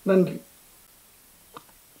நன்றி.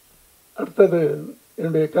 அடுத்தது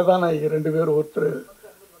என்னுடைய கதாநாயகி 2 பேர். ஒருத்தர்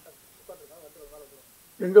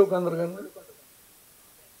எங்கே உட்காந்துருக்காங்க?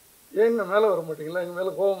 ஏங்க மேலே வர மாட்டீங்களா? எங்கள்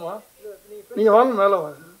மேலே கோவமா? நீங்கள் வாங்க, மேலே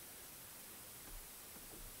வாங்க.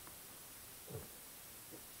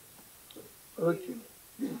 ஓகே.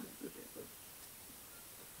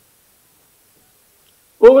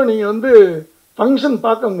 ஓ, நீங்கள் வந்து ஃபங்க்ஷன்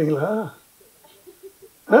பார்க்க வந்தீங்களா?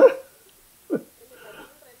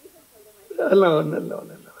 எல்லாம் ஒன்றும் இல்லை,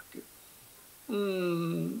 ஒன்றும் இல்லை. ஓகே.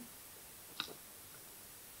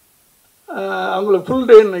 அவங்களுக்கு ஃபுல்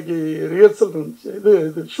டே இன்னைக்கு ரிஹர்சல் இருந்துச்சு,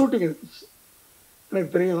 இது ஷூட்டிங் இருந்துச்சு எனக்கு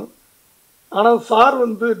தெரியும். ஆனால் சார்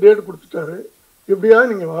வந்து டேட் கொடுத்துட்டாரு,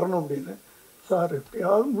 எப்படியாவது நீங்கள் வரணும் அப்படின்னு. சார்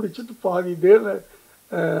எப்படியாவது முடிச்சுட்டு பாதி டேல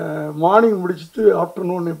மார்னிங் முடிச்சுட்டு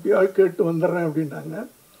ஆஃப்டர்நூன் எப்படியாவது கேட்டு வந்துடுறேன் அப்படின்னாங்க.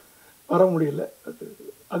 வர முடியல.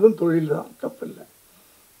 அதுவும் தொழில் தான், தப்பு இல்லை.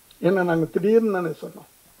 ஏன்னா நாங்கள் திடீர்னு தானே சொன்னோம்.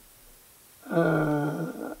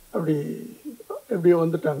 அப்படி எப்படியோ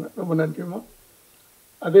வந்துட்டாங்க. ரொம்ப நன்றிமா.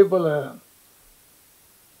 அதே போல்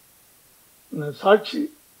சாட்சி,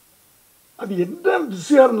 அது என்ன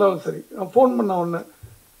பிஸியாக இருந்தாலும் சரி, நான் ஃபோன் பண்ண உடனே,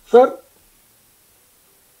 சார்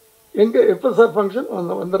எங்கே, எப்போ சார் ஃபங்க்ஷன்?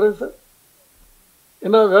 வந்துடுறேன் சார்.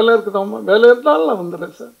 என்ன வேலை இருக்குதாம்மா? வேலை இருந்தாலும் நான்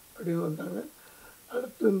வந்துடுறேன் சார் அப்படின்னு வந்தாங்க.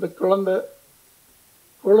 அடுத்து இந்த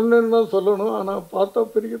குழந்தைன்னு தான் சொல்லணும், ஆனால் பார்த்தா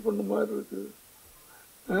பெரிய பொண்ணு மாதிரி இருக்குது.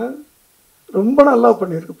 ரொம்ப நல்லா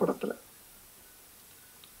பண்ணியிருக்கு படத்தில்.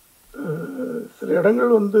 சில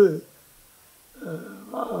இடங்கள் வந்து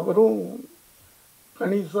அவரும்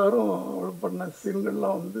கணேசாரும் அவளும் பண்ண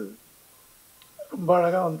சீன்கள்லாம் வந்து ரொம்ப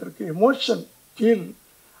அழகாக வந்திருக்கு. எமோஷன், ஃபீல்,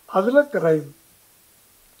 அதில் கிரைம்,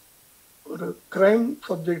 ஒரு கிரைம்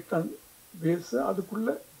சப்ஜெக்ட் தான் பேஸு.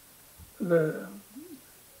 அதுக்குள்ளே இந்த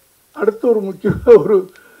அடுத்த ஒரு முக்கியமான ஒரு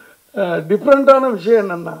டிஃப்ரெண்ட்டான விஷயம்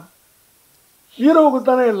என்னென்னா, ஹீரோவுக்கு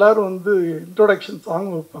தானே எல்லோரும் வந்து இன்ட்ரோடக்ஷன் சாங்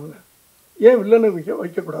வைப்பாங்க, ஏன் வில்லனுக்கு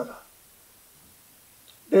வைக்கக்கூடாதா?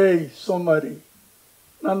 டேய் சோமாரி,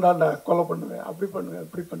 நான் தாண்டா கொலை பண்ணுவேன், அப்படி பண்ணுவேன்,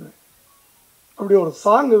 இப்படி பண்ணுவேன், அப்படி ஒரு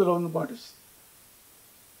சாங் இதில் வந்து பாடிச்சு.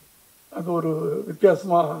 அது ஒரு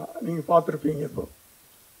வித்தியாசமாக நீங்கள் பார்த்துருப்பீங்க. இப்போ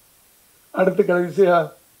அடுத்து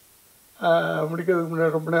கடைசியாக முடிக்கிறதுக்கு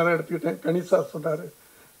முன்னாடி ரொம்ப நேரம் எடுத்துக்கிட்டேன். கணேசா சொன்னார்,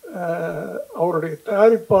 அவருடைய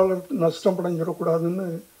தயாரிப்பாளர் நஷ்டம் அடைஞ்சிடக்கூடாதுன்னு.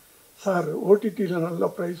 சார் ஓடிடியில் நல்லா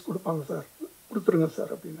ப்ரைஸ் கொடுப்பாங்க சார், கொடுத்துருங்க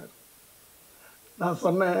சார் அப்படின்னாரு. நான்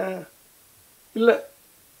சொன்னேன், இல்லை,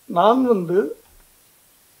 நான் வந்து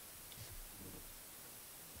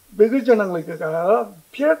வெகுஜனங்களுக்காக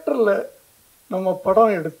தியேட்டரில் நம்ம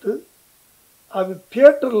படம் எடுத்து அது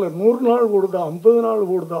தியேட்டரில் 100 நாள் ஓடுதா, 50 நாள்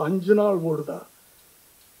ஓடுதா, 5 நாள் ஓடுதா,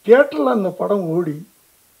 தியேட்டரில் அந்த படம் ஓடி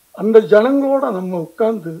அந்த ஜனங்களோட நம்ம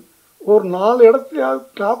உட்காந்து ஒரு 4 இடத்துலையாவது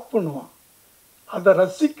கிளாப் பண்ணுவோம். அதை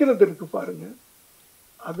ரசிக்கிறது இருக்கு பாருங்க,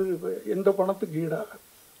 அது எந்த பணத்துக்கு ஈடாகாது.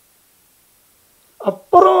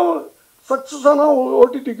 அப்புறம் சக்ஸஸ் ஆனால்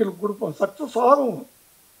ஓடிடிக்கு கொடுப்போம், சக்ஸஸ் ஆகும்.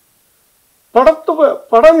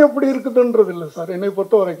 படம் எப்படி இருக்குதுன்றது இல்லை சார். என்னை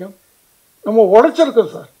பொறுத்த வரைக்கும் நம்ம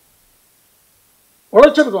உழைச்சிருக்கோம் சார்,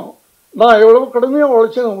 உழைச்சிருக்கோம். நான் எவ்வளோ கடுமையாக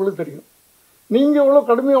உழைச்சேன்னு உங்களுக்கு தெரியும், நீங்கள் எவ்வளோ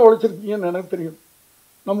கடுமையாக உழைச்சிருக்கீங்கன்னு எனக்கு தெரியும்.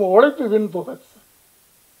 நம்ம உழைப்பு வீண் போகாது சார்.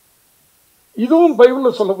 இதுவும்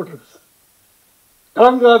பைபிளில் சொல்லப்பட்டிருக்கு சார்.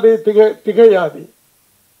 கலங்காதே, திகையாதே,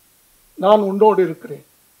 நான் உன்னோடு இருக்கிறேன்,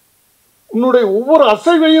 உன்னுடைய ஒவ்வொரு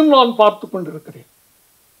அசைவையும் நான் பார்த்து கொண்டிருக்கிறேன்,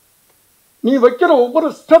 நீ வைக்கிற ஒவ்வொரு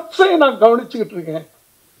ஸ்டெப்ஸையும் நான் கவனிச்சுக்கிட்டு இருக்கேன்,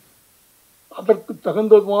 அதற்கு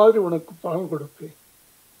தகுந்தது மாதிரி உனக்கு பலன் கொடுப்பேன்.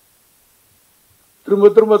 திரும்ப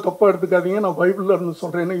திரும்ப தப்பாக எடுத்துக்காதீங்க, நான் பைபிளில் இருந்து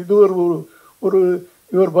சொல்கிறேன். இது ஒரு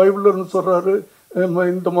இவர் பைபிளில் இருந்து சொல்கிறாரு,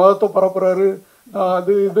 இந்த மதத்தை பரப்புறாரு,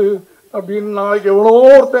 அது இது அப்படின்னு நாளைக்கு எவ்வளோ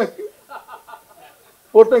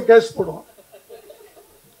ஒருத்தன் கேஸ் போடுவான்.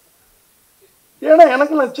 ஏன்னா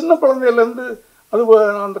எனக்கு நான் சின்ன குழந்தையிலேருந்து அது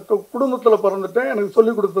அந்த குடும்பத்தில் பிறந்துட்டேன், எனக்கு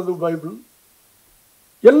சொல்லிக் கொடுத்தது பைபிள்.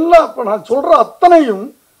 எல்லாம் இப்போ நான் சொல்கிற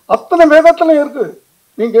அத்தனை வேதத்துலையும் இருக்குது.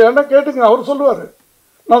 நீங்கள் என்ன கேட்டுங்க, அவர் சொல்லுவார்.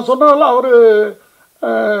 நான் சொன்னதெல்லாம் அவர்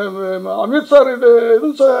அமித் சார் இது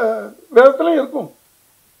வேதத்துலையும் இருக்கும்.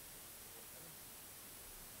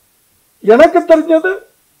 எனக்கு தெரிஞ்சது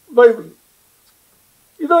பைபிள்.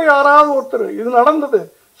 இதோ யாராவது ஒருத்தர் இது நடந்தது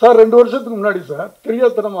சார் 2 வருஷத்துக்கு முன்னாடி சார்,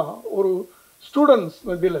 தெரியாதனமா ஒரு ஸ்டூடெண்ட்ஸ்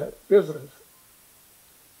மத்தியில் பேசுகிறேன் சார்.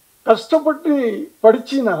 கஷ்டப்பட்டு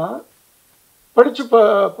படிச்சின்னா படித்து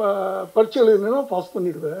பரீட்சை எழுதினா பாஸ்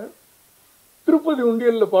பண்ணிடுவேன், திருப்பதி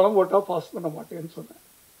உண்டியலில் பணம் போட்டால் பாஸ் பண்ண மாட்டேன்னு சொன்னேன்.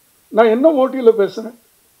 நான் என்ன மோட்டிவில் பேசுனேன்?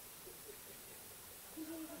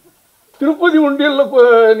 திருப்பதி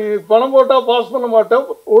உண்டியலில் நீ பணம் போட்டால் பாஸ் பண்ண மாட்டேன்,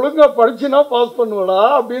 ஒழுங்காக படிச்சினா பாஸ் பண்ணுவடா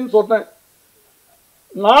அப்படின்னு சொன்னேன்.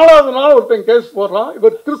 4வது நாள் ஒருத்தன் கேஸ் போடுறான்,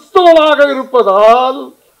 இவர் கிறிஸ்தவனாக இருப்பதால்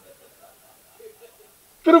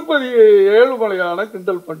திருப்பதி ஏழுமலையான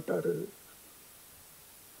கிண்டல் பண்ணிட்டாரு.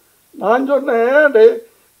 நான் சொன்னேன், டே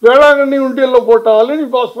வேளாங்கண்ணி உண்டியலில் போட்டாலும் நீ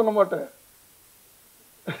பாஸ் பண்ண மாட்டேன்,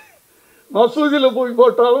 மசூதியில் போய்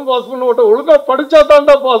போட்டாலும் பாஸ் பண்ண மாட்டேன், ஒழுங்காக படித்தா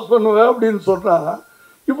தாண்டா பாஸ் பண்ணுவேன் அப்படின்னு சொன்னால்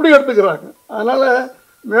இப்படி எடுத்துக்கிறாங்க. அதனால்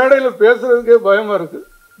மேடையில் பேசுகிறதுக்கே பயமாக இருக்குது.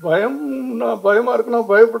 பயமாக இருக்குன்னா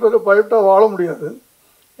பயப்பட்டா வாழ முடியாது.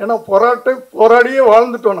 ஏன்னா போராடியே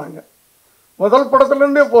வாழ்ந்துட்டோம். நாங்கள் முதல்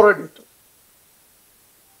படத்துலேருந்தே போராடிட்டோம்.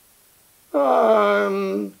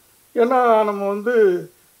 ஏன்னா நம்ம வந்து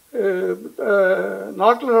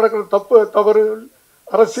நாட்டில் நடக்கிற தவறுகள்,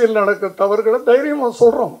 அரசியல் நடக்கிற தவறுகளை தைரியமாக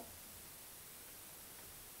சொல்கிறோம்.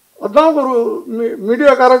 அதுதான் ஒரு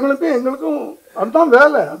மீடியாக்காரங்களுக்கும் எங்களுக்கும் அதுதான்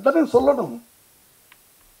வேலை, அதுதானே சொல்லணும்.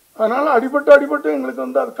 அதனால் அடிபட்டு எங்களுக்கு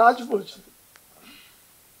வந்து அது காய்ச்சி போச்சு.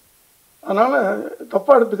 அதனால்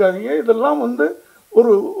தப்பாக எடுத்துக்காதீங்க. இதெல்லாம் வந்து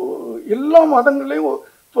ஒரு எல்லா மதங்களையும்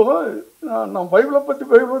இப்போ நான் பைபிளை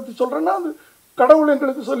பற்றி சொல்கிறேன்னா அது கடவுள்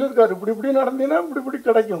எங்களுக்கு சொல்லியிருக்காரு, இப்படி நடந்தீங்கன்னா இப்படி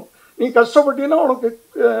கிடைக்கும், நீ கஷ்டப்பட்டீங்கன்னா உனக்கு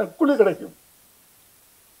கூலி கிடைக்கும்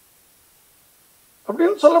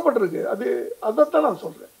அப்படின்னு சொல்லப்பட்டிருக்கு. அதைத்தான் நான்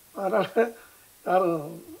சொல்கிறேன். அதனால் யாரும்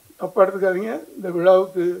தப்பாக எடுத்துக்காதீங்க. இந்த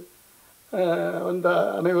விழாவுக்கு வந்த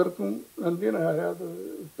அனைவருக்கும் நன்றி. நான் யாராவது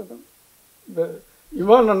விட்டேன். இந்த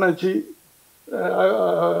இமான் அண்ணாச்சி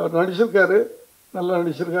நடிச்சிருக்காரு, நல்லா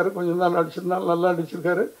நடிச்சிருக்காரு. கொஞ்சம் தான் நடிச்சிருந்தாலும் நல்லா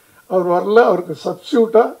நடிச்சிருக்காரு. அவர் வரல, அவருக்கு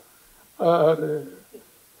சப்ஸ்டியூட்டாக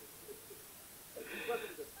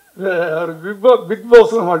அவர் பிக்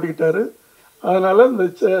பாஸில் மாட்டிக்கிட்டாரு. அதனால் இந்த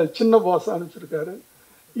சின்ன பாஸ் அனுப்பிச்சிருக்காரு.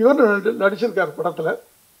 இவர் நடிச்சிருக்கார் படத்தில்,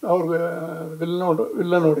 அவருக்கு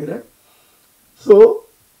வில்லனோடைய. ஸோ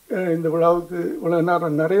இந்த விழாவுக்கு இவ்வளோ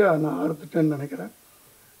நேரம் நிறையா நான் அறுத்துட்டேன்னு நினைக்கிறேன்.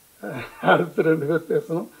 அடுத்து 2 பேர்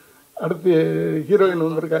பேசணும். அடுத்து ஹீரோயின்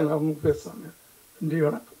வந்திருக்காங்க, அவங்க பேசுவாங்க. நன்றி,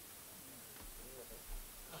 வணக்கம்.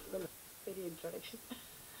 பெரிய இன்ட்ரோடக்ஷன்.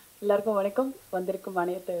 எல்லாருக்கும் வணக்கம். வந்திருக்கும்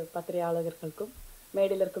அனைத்து பத்திரிகையாளர்களுக்கும்,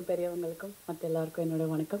 மேடையில் இருக்கும் பெரியவங்களுக்கும், மற்ற எல்லாருக்கும் என்னோட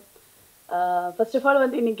வணக்கம். ஃபர்ஸ்ட் ஆஃப் ஆல்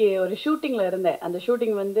வந்து இன்னைக்கு ஒரு ஷூட்டிங்கில் இருந்தேன். அந்த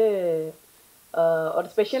ஷூட்டிங் வந்து ஒரு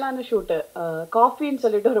ஸ்பெஷலான ஷூட்டு. காஃபின்னு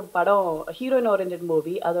சொல்லிட்டு ஒரு படம், ஹீரோயின் ஓரியன்ட்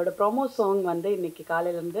மூவி, அதோட ப்ரோமோ சாங் வந்து இன்னைக்கு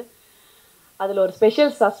காலையிலேருந்து அதில் ஒரு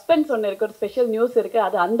ஸ்பெஷல் சஸ்பென்ஸ் ஒன்று இருக்குது, ஒரு ஸ்பெஷல் நியூஸ் இருக்குது.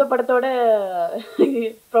 அது அந்த படத்தோட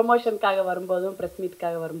ப்ரொமோஷனுக்காக வரும்போதும் ப்ரெஸ்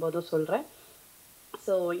மீட்காக வரும்போதும் சொல்கிறேன்.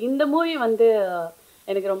 ஸோ இந்த மூவி வந்து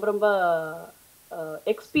எனக்கு ரொம்ப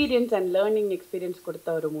எக்ஸ்பீரியன்ஸ் அண்ட் லேர்னிங் எக்ஸ்பீரியன்ஸ்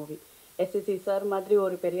கொடுத்த ஒரு மூவி. எஸ்எஸ்சி சார் மாதிரி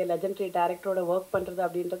ஒரு பெரிய லெஜெண்டரி டேரக்டரோட ஒர்க் பண்ணுறது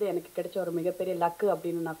அப்படின்றது எனக்கு கிடைச்ச ஒரு மிகப்பெரிய லக்கு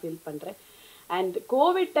அப்படின்னு நான் ஃபீல் பண்ணுறேன். அண்ட்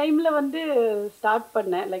கோவிட் டைமில் வந்து ஸ்டார்ட்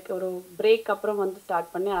பண்ணேன், லைக் ஒரு பிரேக் அப்புறம் வந்து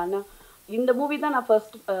ஸ்டார்ட் பண்ணேன். ஆனால் இந்த மூவி தான் நான்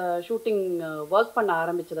ஃபர்ஸ்ட் ஷூட்டிங் ஒர்க் பண்ண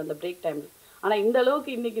ஆரம்பிச்சது அந்த பிரேக் டைமில். ஆனால் இந்த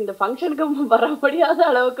அளவுக்கு இன்றைக்கி இந்த ஃபங்க்ஷனுக்கு வர முடியாத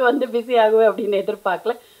அளவுக்கு வந்து பிஸி ஆகுவேன் அப்படின்னு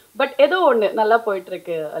எதிர்பார்க்கல. பட் ஏதோ ஒன்று நல்லா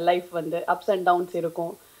போயிட்டுருக்கு. லைஃப் வந்து அப்ஸ் அண்ட் டவுன்ஸ்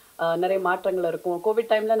இருக்கும், நிறைய மாற்றங்கள் இருக்கும். கோவிட்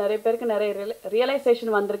டைமில் நிறைய பேருக்கு நிறைய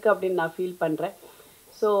ரியலைசேஷன் வந்திருக்கு அப்படின்னு நான் ஃபீல் பண்ணுறேன்.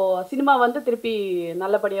 ஸோ சினிமா வந்து திருப்பி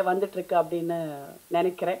நல்லபடியாக வந்துட்டுருக்கு அப்படின்னு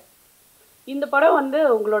நினைக்கிறேன். இந்த படம் வந்து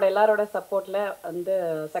உங்களோட எல்லாரோட சப்போர்ட்டில் வந்து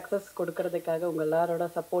சக்ஸஸ் கொடுக்கறதுக்காக உங்கள் எல்லாரோட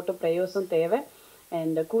சப்போர்ட்டும் ப்ரேயர்ஸும் தேவை.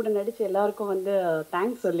 அண்ட் கூட நடித்து எல்லாருக்கும் வந்து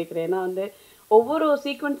தேங்க்ஸ் சொல்லிக்கிறேன். ஏன்னா வந்து ஒவ்வொரு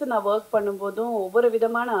சீக்வன்ஸும் நான் ஒர்க் பண்ணும்போதும் ஒவ்வொரு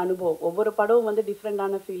விதமான அனுபவம், ஒவ்வொரு படமும் வந்து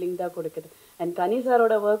டிஃப்ரெண்டான ஃபீலிங் தான் கொடுக்குது. அண்ட் கனி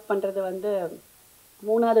சாரோட ஒர்க் பண்ணுறது வந்து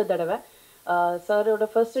 3வது தடவை. சாரோட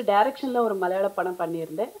ஃபர்ஸ்ட்டு டைரக்ஷனில் ஒரு மலையாள படம்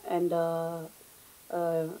பண்ணியிருந்தேன். அண்ட்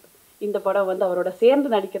இந்த படம் வந்து அவரோட சேர்ந்து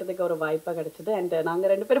நடிக்கிறதுக்கு ஒரு வாய்ப்பாக கிடச்சிது. அண்ட்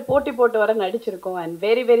நாங்கள் 2 பேரும் போட்டி போட்டு வர நடிச்சிருக்கோம். அண்ட்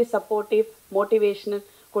வெரி சப்போர்ட்டிவ், மோட்டிவேஷனல்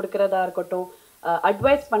கொடுக்குறதா இருக்கட்டும்,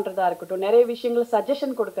 அட்வைஸ் பண்ணுறதா இருக்கட்டும், நிறைய விஷயங்கள்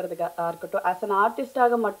சஜஷன் கொடுக்கறதுக்காக இருக்கட்டும், ஆஸ் அன்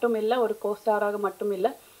ஆர்டிஸ்டாக மட்டும் இல்லை, ஒரு கோஸ்டாராக மட்டும்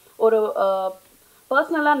இல்லை, ஒரு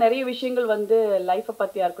பர்சனலாக நிறைய விஷயங்கள் வந்து லைஃப்பை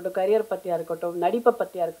பற்றியாக இருக்கட்டும், கரியர் பற்றியாக இருக்கட்டும், நடிப்பை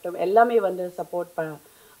பற்றியாக இருக்கட்டும், எல்லாமே வந்து சப்போர்ட்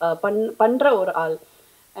பண்ணுற ஒரு ஆள்.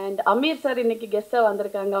 அண்ட் அமீர் சார் இன்னைக்கு கெஸ்ட்டாக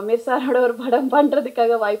வந்திருக்காங்க. அமீர் சாரோட ஒரு படம்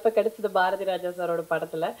பண்ணுறதுக்காக வாய்ப்பு கிடைச்சது பாரதி ராஜா சாரோட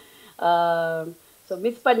படத்தில். ஸோ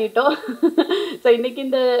மிஸ் பண்ணிட்டோம். ஸோ இன்னைக்கு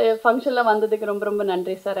இந்த ஃபங்க்ஷனில் வந்ததுக்கு ரொம்ப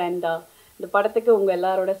நன்றி சார். அண்ட் இந்த படத்துக்கு உங்கள்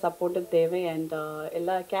எல்லாரோட சப்போர்ட்டும் தேவை. அண்ட்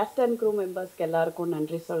எல்லா கேஸ்ட் அண்ட் க்ரூ மெம்பர்ஸ்க்கு எல்லாருக்கும்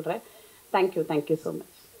நன்றி சொல்கிறேன். Thank you so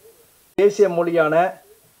much. தேசிய மொழியான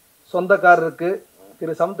சொந்தக்காரருக்கு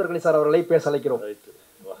திரு சமுத்திரக்கணி சார் அவர்களை பேச அழைக்கிறோம்.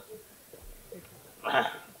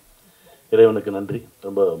 இறைவனுக்கு நன்றி.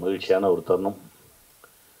 ரொம்ப மகிழ்ச்சியான ஒரு தருணம்.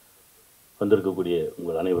 வந்திருக்கக்கூடிய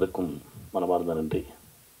உங்கள் அனைவருக்கும் மனமார்ந்த நன்றி.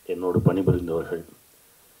 என்னோடு பணிபுரிந்தவர்கள்,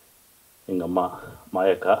 எங்கள் அம்மா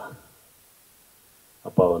மாயக்கா,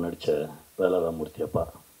 அப்பாவை நடித்த வேலாராமூர்த்தி அப்பா,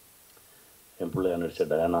 என் பிள்ளையாக நடித்த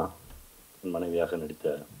டயானா, என் மனைவியாக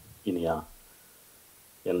நடித்த இனியா,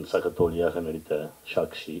 என் சக தோழியாக நடித்த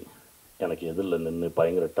சாக்ஷி, எனக்கு எதிரில் நின்று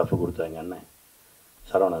பயங்கர டஃப் கொடுத்த எங்கள் அண்ணன்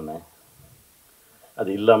சரவண அண்ணன், அது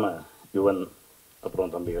இல்லாமல் யுவன்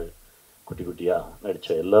அப்புறம் தம்பிகள் குட்டி குட்டியாக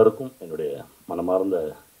நடித்த எல்லாருக்கும் என்னுடைய மனமார்ந்த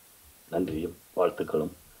நன்றியும்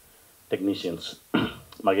வாழ்த்துக்களும். டெக்னீஷியன்ஸ்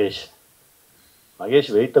மகேஷ்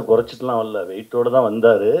வெயிட்டை குறைச்சிட்டுலாம் வரல, வெயிட்டோடு தான்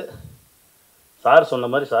வந்தார். சார் சொன்ன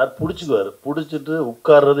மாதிரி சார் பிடிச்சிக்குவார், பிடிச்சிட்டு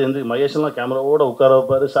உட்கார்றது எந்த மகேஷெல்லாம் கேமராவோட உட்கார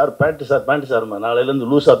வைப்பார். சார் பேண்ட்டு சார் நாளையிலேருந்து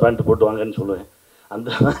லூஸாக பேண்ட்டு போட்டு வாங்கன்னு சொல்லுவேன். அந்த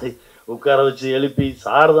மாதிரி உட்கார வச்சு எழுப்பி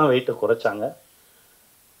சார் தான் வெயிட்டை குறைச்சாங்க.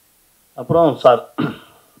 அப்புறம் சார்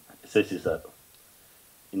எஸ்எஸ்சி சார்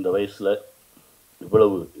இந்த வயசில்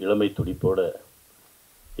இவ்வளவு இளமை துடிப்போடு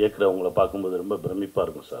இயக்குறவங்களை பார்க்கும்போது ரொம்ப பிரமிப்பாக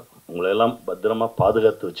இருக்கும் சார். உங்களையெல்லாம் பத்திரமாக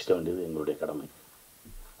பாதுகாத்து வச்சுக்க வேண்டியது எங்களுடைய கடமை.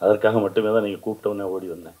 அதற்காக மட்டுமே தான் நீங்கள் கூப்பிட்டோன்னே ஓடி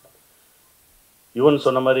வந்தேன். யுவன்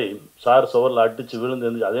சொன்ன மாதிரி சார் சுவரில் அடித்து விழுந்து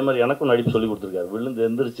எழுந்திரிச்சு, அதே மாதிரி எனக்கும் நடிப்பு சொல்லி கொடுத்துருக்காரு. விழுந்து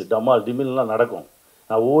எந்திரிச்சு டமால் டிமில்லாம் நடக்கும்,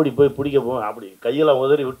 நான் ஓடி போய் பிடிக்க போவேன், அப்படி கையெல்லாம்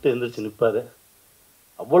உதறி விட்டு எந்திரிச்சு நிற்பார்.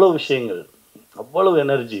 அவ்வளோ விஷயங்கள், அவ்வளவு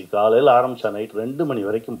எனர்ஜி. காலையில் ஆரம்பித்தா நைட் 2 மணி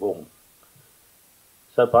வரைக்கும் போகும்.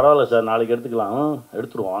 சார் பரவாயில்ல சார், நாளைக்கு எடுத்துக்கலாம்,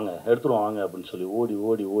 எடுத்துருவோம் வாங்க அப்படின்னு சொல்லி ஓடி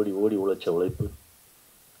ஓடி ஓடி ஓடி உழைச்ச உழைப்பு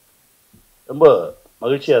ரொம்ப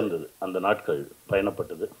மகிழ்ச்சியாக இருந்தது அந்த நாட்கள்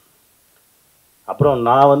பயணப்பட்டது. அப்புறம்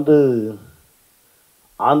நான் வந்து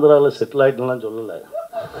ஆந்திராவில் செட்டில் ஆகிட்டேன்லாம் சொல்லலை.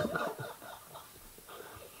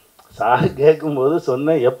 சார் கேட்கும்போது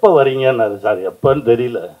சொன்னேன், எப்போ வரீங்கன்னாரு. சார் எப்போன்னு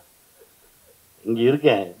தெரியல, இங்கே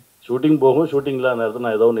இருக்கேன், ஷூட்டிங் போகும், ஷூட்டிங்கில் அந்த இடத்துல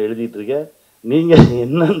நான் ஏதோ ஒன்று எழுதிட்டு இருக்கேன், நீங்கள்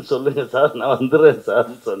என்னன்னு சொல்லுங்கள் சார், நான் வந்துடுறேன்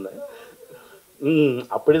சார்ன்னு சொன்னேன்.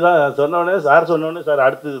 அப்படி தான் சொன்னோடனே சார் சொன்னோடனே சார்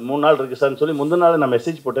அடுத்து 3 நாள் இருக்குது சார்னு சொல்லி முந்தின நாள் நான்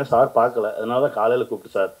மெசேஜ் போட்டேன். சார் பார்க்கல, அதனால தான் காலையில்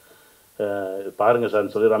கூப்பிட்டு சார் பாருங்கள்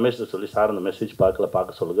சார்னு சொல்லி ரமேஷ்ட சொல்லி சார் அந்த மெசேஜ்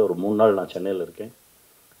பார்க்க சொல்லுங்கள், ஒரு 3 நாள் நான் சென்னையில் இருக்கேன்,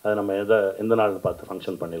 அதை நம்ம எந்த நாள்னு பார்த்து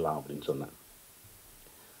ஃபங்க்ஷன் பண்ணிடலாம் அப்படின்னு சொன்னேன்.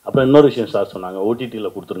 அப்புறம் இன்னொரு விஷயம் சார் சொன்னாங்க,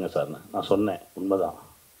 ஓடிடியில் கொடுத்துருங்க சார்னு. நான் சொன்னேன், உண்மைதான்.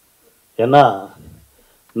 ஏன்னா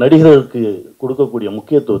நடிகர்களுக்கு கொடுக்கக்கூடிய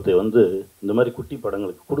முக்கியத்துவத்தை வந்து இந்த மாதிரி குட்டி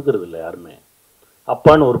படங்களுக்கு கொடுக்கறது இல்லை யாருமே.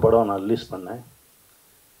 அப்பான்னு ஒரு படம் நான் ரிலீஸ் பண்ணேன்,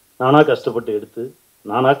 நானாக கஷ்டப்பட்டு எடுத்து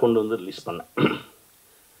நானாக கொண்டு வந்து ரிலீஸ் பண்ணேன்.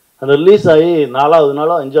 அந்த ரிலீஸ் ஆகி 4வது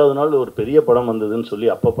நாளோ 5வது நாள் ஒரு பெரிய படம் வந்ததுன்னு சொல்லி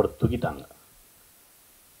அப்பா படத்தை தூக்கிட்டாங்க.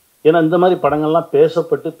 ஏன்னா இந்த மாதிரி படங்கள்லாம்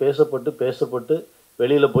பேசப்பட்டு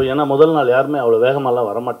வெளியில் போய், ஏன்னா முதல் நாள் யாருமே அவ்வளோ வேகமெல்லாம்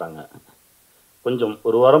வரமாட்டாங்க, கொஞ்சம்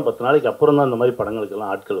ஒரு வாரம் 10 நாளைக்கு அப்புறம் தான் இந்த மாதிரி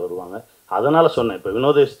படங்களுக்கெல்லாம் ஆட்கள் வருவாங்க. அதனால் சொன்னேன், இப்போ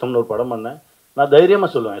வினோதேஷ்டம்னு ஒரு படம் பண்ணேன், நான் தைரியமாக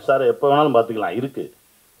சொல்லுவேன், சார் எப்போ வேணாலும் பார்த்துக்கலாம் இருக்குது,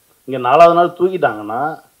 இங்கே 4வது நாள் தூக்கிட்டாங்கன்னா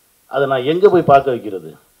அதை நான் எங்கே போய் பார்க்க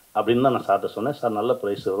வைக்கிறது அப்படின்னு தான் நான் சார்கிட்ட சொன்னேன். சார் நல்ல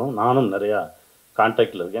ப்ரைஸ் வரும், நானும் நிறையா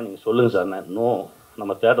கான்டாக்டில் இருக்கேன், நீங்கள் சொல்லுங்கள் சார். நோ,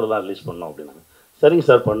 நம்ம தேட்டர் தான் ரிலீஸ் பண்ணோம் அப்படின்னாங்க. சரிங்க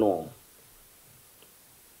சார் பண்ணுவோம்.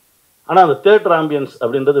 ஆனால் அந்த தேட்டர் ஆம்பியன்ஸ்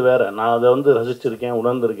அப்படின்றது வேறு, நான் அதை வந்து ரசிச்சிருக்கேன்,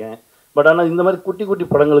 உணர்ந்திருக்கேன். பட் ஆனால் இந்த மாதிரி குட்டி குட்டி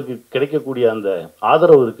படங்களுக்கு கிடைக்கக்கூடிய அந்த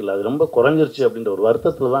ஆதரவு இருக்குல்ல, அது ரொம்ப குறைஞ்சிருச்சு அப்படின்ற ஒரு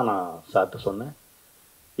வருத்தத்தில் தான் நான் சார்கிட்ட சொன்னேன்.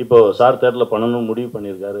 இப்போது சார் தேட்டரில் பண்ணணும்னு முடிவு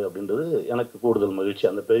பண்ணியிருக்காரு அப்படின்றது எனக்கு கூடுதல் மகிழ்ச்சி.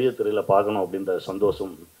 அந்த பெரிய திரையில் பார்க்கணும் அப்படின்ற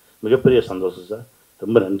சந்தோஷம் மிகப்பெரிய சந்தோஷம் சார்.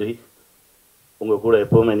 ரொம்ப நன்றி, உங்கள் கூட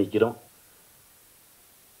எப்போவுமே நிற்கிறோம்.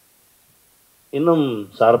 இன்னும்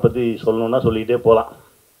சாரை பற்றி சொல்லணுன்னா சொல்லிக்கிட்டே போகலாம்.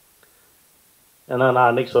 ஏன்னா நான்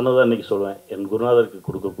அன்றைக்கி சொன்னதை அன்றைக்கி சொல்லுவேன், என் குருநாதருக்கு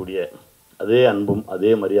கொடுக்கக்கூடிய அதே அன்பும்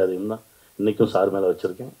அதே மரியாதையும் தான் இன்றைக்கும் சார் மேலே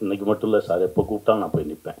வச்சுருக்கேன். இன்றைக்கி மட்டும் இல்லை, சார் எப்போ கூப்பிட்டாலும் நான் போய்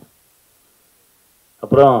நிற்பேன்.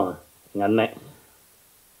 அப்புறம் எங்கள்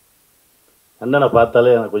அண்ணனை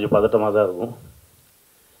பார்த்தாலே எனக்கு கொஞ்சம் பதட்டமாக தான் இருக்கும்.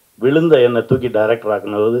 விழுந்த என்னை தூக்கி டைரக்டர்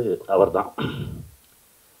ஆக்குனது அவர் தான்,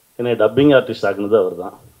 என்னை டப்பிங் ஆர்டிஸ்ட் ஆக்குனது அவர்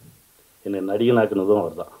தான், என்னை நடிகன் ஆக்குனதும்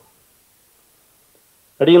அவர் தான்.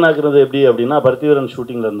 நடிகன் ஆக்குனது எப்படி அப்படின்னா, பருத்திவீரன்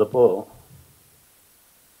ஷூட்டிங்கில் இருந்தப்போ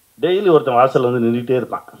டெய்லி ஒருத்தன் வாசலில் வந்து நின்றுக்கிட்டே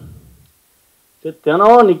இருப்பான். சரி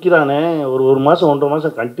தினம் நிற்கிறானே, ஒரு மாதம் 1.5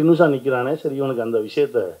 மாதம் கண்டினியூஸாக நிற்கிறானே, சரி இவனுக்கு அந்த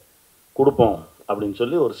விஷயத்தை கொடுப்போம் அப்படின்னு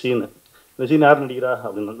சொல்லி ஒரு சீனு. இந்த சீன் யார் நடிக்கிறா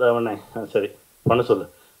அப்படின்னு வந்து அவனே சரி பண்ண சொல்லு.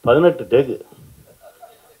 18 டேக்கு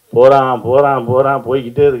போகிறான்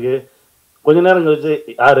போய்கிட்டே இருக்கு. கொஞ்ச நேரம் கழிச்சு,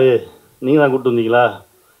 யார் நீங்கள் தான் கூப்பிட்டு வந்தீங்களா,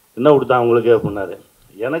 என்ன கொடுத்தான் உங்களுக்கு அப்படின்னாரு.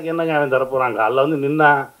 எனக்கு என்னங்க அவன் தரப்போகிறான், காலைல வந்து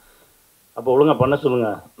நின்னான், அப்போ ஒழுங்காக பண்ண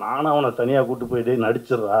சொல்லுங்கள், நானும் அவனை தனியாக கூப்பிட்டு போயிட்டு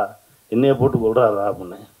நடிச்சிட்றா, என்னையை போட்டு கொள்றாரா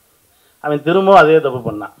அப்படின்னு. அவன் திரும்பவும் அதே தப்பு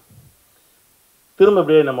பண்ணான். திரும்ப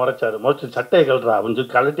அப்படியே என்னை முறைச்சி சட்டையை கழட்டுறா அப்படின்னு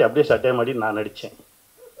சொல்லி கழட்டி அப்படியே சட்டையை மாட்டி நான் நடித்தேன்.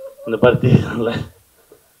 இந்த பருத்திவீரனில்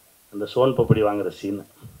அந்த சோன் பப்படி வாங்குகிற சீனு.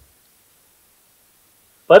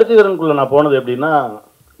 பருத்திவீரனுக்குள்ளே நான் போனது எப்படின்னா,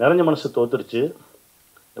 நிறைஞ்ச மனசு தோத்துருச்சு,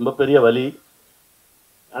 ரொம்ப பெரிய வலி.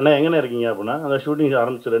 அண்ணா எங்கண்ணே இருக்கீங்க அப்படின்னா, அந்த ஷூட்டிங்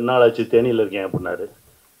ஆரம்பிச்சு 2 நாள் ஆச்சு, தேனியில் இருக்கேன் அப்படின்னாரு.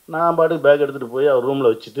 நான் பாட்டுக்கு பேக் எடுத்துகிட்டு போய் அவர்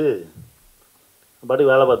ரூமில் வச்சுட்டு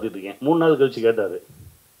பாட்டுக்கு வேலை பார்த்துட்டு இருக்கேன். 3 நாள் கழிச்சு கேட்டார்,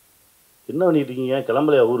 என்ன பண்ணிட்டு இருக்கீங்க,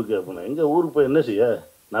 கிளம்பலையா ஊருக்கு அப்படின்னா. எங்கே ஊருக்கு போய் என்ன செய்ய,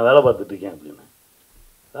 நான் வேலை பார்த்துட்ருக்கேன் அப்படின்னு.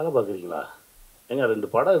 வேலை பார்க்குறீங்களா, ஏங்க 2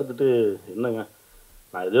 படம் எடுத்துகிட்டு என்னங்க,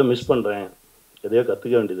 நான் எதையோ மிஸ் பண்ணுறேன், எதையோ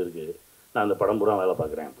கற்றுக்க வேண்டியது இருக்குது, நான் அந்த படம் பூரா வேலை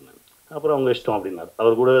பார்க்குறேன் அப்படின்னு. அப்புறம் அவங்க இஷ்டம் அப்படின்னாரு.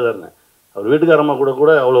 அவர் கூடவே தான் இருந்தேன். அவர் வீட்டுக்காரம்மா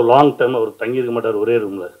கூட அவ்வளோ லாங் டைம் அவர் தங்கியிருக்க மாட்டார் ஒரே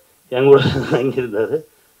ரூமில், என் கூட தங்கியிருந்தார்.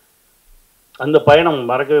 அந்த பயணம்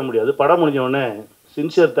மறக்கவே முடியாது. படம் முடிஞ்ச உடனே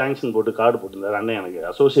சின்சியர் தேங்க்ஸ்ன்னு போட்டு கார்டு போட்டிருந்தார். அண்ணன் எனக்கு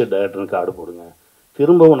அசோசியேட் டைரக்டர்னு கார்டு போடுங்க,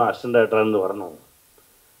 திரும்பவும் நான் அசிஸ்டன்ட் டைரக்டராக வரணும்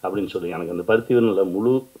அப்படின்னு சொல்லி எனக்கு அந்த பருத்திவனில்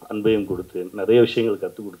முழு அன்பையும் கொடுத்து நிறைய விஷயங்கள்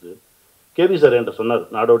கற்றுக் கொடுத்து. கேபி சார் என்கிட்ட சொன்னார்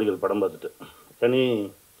நாடோடிகள் படம் பார்த்துட்டு, கனி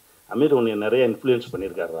அமீர் உன்னை நிறைய இன்ஃப்ளூயன்ஸ்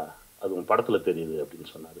பண்ணியிருக்காரா, அது உன் படத்தில் தெரியுது அப்படின்னு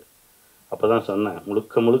சொன்னார். அப்போ தான் சொன்னேன்,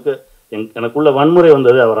 முழுக்க முழுக்க எனக்குள்ள வன்முறை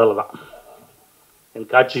வந்தது அவரால் தான்.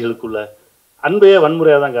 என் காட்சிகளுக்குள்ள அன்பையே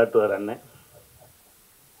வன்முறையாக தான் காட்டுவார் அண்ணன்.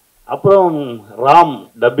 அப்புறம் ராம்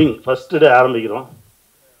டப்பிங் ஃபஸ்ட்டு டே ஆரம்பிக்கிறோம்,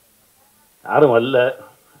 யாரும் வரல,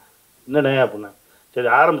 என்னண்ணே அப்படின்னா, சரி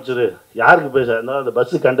ஆரம்பிச்சிரு, யாருக்கு பேச இருந்தாலும் அந்த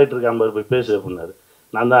பஸ்ஸு கண்டக்டருக்கு ஐம்பது போய் பேசு அப்படின்னாரு.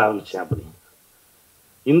 நான் தான் ஆரம்பித்தேன். அப்படி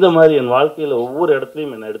இந்த மாதிரி என் வாழ்க்கையில் ஒவ்வொரு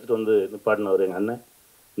இடத்துலையும் என்னை எடுத்துகிட்டு வந்து நிப்பாட்டினவர் எங்கள் அண்ணன்.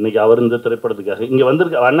 இன்றைக்கி அவர் இந்த திரைப்படத்துக்காக இங்கே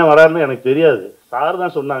வந்திருக்க அண்ணன் வராருன்னு எனக்கு தெரியாது, சார்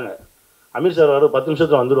தான் சொன்னாங்க. அமீர் சார் வர 10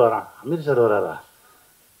 நிமிஷத்தில் வந்துடுவாராம். அமீர் சார் வராரா,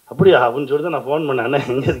 அப்படியா அப்படின்னு சொல்லிட்டு தான் நான் ஃபோன் பண்ணேன், அண்ணன்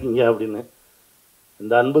எங்கே இருக்கீங்க அப்படின்னு.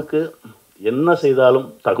 இந்த அன்புக்கு என்ன செய்தாலும்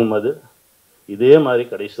தகுமது. இதே மாதிரி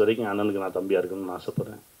கடைசி வரைக்கும் அண்ணனுக்கு நான் தம்பியாக இருக்கணும்னு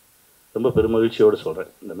ஆசைப்பட்றேன். ரொம்ப பெருமகிழ்ச்சியோடு சொல்கிறேன்,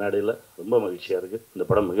 இந்த மேடையில் ரொம்ப மகிழ்ச்சியாக இருக்குது. இந்த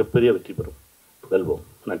படம் மிகப்பெரிய வெற்றி பெறும். வெல்வோம்.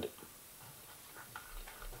 நன்றி.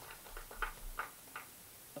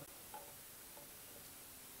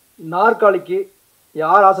 நாற்காலிக்கு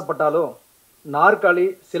யார் ஆசைப்பட்டாலும் நாற்காலி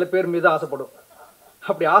சில பேர் மீது ஆசைப்படும்.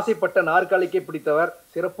 அப்படி ஆசைப்பட்ட நாற்காலிக்கு பிடித்தவர்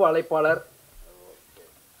சிறப்பு அழைப்பாளர்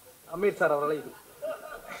அமீர் சார் அவர்களை.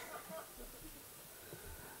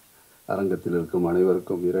 அரங்கத்தில் இருக்கும்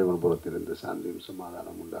அனைவருக்கும் இறைவன் புறத்திலிருந்து சாந்தியும்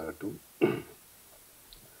சமாதானம் உண்டாகட்டும்.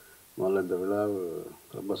 முதல்ல இந்த விழா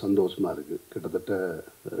ரொம்ப சந்தோஷமாக இருக்குது. கிட்டத்தட்ட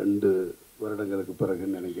 2 வருடங்களுக்கு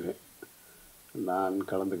பிறகுன்னு நினைக்கிறேன் நான்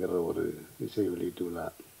கலந்துக்கிற ஒரு இசை வெளியீட்டு விழா.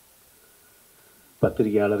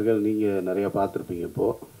 பத்திரிகையாளர்கள் நீங்கள் நிறையா பார்த்துருப்பீங்க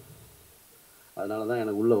இப்போது. அதனால தான்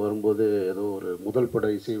எனக்கு உள்ளே வரும்போது ஏதோ ஒரு முதல்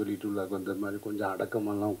பட இசை வெளியீட்டு விழாக்கு வந்த மாதிரி கொஞ்சம்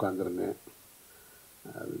அடக்கமெல்லாம் உட்காந்துருந்தேன்.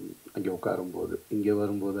 அங்கே உட்காரும்போது இங்கே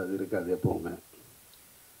வரும்போது அது இருக்காது எப்போவுமே.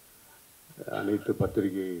 அனைத்து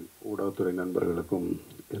பத்திரிகை ஊடகத்துறை நண்பர்களுக்கும்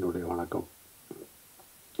என்னுடைய வணக்கம்.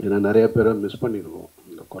 ஏன்னா நிறைய பேரை மிஸ் பண்ணியிருக்கோம்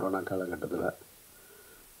இந்த கொரோனா காலகட்டத்தில்.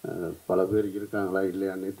 பல பேர் இருக்காங்களா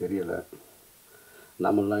இல்லையான்னே தெரியலை.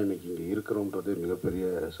 நம்மளாம் இன்றைக்கி இங்கே இருக்கிறோன்றது மிகப்பெரிய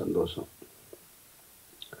சந்தோஷம்.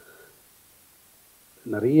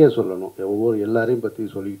 நிறைய சொல்லணும், எல்லாரையும் பற்றி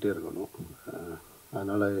சொல்லிக்கிட்டே இருக்கணும்.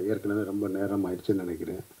 அதனால் ஏற்கனவே ரொம்ப நேரம் ஆயிடுச்சுன்னு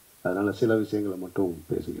நினைக்கிறேன். அதனால் சில விஷயங்களை மட்டும்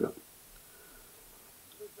பேசிக்கிறோம்.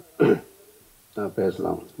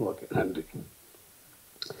 பேசலாம். ஓகே, நன்றி.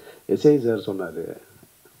 எஸ்ஐ சார் சொன்னார்,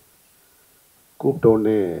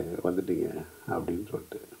 கூப்பிட்டோடனே வந்துட்டீங்க அப்படின்னு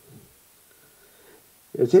சொல்லிட்டு.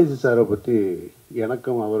 எஸ்ஐசி சாரை பற்றி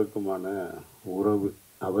எனக்கும் அவருக்குமான உறவு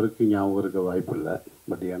அவருக்கு ஞாபகம் இருக்க வாய்ப்பு இல்லை,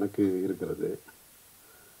 பட் எனக்கு இருக்கிறது.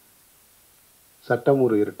 சட்டம்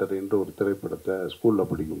ஒரு இருட்டது என்ற ஒரு திரைப்படத்தை ஸ்கூலில்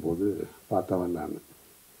படிக்கும்போது பார்த்தவன் நான்.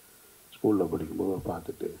 ஸ்கூலில் படிக்கும்போது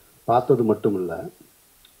பார்த்தது மட்டும் இல்லை,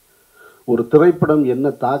 ஒரு திரைப்படம் என்ன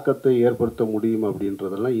தாக்கத்தை ஏற்படுத்த முடியும்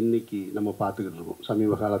அப்படின்றதெல்லாம் இன்றைக்கி நம்ம பார்த்துக்கிட்டு இருக்கோம்.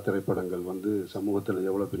 சமீப கால திரைப்படங்கள் சமூகத்தில்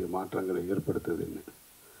எவ்வளோ பெரிய மாற்றங்களை ஏற்படுத்துதுன்னு.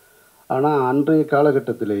 ஆனால் அன்றைய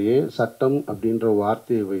காலகட்டத்திலேயே சட்டம் அப்படின்ற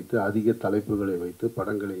வார்த்தையை வைத்து அதிக தலைப்புகளை வைத்து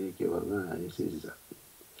படங்களை இயக்கியவர் தான் எஸ்ஏசி சார்.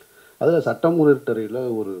 அதில் சட்டம் ஒரு இருட்டறையில்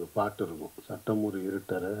ஒரு பாட்டு இருக்கும், சட்டம் ஒரு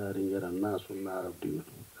இருட்டறை அறிஞர் அண்ணா சொன்னார் அப்படின்னு.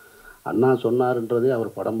 அண்ணா சொன்னார்ன்றதே அவர்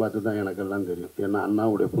படம் பார்த்து தான் எனக்கெல்லாம் தெரியும். ஏன்னா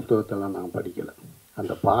அண்ணாவுடைய புத்தகத்தெல்லாம் நான் படிக்கலை.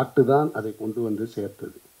 அந்த பாட்டு தான் அதை கொண்டு வந்து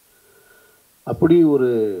சேர்த்தது. அப்படி ஒரு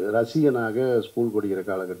ரசிகனாக ஸ்கூல் படிக்கிற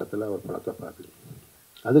காலகட்டத்தில் அவர் படத்தை பார்த்து,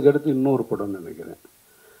 அதுக்கடுத்து இன்னொரு படம்னு நினைக்கிறேன்.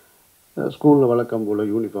 ஸ்கூலில் வழக்கம் போல்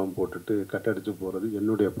யூனிஃபார்ம் போட்டுட்டு கட்டடிச்சு போகிறது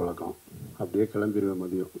என்னுடைய பழக்கம். அப்படியே கிளம்பிடுவேன்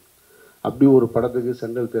மதியம். அப்படி ஒரு படத்துக்கு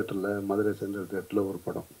சென்ட்ரல் தேட்டரில், மதுரை சென்ட்ரல் தேட்டரில் ஒரு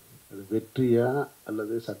படம், அது வெற்றியா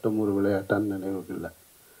அல்லது சட்டம் ஒரு விளையாட்டான்னு நினைவுக்கு இல்லை,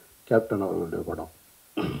 கேப்டன் அவர்களுடைய படம்.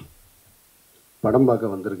 படம்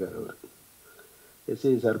பார்க்க வந்திருக்கார் அவர்,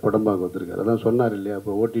 எஸ்ஐ சார் படம் பார்க்க வந்திருக்காரு. அதான் சொன்னார் இல்லையா,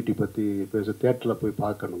 இப்போ ஓடிடி பற்றி பேச தேட்டரில் போய்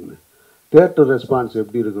பார்க்கணும்னு. தேட்டர் ரெஸ்பான்ஸ்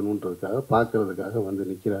எப்படி இருக்கணுன்றதுக்காக பார்க்குறதுக்காக வந்து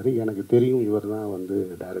நிற்கிறாரு. எனக்கு தெரியும் இவர் தான்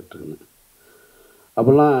டைரக்டர்னு.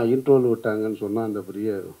 அப்போல்லாம் இன்ட்ரோல் விட்டாங்கன்னு சொன்னால் அந்த பெரிய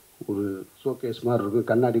ஒரு ஷோகேஸ் மாதிரி இருக்கும்,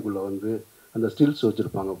 கண்ணாடிக்குள்ளே அந்த ஸ்டில்ஸ்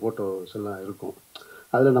வச்சுருப்பாங்க, ஃபோட்டோஸ் எல்லாம் இருக்கும்.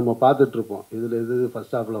 அதில் நம்ம பார்த்துட்ருப்போம், இதில் இது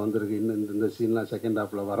ஃபஸ்ட் ஹாஃபில் வந்திருக்கு, இன்னும் இந்த சீன்லாம் செகண்ட்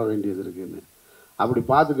ஹாஃபில் வர வேண்டியது இருக்குதுன்னு. அப்படி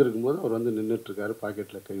பார்த்துக்கு இருக்கும்போது அவர் நின்றுட்டுருக்காரு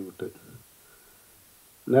பாக்கெட்டில் கை விட்டு.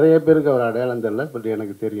 நிறைய பேருக்கு அவர் அடையாளம் தெரியல, பட்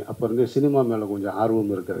எனக்கு தெரியும். அப்போ இருந்தே சினிமா மேலே கொஞ்சம்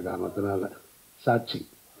ஆர்வம் இருக்கிற காரணத்தினால. சாட்சி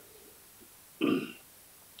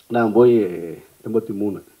நான் போய்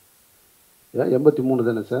 83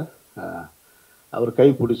 தானே சார், அவர் கை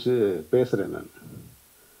பிடிச்சி பேசுகிறேன் நான்.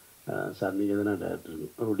 சார் நீங்கள் எதுனா டேரக்டர்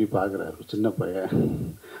அப்படி பார்க்குறாரு, சின்ன பையன்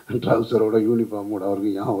ட்ரௌசரோட யூனிஃபார்மோட,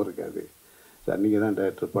 அவருக்கு ஞாபகம் இருக்காது. சார் நீங்கள் தான்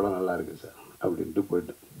டேரக்டர், படம் நல்லா இருக்குது சார் அப்படின்ட்டு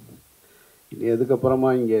போயிட்டேன். இனி அதுக்கப்புறமா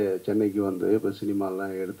இங்கே சென்னைக்கு வந்து இப்போ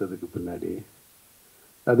சினிமாலாம் எடுத்ததுக்கு பின்னாடி,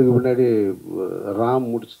 அதுக்கு முன்னாடி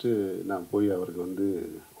ராம் முடிச்சுட்டு நான் போய் அவருக்கு வந்து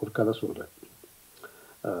ஒரு கதை சொல்கிறேன்.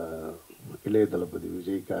 இளைய தளபதி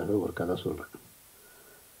விஜய்க்காக ஒரு கதை சொல்கிறேன்.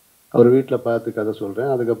 அவர் வீட்டில் பார்த்து கதை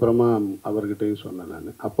சொல்கிறேன். அதுக்கப்புறமா அவர்கிட்டையும் சொன்னேன்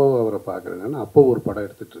நான். அப்போ அவரை பார்க்குறேன் நான். அப்போ ஒரு படம்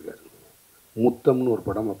எடுத்துகிட்ருக்காரு, முத்தம்னு ஒரு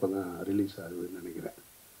படம். அப்போ தான் ரிலீஸ் ஆகுதுன்னு நினைக்கிறேன்.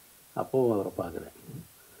 அப்போவும் அவரை பார்க்குறேன்.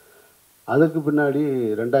 அதுக்கு பின்னாடி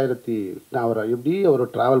நான் அவரை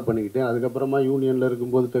ட்ராவல் பண்ணிக்கிட்டேன். அதுக்கப்புறமா யூனியனில்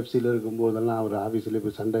இருக்கும்போது, பெப்சியில் இருக்கும்போதெல்லாம் அவர் ஆஃபீஸில்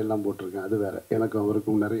போய் சண்டையெல்லாம் போட்டிருக்கேன். அது வேறு, எனக்கும்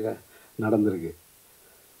அவருக்கும் நிறைய நடந்திருக்கு.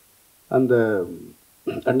 அந்த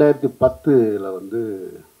 2010 வந்து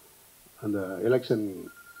அந்த எலெக்ஷன்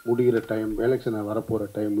முடிகிற டைம், எலெக்ஷனை வரப்போகிற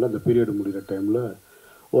டைமில், அந்த பீரியடு முடிகிற டைமில்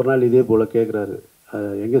ஒரு நாள் இதே போல் கேட்குறாரு,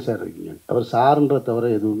 எங்கே சார் இருக்கீங்க? அவர் சாருன்ற தவிர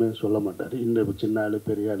எதுவுமே சொல்ல மாட்டார். இந்த சின்ன ஆள்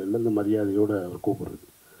பெரிய ஆள் இல்லை, இந்த மரியாதையோடு அவர் கூப்பிட்றது.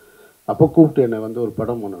 அப்போ கூப்பிட்டு என்னை வந்து ஒரு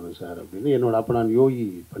படம் பண்ணணும் சார் அப்படின்னு. அப்போ நான் யோகி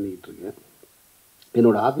பண்ணிக்கிட்டு இருக்கேன்.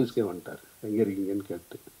 என்னோடய ஆஃபீஸ்க்கே வந்துட்டார். எங்கே இருக்கீங்கன்னு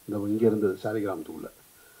கேட்டு, இந்த இங்கே இருந்தது சாலிகிராமத்துக்குள்ளே.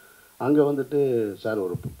 அங்கே வந்துட்டு, சார்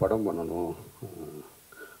ஒரு படம் பண்ணணும்,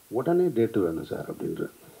 உடனே டேட்டு வேணும் சார் அப்படின்ற.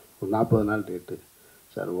 ஒரு 40 நாள் டேட்டு.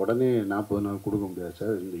 சார் உடனே 40 நாள் கொடுக்க முடியாது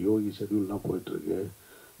சார், இந்த யோகி ஷெட்யூல்லாம் போயிட்டுருக்கு,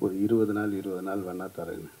 ஒரு 20 நாள் வேணால்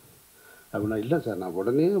தரேன்னு. அப்படின்னா, இல்லை சார் நான்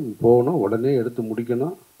உடனே போகணும், உடனே எடுத்து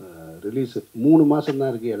முடிக்கணும், ரிலீஸு 3 மாதம்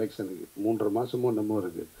தான் இருக்குது எலெக்ஷனுக்கு, 3.5 மாதமோ என்னமோ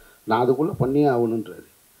இருக்குது, நான் அதுக்குள்ளே பண்ணியே ஆகணுன்றாரு.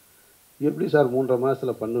 எப்படி சார் 3.5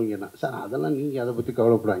 மாதத்தில் பண்ணுவீங்கன்னா? சார் அதெல்லாம் நீங்கள் அதை பற்றி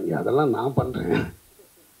கவலைப்படாதீங்க, அதெல்லாம் நான் பண்ணுறேன்.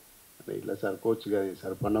 இல்லை சார் கோச்சுக்காதீங்க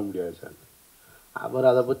சார், பண்ண முடியாது சார். அவர்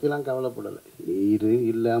அதை பற்றிலாம் கவலைப்படலை. நீர்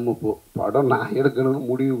இல்லாமல் படம் நான் எடுக்கணும்னு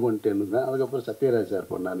முடிவு பண்ணிட்டேன்னு தான். அதுக்கப்புறம் சத்யராஜ்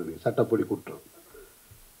சார் பண்ணாரு, சட்டப்படி குற்றம்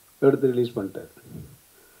எடுத்து ரிலீஸ் பண்ணிட்டார்.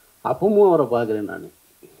 அப்பவும் அவரை பார்க்குறேன் நான்,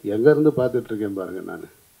 எங்கேருந்து பார்த்துட்ருக்கேன் பாருங்கள் நான்.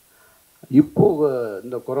 இப்போது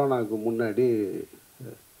இந்த கொரோனாவுக்கு முன்னாடி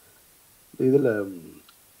இதில்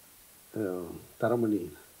தரமணி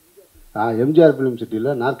எம்ஜிஆர் ஃபிலிம்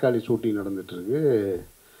சிட்டியில் நாற்காலி ஷூட்டிங் நடந்துகிட்ருக்கு.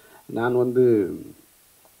 நான் வந்து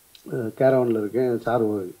கேரவனில் இருக்கேன். சார்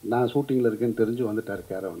நான் ஷூட்டிங்கில் இருக்கேன்னு தெரிஞ்சு வந்துட்டார்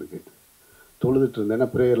கேரவனுக்கு. தொழுதுட்டு இருந்தேன், ஏன்னா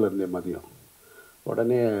ப்ரேயரில் இருந்தேன் மதியம்.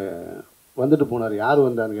 உடனே வந்துட்டு போனார். யார்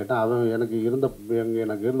வந்தான்னு கேட்டால், அவன் எனக்கு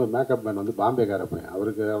இருந்த மேக்கப் மேன் வந்து பாம்பேக்கார பையன்,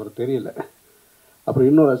 அவர் தெரியல. அப்புறம்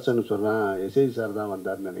இன்னொரு அசிஸ்டன்ட் சொல்கிறான், எஸ்ஐ சார் தான்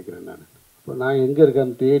வந்தார்னு நினைக்கிறேன் நான். இப்போ நான் எங்கே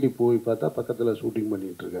இருக்கேன்னு தேடி போய் பார்த்தா பக்கத்தில் ஷூட்டிங்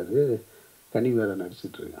பண்ணிகிட்டு இருக்காரு, கனி வேறு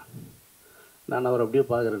நடிச்சிட்ருக்கான். நான் அவர் அப்படியே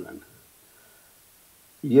பார்க்குறேன். நான்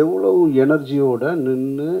எவ்வளோ எனர்ஜியோடு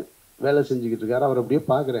நின்று வேலை செஞ்சுக்கிட்டு இருக்காரு, அவர் அப்படியே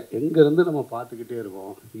பார்க்குறேன். எங்கேருந்து நம்ம பார்த்துக்கிட்டே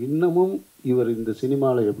இருக்கோம், இன்னமும் இவர் இந்த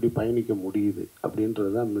சினிமாவில் எப்படி பயணிக்க முடியுது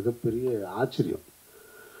அப்படின்றது தான் மிகப்பெரிய ஆச்சரியம்.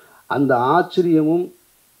 அந்த ஆச்சரியமும்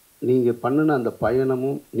நீங்கள் பண்ணின அந்த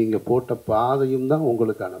பயணமும் நீங்கள் போட்ட பாதையும் தான்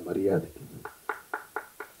உங்களுக்கான மரியாதை.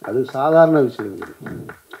 அது சாதாரண விஷயம் இல்லை.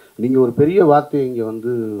 நீங்கள் ஒரு பெரிய வார்த்தையை இங்கே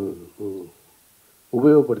வந்து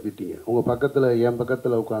உபயோகப்படுத்திட்டீங்க. உங்கள் பக்கத்தில், என்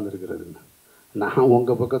பக்கத்தில் உட்காந்துருக்கிறதுன்னு. நான்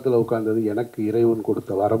உங்கள் பக்கத்தில் உட்காந்தது எனக்கு இறைவன்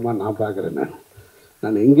கொடுத்த வரமாக நான் பார்க்குறேன்.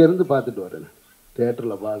 நான் எங்கேருந்து பார்த்துட்டு வரேன்,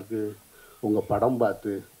 தேட்டரில் பார்த்து, உங்கள் படம்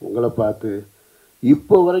பார்த்து, உங்களை பார்த்து,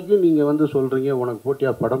 இப்போ வரைக்கும் நீங்கள் வந்து சொல்கிறீங்க உனக்கு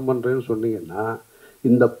போட்டியாக படம் பண்ணுறேன்னு சொன்னீங்கன்னா,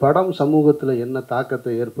 இந்த படம் சமூகத்தில் என்ன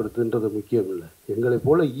தாக்கத்தை ஏற்படுத்துன்றது முக்கியம் இல்லை. எங்களை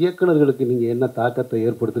போல் இயக்குநர்களுக்கு நீங்கள் என்ன தாக்கத்தை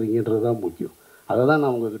ஏற்படுத்துறீங்கன்றது தான் முக்கியம். அதை தான்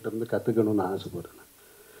நான் உங்கள்கிட்ட இருந்து கற்றுக்கணும்னு ஆசைப்படுறேன்.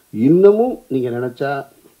 இன்னமும் நீங்கள் நினச்சா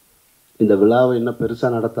இந்த விழாவை இன்னும்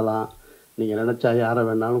பெருசாக நடத்தலாம், நீங்கள் நினச்சா யாரை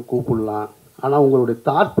வேணாலும் கூப்பிடலாம். ஆனால் உங்களுடைய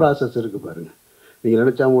தாட் ப்ராசஸ் இருக்குது பாருங்கள். நீங்கள்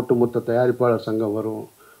நினச்சா ஒட்டுமொத்த தயாரிப்பாளர் சங்கம் வரும்,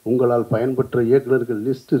 உங்களால் பயன்பெற்ற இயக்குநர்கள்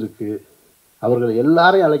லிஸ்ட் இருக்குது, அவர்கள்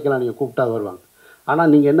எல்லாரையும் அழைக்கலாம், நீங்கள் கூப்பிட்டா வருவாங்க.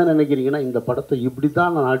 ஆனால் நீங்கள் என்ன நினைக்கிறீங்கன்னா, இந்த படத்தை இப்படி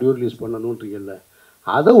தான் நான் ஆடியோ ரிலீஸ் பண்ணணுன்றீங்கல்ல,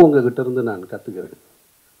 அதை உங்ககிட்ட இருந்து நான் கற்றுக்கிறேன்.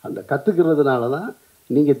 அந்த கற்றுக்கிறதுனால தான்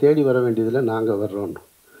நீங்கள் தேடி வர வேண்டியதில் நாங்கள் வர்றோம்.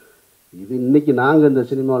 இது இன்றைக்கி நாங்கள் இந்த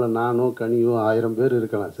சினிமாவில் நானோ கனியோ 1000 பேர்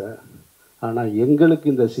இருக்கலாம் சார். ஆனால் எங்களுக்கு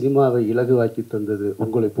இந்த சினிமாவை இலகுவாக்கி தந்தது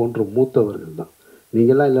உங்களை போன்ற மூத்தவர்கள் தான்.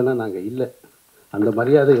 நீங்களாம் இல்லைன்னா நாங்கள் இல்லை. அந்த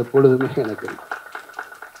மரியாதை எப்பொழுதுமே எனக்கு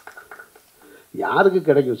யாருக்கு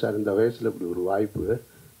கிடைக்கும் சார் இந்த வயசில் இப்படி ஒரு வாய்ப்பு?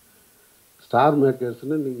 ஸ்டார்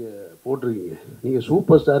மேக்கர்ஸ்னு நீங்கள் போட்டிருக்கீங்க, நீங்கள்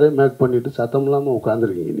சூப்பர் ஸ்டாரே மேக் பண்ணிவிட்டு சத்தம் இல்லாமல்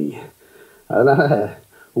உட்காந்துருக்கீங்க நீங்கள். அதனால்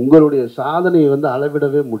உங்களுடைய சாதனையை வந்து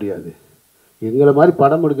அளவிடவே முடியாது. எங்களை மாதிரி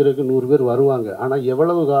படம் எடுக்கிறதுக்கு 100 பேர் வருவாங்க. ஆனால்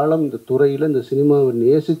எவ்வளவு காலம் இந்த துறையில் இந்த சினிமாவை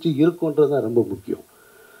நேசித்து இருக்குன்றது தான் ரொம்ப முக்கியம்.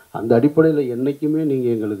 அந்த அடிப்படையில் என்றைக்குமே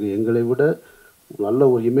நீங்கள் எங்களை விட நல்ல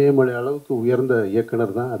ஒரு இமயமலை அளவுக்கு உயர்ந்த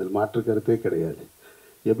இயக்குனர் தான், அதில் மாற்று கருத்தே கிடையாது.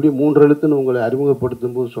 எப்படி 3 எழுத்துன்னு உங்களை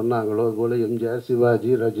அறிமுகப்படுத்தும் போது சொன்னாங்களோ அதுபோல் எம்ஜிஆர்,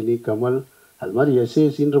 சிவாஜி, ரஜினி, கமல், அது மாதிரி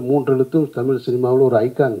எஸ்ஏசின்ற 3 எழுத்தும் தமிழ் சினிமாவில் ஒரு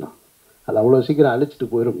ஐக்கான் தான். அது அவ்வளோ சீக்கிரம் அழிச்சிட்டு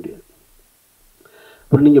போயிட முடியாது.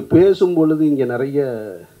 அப்புறம் நீங்கள் பேசும் பொழுது இங்கே நிறைய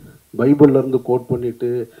பைபிள்லேருந்து கோட் பண்ணிவிட்டு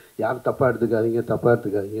யார் தப்பாக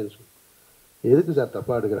எடுத்துக்காதீங்கன்னு சொல்லி, எதுக்கு சார்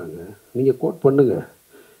தப்பாக எடுக்கிறாங்க? நீங்கள் கோட் பண்ணுங்கள்.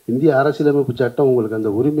 இந்திய அரசியலமைப்பு சட்டம் உங்களுக்கு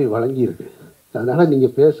அந்த உரிமை வழங்கியிருக்கு. அதனால்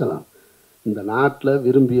நீங்கள் பேசலாம். இந்த நாட்டில்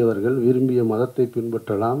விரும்பியவர்கள் விரும்பிய மதத்தை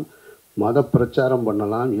பின்பற்றலாம், மத பிரச்சாரம்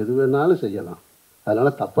பண்ணலாம், எது வேணாலும் செய்யலாம்.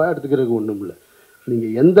 அதனால் தப்பாக எடுத்துக்கிறதுக்கு ஒன்றும் இல்லை.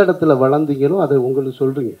 நீங்கள் எந்த இடத்துல வளர்ந்தீங்களோ அதை உங்களுக்கு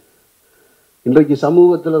சொல்கிறீங்க. இன்றைக்கு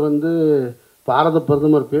சமூகத்தில் வந்து பாரத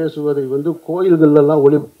பிரதமர் பேசுவதை வந்து கோயில்கள்லாம்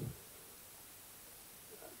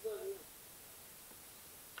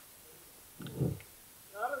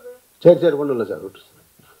சரி ஒன்றும் இல்லை சார்.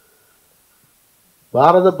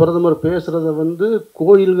 பாரத பிரதமர் பேசுகிறத வந்து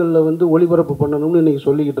கோயில்களில் வந்து ஒளிபரப்பு பண்ணணும்னு இன்றைக்கி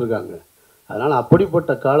சொல்லிக்கிட்டு இருக்காங்க. அதனால்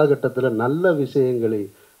அப்படிப்பட்ட காலகட்டத்தில் நல்ல விஷயங்களை,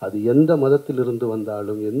 அது எந்த மதத்தில் இருந்து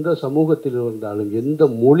வந்தாலும், எந்த சமூகத்தில் இருந்தாலும், எந்த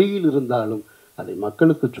மொழியில் இருந்தாலும் அதை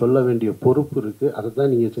மக்களுக்கு சொல்ல வேண்டிய பொறுப்பு இருக்குது. அதை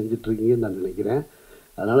தான் நீங்கள் செஞ்சிட்ருக்கீங்கன்னு நான் நினைக்கிறேன்.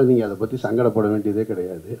 அதனால் நீங்கள் அதை பற்றி சங்கடப்பட வேண்டியதே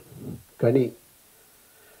கிடையாது.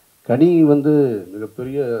 கனி வந்து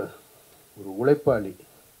மிகப்பெரிய ஒரு உழைப்பாளி.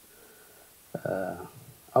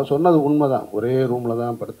 அவர் சொன்னது உண்மை தான். ஒரே ரூமில்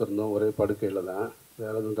தான் படுத்திருந்தோம், ஒரே படுக்கையில் தான்.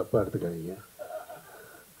 வேறு எதுவும் தப்பாக எடுத்துக்காதீங்க.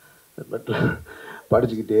 பட்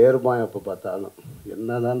படிச்சுக்கிட்டே இருப்பான் எப்போ பார்த்தாலும்.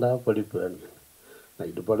 என்ன தான்டா படிப்பேன்.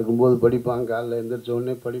 நைட்டு படுக்கும்போது படிப்பான், காலைல எழுந்திரிச்ச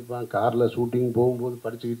உடனே படிப்பான், காரில் ஷூட்டிங் போகும்போது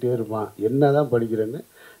படிச்சுக்கிட்டே இருப்பான். என்ன தான் படிக்கிறேன்னு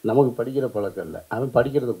நமக்கு படிக்கிற பழக்கம் இல்லை. அவன்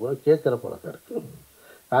படிக்கிறத பூரா கேட்குற பழக்கம் இருக்குது.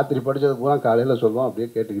 ராத்திரி படித்தது பூரா காலையில் சொல்லுவான், அப்படியே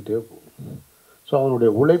கேட்டுக்கிட்டே போகும். ஸோ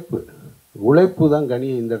அவனுடைய உழைப்பு தான்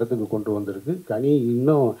கனியை இந்த இடத்துக்கு கொண்டு வந்திருக்கு. கனி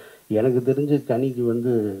இன்னும் எனக்கு தெரிஞ்சு கனிக்கு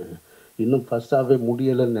வந்து இன்னும் ஃபஸ்ட்டாகவே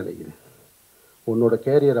முடியலைன்னு நினைக்கிறேன். உன்னோட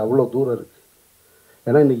கேரியர் அவ்வளோ தூரம் இருக்குது.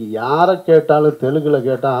 ஏன்னா இன்றைக்கி யாரை கேட்டாலும், தெலுங்கில்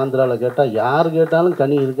கேட்டால், ஆந்திராவில் கேட்டால், யார் கேட்டாலும்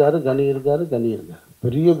கனி இருக்கார்.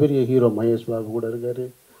 பெரிய பெரிய ஹீரோ மகேஷ் பாபு கூட இருக்கார்,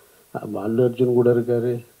 அல்லு அர்ஜுன் கூட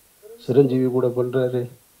இருக்கார், சிரஞ்சீவி கூட பண்ணுறாரு,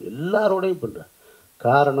 எல்லாரோடையும் பண்ணுறார்.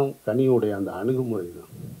 காரணம் கனியோடைய அந்த அணுகுமுறை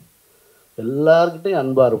தான். எல்லார்கிட்டையும்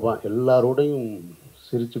அன்பாக இருப்பான், எல்லாரோடையும்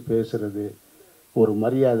சிரித்து பேசுகிறது, ஒரு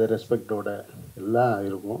மரியாதை ரெஸ்பெக்டோட எல்லாம்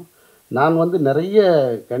இருக்கும். நான் வந்து நிறைய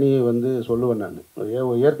கனியை வந்து சொல்லுவேன். நான்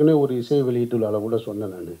ஏற்கனவே ஒரு இசை வெளியீட்டு விழாவில் கூட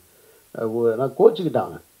சொன்னேன். நான்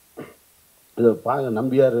கோச்சிக்கிட்டாங்க. இதை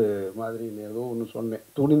நம்பியார் மாதிரி ஏதோ ஒன்று சொன்னேன்.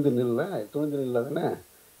 துணிந்து நில்ல தானே,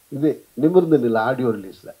 இது நிமிர்ந்து நில்ல ஆடியோ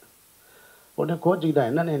ரிலீஸில். உடனே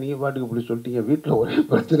கோச்சிக்கிட்டான். என்னண்ணே நீங்கள் பாட்டுக்கு இப்படி சொல்லிட்டீங்க, வீட்டில் ஒரே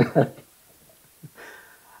பிரச்சனை.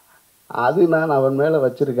 அது நான் அவன் மேலே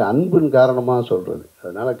வச்சுருக்க அன்பின் காரணமாக சொல்கிறது.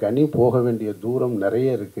 அதனால் கனி போக வேண்டிய தூரம்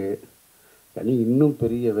நிறைய இருக்குது. கனி இன்னும்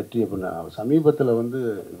பெரிய வெற்றியை பண்ண. சமீபத்தில் வந்து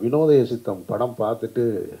வினோதய சித்தம் படம் பார்த்துட்டு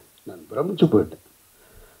நான் பிரமிச்சு போயிட்டேன்.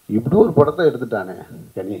 இப்படி ஒரு படத்தை எடுத்துட்டானே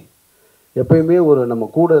கனி. எப்பயுமே ஒரு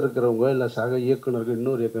நம்ம கூட இருக்கிறவங்க இல்லை சக இயக்குனர்கள்,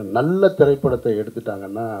 இன்னொரு இயக்குனர் நல்ல திரைப்படத்தை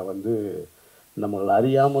எடுத்துட்டாங்கன்னா வந்து நம்மளை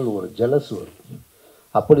அறியாமல் ஒரு ஜெலஸ் வரும்.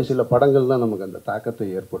 அப்படி சில படங்கள் தான் நமக்கு அந்த தாக்கத்தை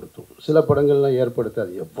ஏற்படுத்தும். சில படங்கள்லாம்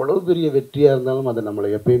ஏற்படுத்தாது. எவ்வளோ பெரிய வெற்றியாக இருந்தாலும் அதை நம்மளை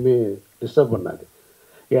எப்பயுமே டிஸ்டர்ப் பண்ணாது.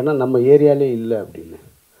 ஏன்னா நம்ம ஏரியாலே இல்லை அப்படின்னு.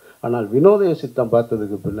 ஆனால் வினோதய சித்தம்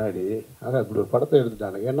பார்த்ததுக்கு பின்னாடி இப்படி ஒரு படத்தை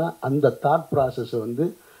எடுத்துட்டாங்க. ஏன்னா அந்த தாட் ப்ராசஸை வந்து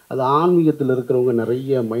அது ஆன்மீகத்தில் இருக்கிறவங்க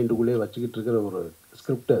நிறைய மைண்டுக்குள்ளே வச்சுக்கிட்டு இருக்கிற ஒரு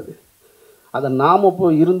ஸ்கிரிப்ட் அது. அதை நாம்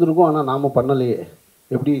இப்போ இருந்திருக்கோம், ஆனால் நாம் பண்ணலையே.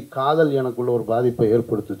 எப்படி காதல் எனக்குள்ள ஒரு பாதிப்பை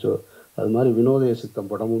ஏற்படுத்துச்சோ அது மாதிரி வினோதய சித்தம்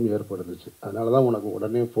படமும் ஏற்படுத்துச்சு. அதனால தான் உனக்கு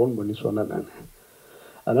உடனே ஃபோன் பண்ணி சொன்னேன் நான்.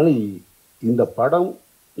 அதனால் இந்த படம்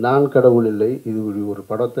நான் கடவுள் இல்லை, இது ஒரு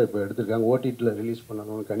படத்தை இப்போ எடுத்திருக்காங்க, ஓடிடியில் ரிலீஸ்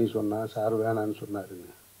பண்ணணும்னு கனி சொன்னால், சார் வேணான்னு சொன்னாருங்க.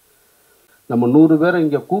 நம்ம 100 பேரை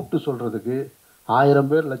இங்கே கூப்பிட்டு சொல்கிறதுக்கு 1000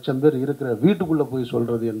 பேர் 1,00,000 பேர் இருக்கிற வீட்டுக்குள்ளே போய்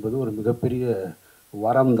சொல்கிறது என்பது ஒரு மிகப்பெரிய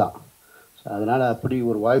வரம் தான். அதனால் அப்படி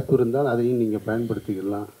ஒரு வாய்ப்பு இருந்தால் அதையும் நீங்கள்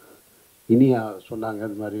பயன்படுத்திக்கலாம். இனி சொன்னாங்க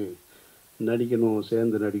இந்த மாதிரி நடிக்கணும்,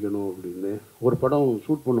 சேர்ந்து நடிக்கணும் அப்படின்னு. ஒரு படம்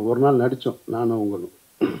ஷூட் பண்ணோம், ஒரு நாள் நடித்தோம் நானும் அவங்களும்.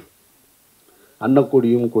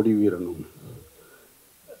 அன்னக்கொடியும் கொடி வீரனும்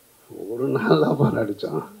ஒரு நாள் தான்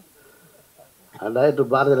நடித்தோம்.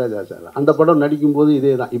 டைரக்டர் பாரதிராஜா சார் அந்த படம் நடிக்கும்போது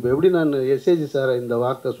இதே தான். இப்போ எப்படி நான் எஸ்ஏஜி சாரை இந்த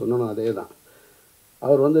வார்த்தை சொன்னனும் அதே தான்.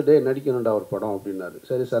 அவர் வந்து நடிக்கணும்டா ஒரு படம் அப்படின்னாரு.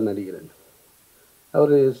 சரி சார் நடிக்கிறேன்.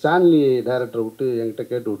 அவர் ஸ்டான்லி டைரக்டரை விட்டு என்கிட்ட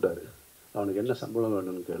கேட்டு விட்டார், அவனுக்கு என்ன சம்பளம்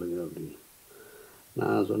வேணும்னு கேளுங்க அப்படின்னு.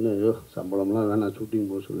 நான் சொன்னேன், ஐயோ சம்பளம்லாம் வேணாம், ஷூட்டிங்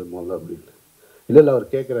போக சொல்லு முதல்ல அப்படின்னு. இல்லை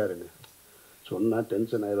அவர் கேட்குறாருங்க. சொன்னால்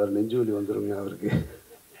டென்ஷன் ஆயிடுவார், நெஞ்சு வலி வந்துடுங்க அவருக்கு,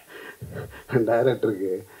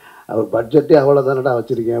 டைரக்டருக்கு. அவர் பட்ஜெட்டே அவ்வளோதானடா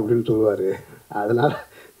வச்சுருக்கேன் அப்படின்னு சொல்லுவார்.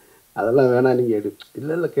 அதெல்லாம் வேணாம் நீங்கள்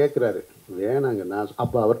இல்லை கேட்குறாரு. வேணாங்க. நான்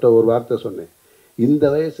அப்போ அவர்கிட்ட ஒரு வார்த்தை சொன்னேன், இந்த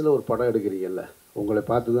வயசில் ஒரு படம் எடுக்கிறீங்கல்ல, உங்களை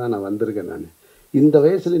பார்த்து தான் நான் வந்திருக்கேன். நான் இந்த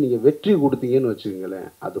வயசில் நீங்கள் வெற்றி கொடுத்தீங்கன்னு வச்சுக்கோங்களேன்,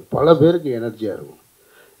 அது பல பேருக்கு எனர்ஜியாக இருக்கும்.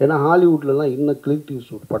 ஏன்னா ஹாலிவுட்லலாம் இன்னும் கிளின்ட்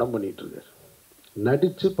ஈஸ்ட்வுட் படம் பண்ணிகிட்ருக்கார்,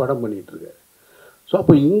 நடித்து படம் பண்ணிகிட்ருக்கார். ஸோ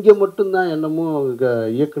அப்போ இங்கே மட்டும்தான் என்னமோ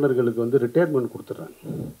இயக்குனர்களுக்கு வந்து ரிட்டையர்மெண்ட் கொடுத்துட்றாங்க.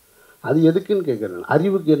 அது எதுக்குன்னு கேட்குறேன்.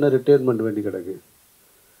 அறிவுக்கு என்ன ரிட்டையர்மெண்ட் வேண்டி கிடக்கு?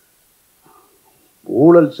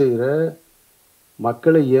 ஊழல் செய்கிற,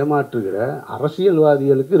 மக்களை ஏமாற்றுகிற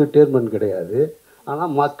அரசியல்வாதிகளுக்கு ரிட்டையர்மெண்ட் கிடையாது.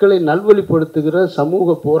 ஆனால் மக்களை நல்வழிப்படுத்துகிற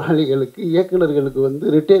சமூக போராளிகளுக்கு, இயக்குனர்களுக்கு வந்து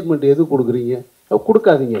ரிட்டையர்மெண்ட் எது கொடுக்குறீங்க?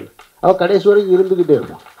 கொடுக்காதீங்க. அவள் கடைசி வரைக்கும் இருந்துக்கிட்டே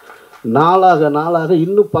இருக்கும். நாளாக நாளாக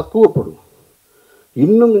இன்னும் பக்குவப்படும்,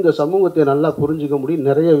 இன்னும் இந்த சமூகத்தை நல்லா புரிஞ்சுக்க முடியும்,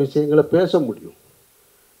 நிறைய விஷயங்களை பேச முடியும்.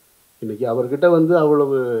 இன்றைக்கி அவர்கிட்ட வந்து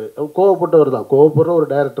அவ்வளவு கோவப்பட்டவர் தான், கோவப்படுற ஒரு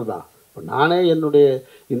டைரக்டர் தான். இப்போ நானே என்னுடைய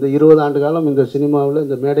இந்த 20 ஆண்டு காலம் இந்த சினிமாவில்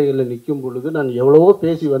இந்த மேடைகளில் நிற்கும் பொழுது நான் எவ்வளவோ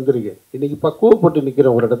பேசி வந்திருக்கேன். இன்றைக்கி பக்குவப்பட்டு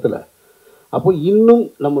நிற்கிறேன் ஒரு இடத்துல. அப்போ இன்னும்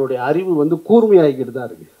நம்மளுடைய அறிவு வந்து கூர்மையாகிக்கிட்டு தான்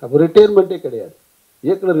இருக்குது. அப்போ ரிட்டையர்மெண்ட்டே கிடையாது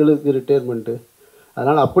இயக்குநர்களுக்கு ரிட்டையர்மெண்ட்டு.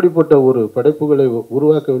 அதனால் அப்படிப்பட்ட ஒரு படைப்புகளை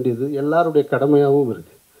உருவாக்க வேண்டியது எல்லாருடைய கடமையாகவும்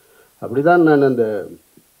இருக்குது. அப்படி தான் நான் அந்த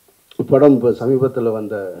படம் இப்போ சமீபத்தில்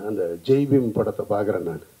வந்த அந்த ஜெய்பீம் படத்தை பார்க்குறேன்.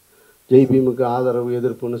 நான் ஜெய்பீமுக்கு ஆதரவு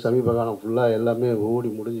எதிர்ப்புன்னு சமீப காலம் ஃபுல்லாக எல்லாமே ஓடி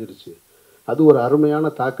முடிஞ்சிருச்சு. அது ஒரு அருமையான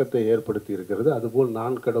தாக்கத்தை ஏற்படுத்தி இருக்கிறது. அதுபோல்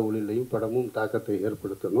நான் கடவுளிலையும் படமும் தாக்கத்தை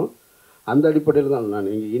ஏற்படுத்தணும். அந்த அடிப்படையில் தான்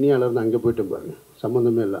நான் இங்கே இனியாளர்னு அங்கே போய்ட்டு பாருங்க,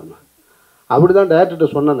 சம்மந்தமே இல்லாமல். அப்படி தான் டேரக்டர்கிட்ட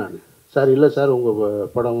சொன்னேன் நான். சார் இல்லை சார்,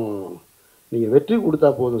 உங்கள் படம் நீங்கள் வெற்றி கொடுத்தா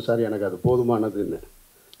போதும் சார், எனக்கு அது போதுமானதுன்னு.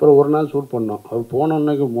 அப்புறம் ஒரு நாள் ஷூட் பண்ணோம். அவர்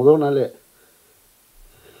போனோன்னே முதல் நாளே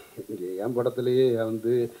என் படத்துலேயே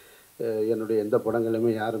வந்து என்னுடைய எந்த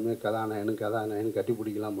படங்களுமே யாருமே கதாநாயகன் கட்டி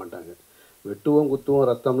பிடிக்கலாம் மாட்டாங்க. வெட்டுவோம், குத்துவோம்,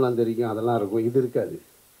 ரத்தம்லாம் தெரியும், அதெல்லாம் இருக்கும். இது இருக்காது.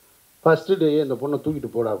 ஃபஸ்ட்டு டே அந்த பொண்ணை தூக்கிட்டு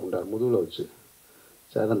போடா அப்படின்ட்டார் முதுகில் வச்சு.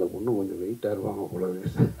 சார் அந்த பொண்ணு கொஞ்சம் வெயிட்டாக இருப்பாங்க போலவே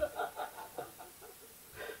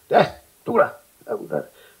சார், தூக்குடா அப்படின்ட்டார்.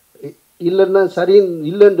 இல்லைன்னா சரின்னு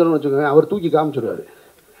இல்லைன்னு சொல்லணும்னு வச்சுக்கோங்க, அவர் தூக்கி காமிச்சிடுவார்.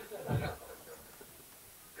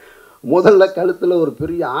 முதல்ல கழுத்தில் ஒரு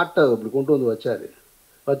பெரிய ஆட்டை அப்படி கொண்டு வந்து வச்சார்.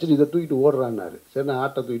 வச்சுட்டு இதை தூக்கிட்டு ஓடுறான்னாரு. சரி, நான்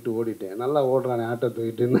ஆட்டை தூக்கிட்டு ஓடிட்டேன். நல்லா ஓடுறானே ஆட்டை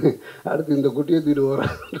தூக்கிட்டுன்னு. அடுத்து இந்த குட்டியை தூக்கிட்டு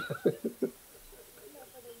ஓடுறான்.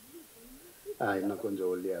 இன்னும் கொஞ்சம்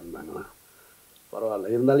ஒல்லியாக இருந்தாங்களா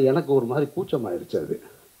பரவாயில்ல. இருந்தாலும் எனக்கு ஒரு மாதிரி கூச்சமாயிருச்சு. அது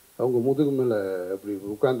அவங்க முதுகு மேலே அப்படி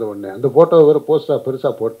உட்கார்ந்த உடனே அந்த ஃபோட்டோவை வேறு போஸ்டராக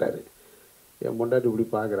பெருசாக போட்டார். என் பொண்டாட்டி இப்படி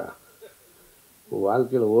பார்க்குறா,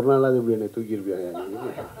 வாழ்க்கையில் ஒரு நாளாவது இப்படி என்னை தூக்கியிருப்பியா?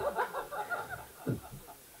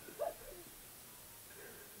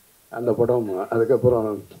 அந்த படம் அதுக்கப்புறம்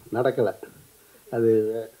நடக்கலை. அது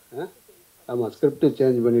ஆமாம், ஸ்கிரிப்டு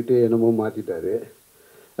சேஞ்ச் பண்ணிவிட்டு என்னமோ மாற்றிட்டார்.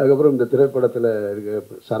 அதுக்கப்புறம் இந்த திரைப்படத்தில்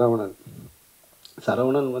இருக்க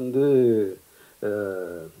சரவணன் வந்து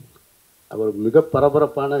அவர் மிக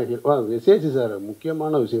பரபரப்பான விசேஷி சார்.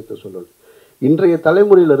 முக்கியமான விஷயத்த சொல்லணும். இன்றைய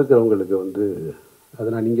தலைமுறையில் இருக்கிறவங்களுக்கு வந்து அதை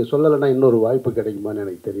நான் இங்கே சொல்லலைன்னா இன்னொரு வாய்ப்பு கிடைக்குமான்னு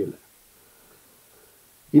எனக்கு தெரியல.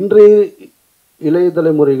 இன்றைய இளைய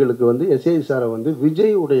தலைமுறைகளுக்கு வந்து எஸ்ஏ சாரை வந்து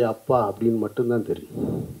விஜய் உடைய அப்பா அப்படின்னு மட்டும்தான் தெரியும்.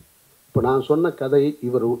 இப்போ நான் சொன்ன கதை,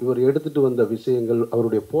 இவர் எடுத்துகிட்டு வந்த விஷயங்கள்,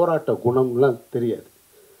 அவருடைய போராட்ட குணம்லாம் தெரியாது.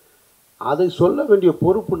 அதை சொல்ல வேண்டிய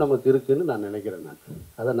பொறுப்பு நமக்கு இருக்குதுன்னு நான் நினைக்கிறேன்.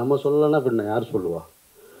 அதை நம்ம சொல்லலைன்னா பின்ன யார் சொல்லுவா?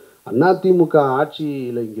 அதிமுக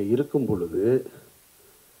ஆட்சியில் இங்கே இருக்கும் பொழுது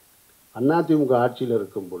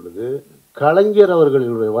கலைஞர்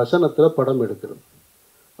அவர்களுடைய வசனத்தில் படம் எடுக்கிறது.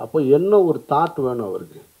 அப்போ என்ன ஒரு தாட் வேணும்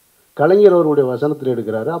அவருக்கு? கலைஞர் அவருடைய வசனத்தில்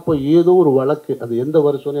எடுக்கிறாரு. அப்போ ஏதோ ஒரு வழக்கு, அது எந்த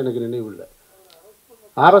வருஷம்னு எனக்கு நினைவில்லை,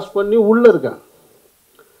 அரெஸ்ட் பண்ணி உள்ளே இருக்காங்க.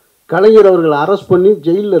 கலைஞர் அவர்கள் அரெஸ்ட் பண்ணி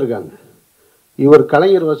ஜெயிலில் இருக்காங்க. இவர்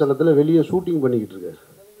கலைஞர் வசனத்தில் வெளியே ஷூட்டிங் பண்ணிக்கிட்டு இருக்கார்.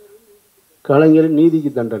 கலைஞர்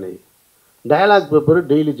நீதிக்கு தண்டனை டயலாக் பேப்பர்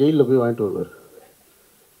டெய்லி ஜெயிலில் போய் வாங்கிட்டு வருவார்.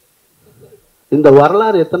 இந்த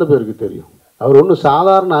வரலாறு எத்தனை பேருக்கு தெரியும்? அவர் ஒன்றும்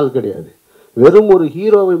சாதாரண ஆள் கிடையாது. வெறும் ஒரு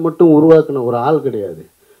ஹீரோவை மட்டும் உருவாக்கின ஒரு ஆள் கிடையாது.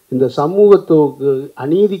 இந்த சமூகத்துக்கு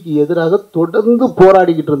அநீதிக்கு எதிராக தொடர்ந்து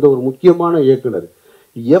போராடிக்கிட்டு இருந்த ஒரு முக்கியமான இயக்குனர்.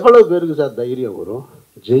 எவ்வளோ பேருக்கு சார் தைரியம் வரும்?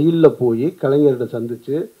 ஜெயிலில் போய் கலைஞர்கிட்ட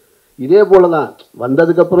சந்தித்து இதே போல தான்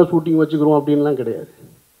வந்ததுக்கப்புறம் ஷூட்டிங் வச்சுக்கிறோம் அப்படின்லாம் கிடையாது.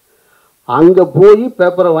 அங்கே போய்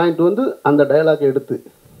பேப்பரை வாங்கிட்டு வந்து அந்த டயலாக் எடுத்து,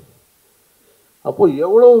 அப்போது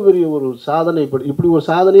எவ்வளோ பெரிய ஒரு சாதனை. இப்படி ஒரு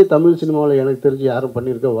சாதனையை தமிழ் சினிமாவில் எனக்கு தெரிஞ்சு யாரும்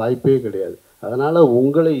பண்ணியிருக்க வாய்ப்பே கிடையாது. அதனால்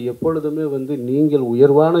உங்களை எப்பொழுதுமே வந்து நீங்கள்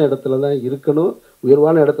உயர்வான இடத்துல தான் இருக்கணும்,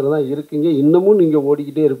 உயர்வான இடத்துல தான் இருக்கீங்க, இன்னமும் நீங்கள்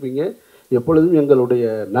ஓடிக்கிட்டே இருப்பீங்க. எப்பொழுதும் எங்களுடைய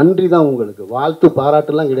நன்றி தான் உங்களுக்கு. வாழ்த்து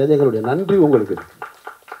பாராட்டுலாம் கிடையாது, எங்களுடைய நன்றி உங்களுக்கு.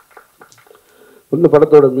 இந்த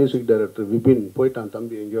படத்தோட மியூசிக் டைரக்டர் விபின் போயிட்டான்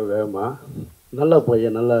தம்பி எங்கேயோ வேகமாக. நல்லா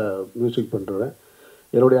பையன், நல்லா மியூசிக் பண்ணுறேன்.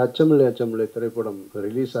 என்னுடைய அச்சமில்லை திரைப்படம்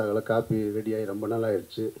ரிலீஸ் ஆகலை, காப்பி ரெடியாகி ரொம்ப நாள்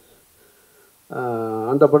ஆயிடுச்சு.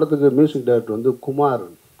 அந்த படத்துக்கு மியூசிக் டைரக்டர் வந்து குமார்,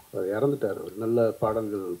 அவர் இறந்துட்டார். அவர் நல்ல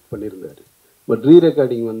பாடல்கள் பண்ணியிருந்தார். பட் ரீ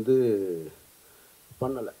ரெக்கார்டிங் வந்து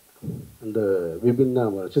பண்ணலை. அந்த விபின்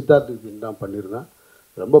தான், சித்தார்த் விபின் தான் பண்ணியிருந்தான்.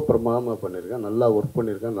 ரொம்ப பிரமாதமாக பண்ணியிருக்கான், நல்லா ஒர்க்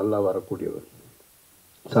பண்ணியிருக்கான், நல்லா வரக்கூடியவர்.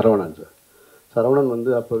 சரவணன் சார், சரவணன்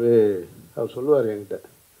வந்து அப்போவே அவர் சொல்லுவார் என்கிட்ட,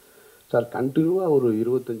 சார் கண்டினியூவாக ஒரு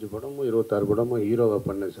 25 படமோ 26 படமோ ஹீரோவாக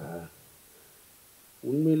பண்ணேன் சார்,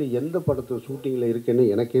 உண்மையில் எந்த படத்தை ஷூட்டிங்கில் இருக்கேன்னு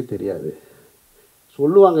எனக்கே தெரியாது.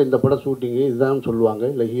 சொல்லுவாங்க இந்த படம் ஷூட்டிங்கு இதுதான் சொல்லுவாங்க,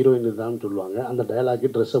 இல்லை ஹீரோயின் இதுதான் சொல்லுவாங்க, அந்த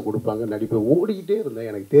டைலாக்கு ட்ரெஸ்ஸை கொடுப்பாங்க, நடிப்பேன், ஓடிக்கிட்டே இருந்தேன்,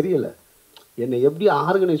 எனக்கு தெரியலை என்னை எப்படி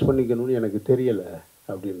ஆர்கனைஸ் பண்ணிக்கணும்னு எனக்கு தெரியலை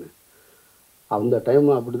அப்படின்னு. அந்த டைம்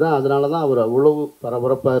அப்படி தான். அதனால தான் அவர் அவ்வளவு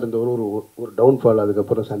பரபரப்பாக இருந்தவர் ஒரு டவுன்ஃபால்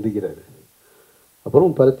அதுக்கப்புறம் சந்திக்கிறாரு.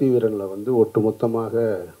 அப்புறம் பருத்தி வீரனில் வந்து ஒட்டுமொத்தமாக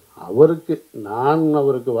அவருக்கு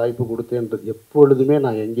அவருக்கு வாய்ப்பு கொடுத்தேன்றது எப்பொழுதுமே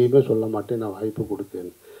நான் எங்கேயுமே சொல்ல மாட்டேன், நான் வாய்ப்பு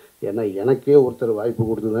கொடுத்தேன். ஏன்னா எனக்கே ஒருத்தர் வாய்ப்பு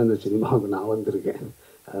கொடுத்து தான் இந்த சினிமாவுக்கு நான் வந்திருக்கேன்.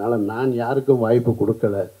 அதனால் நான் யாருக்கும் வாய்ப்பு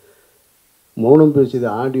கொடுக்கலை. மௌனம் பேசியது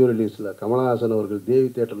ஆடியோ ரிலீஸில் கமலஹாசன் அவர்கள் தேவி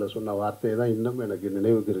தேட்டரில் சொன்ன வார்த்தையை தான் இன்னும் எனக்கு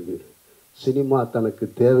நினைவுக்கு இருக்குது. சினிமா தனக்கு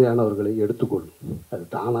தேவையானவர்களை எடுத்துக்கொள்ளும், அது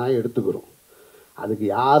தானாக எடுத்துக்கிறோம். அதுக்கு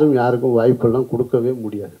யாருக்கும் வாய்ப்பெல்லாம் கொடுக்கவே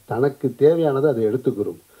முடியாது. தனக்கு தேவையானதை அதை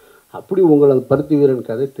எடுத்துக்கிறோம். அப்படி உங்களை பருத்தி வீரன்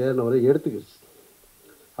கதை தேர்னவரை எடுத்துக்கிடுச்சு.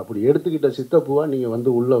 அப்படி எடுத்துக்கிட்ட சித்தப்பூவாக நீங்கள் வந்து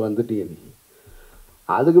உள்ளே வந்துட்டீங்க.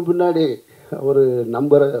 அதுக்கு பின்னாடி ஒரு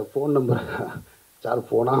ஃபோன் நம்பரை சார்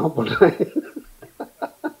ஃபோனாக பண்ணுறேன்,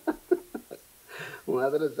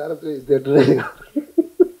 மதுரை சரஸ்வதி தேட்டரு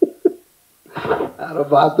யாரோ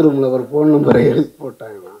பாத்ரூமில் ஒரு ஃபோன் நம்பரை எழுதி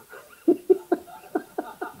போட்டாங்கண்ணா.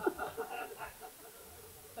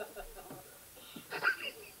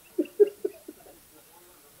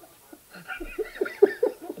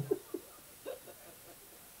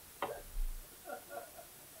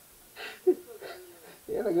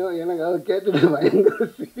 எனக்கு அதை கேட்டுட்டு பயங்கர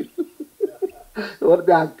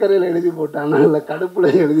ஒருத்தன் அக்கறையில் எழுதி போட்டானா இல்லை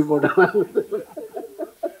கடுப்பில் எழுதி போட்டானா,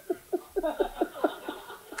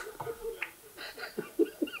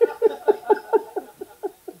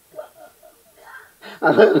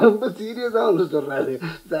 அதை ரொம்ப சீரியஸாக வந்து சொல்கிறாரு,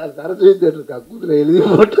 சார் சரஸ்வதி தேட்டர் கக்கூத்தில் எழுதி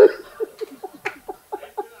போட்டு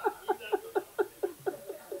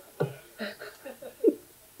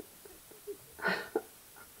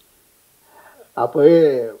அப்போவே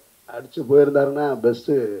அடித்து போயிருந்தாருன்னா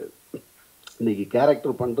பெஸ்ட்டு. இன்றைக்கி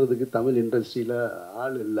கேரக்டர் பண்ணுறதுக்கு தமிழ் இண்டஸ்ட்ரியில்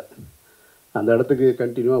ஆள் இல்லை, அந்த இடத்துக்கு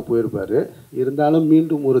கண்டினியூவாக போயிருப்பார். இருந்தாலும்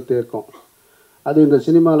மீண்டும் ஒரு தேக்கம். அது இந்த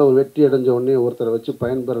சினிமாவில் ஒரு வெற்றி அடைஞ்ச உடனே ஒருத்தரை வச்சு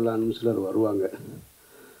பயன்பெறலான்னு சிலர் வருவாங்க.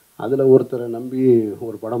 அதில் ஒருத்தரை நம்பி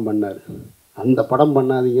ஒரு படம் பண்ணார். அந்த படம்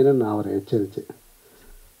பண்ணாதீங்கன்னு நான் அவரை எச்சரித்தேன்.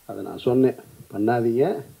 அதை நான் சொன்னேன், பண்ணாதீங்க,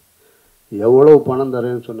 எவ்வளோ பணம்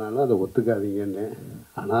தரேன்னு சொன்னாலும் அதை ஒத்துக்காதீங்கன்னு.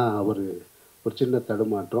 ஆனால் அவர் ஒரு சின்ன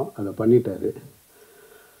தடுமாற்றம், அதை பண்ணிட்டார்.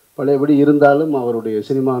 பழையபடி இருந்தாலும் அவருடைய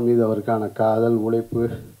சினிமா மீது அவருக்கான காதல் உழைப்பு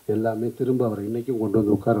எல்லாமே திரும்ப அவரை இன்றைக்கும் கொண்டு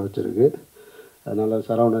வந்து உட்கார வச்சுருக்கு. அதனால்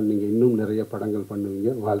சரவணன், நீங்கள் இன்னும் நிறைய படங்கள்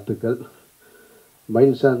பண்ணுவீங்க, வாழ்த்துக்கள்.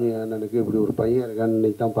 மயில்சாமி அண்ணனுக்கு இப்படி ஒரு பையன் இருக்கான்னு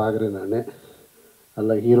இன்றைக்கி தான் பார்க்குறேன் நான்.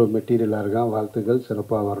 நல்ல ஹீரோ மெட்டீரியலாக இருக்கான், வாழ்த்துக்கள்,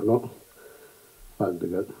 சிறப்பாக வரணும்,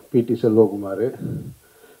 வாழ்த்துக்கள். பிடி செல்வகுமார்,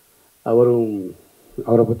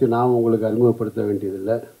 அவரை பற்றி நாம் உங்களுக்கு அறிமுகப்படுத்த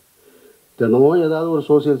வேண்டியதில்லை. தினமும் ஏதாவது ஒரு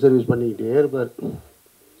சோசியல் சர்வீஸ் பண்ணிக்கிட்டே இருப்பார்.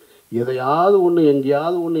 எதையாவது ஒன்று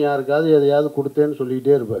எங்கேயாவது ஒன்று யாருக்காவது எதையாவது கொடுத்தேன்னு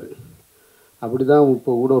சொல்லிக்கிட்டே இருப்பார். அப்படி தான்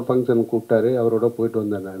இப்போ கூட ஒரு ஃபங்க்ஷன் கூப்பிட்டாரு, அவரோட போயிட்டு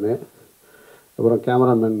வந்தேன் நான். அப்புறம்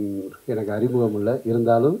கேமராமேன் எனக்கு அறிமுகம் இல்லை,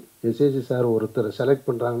 இருந்தாலும் எஸ்ஏசி சார் ஒருத்தரை செலக்ட்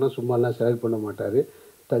பண்ணுறாங்கன்னா சும்மாலாம் செலக்ட் பண்ண மாட்டார்,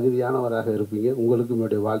 தகுதியானவராக இருப்பீங்க. உங்களுக்கும்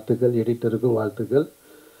என்னுடைய வாழ்த்துக்கள், எடிட்டருக்கும் வாழ்த்துக்கள்,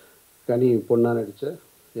 கனி பொண்ணாக நடித்த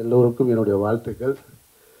எல்லோருக்கும் என்னுடைய வாழ்த்துக்கள்.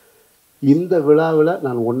 இந்த விழாவில்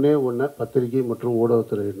நான் ஒன்றே பத்திரிகை மற்றும்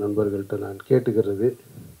ஊடகத்துறை நண்பர்கள்ட்ட நான் கேட்டுக்கிறது,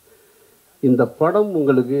 இந்த படம்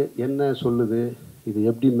உங்களுக்கு என்ன சொல்லுது, இது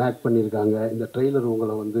எப்படி மேக் பண்ணியிருக்காங்க, இந்த ட்ரெய்லர்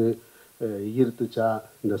உங்களை வந்து ஈர்த்துச்சா,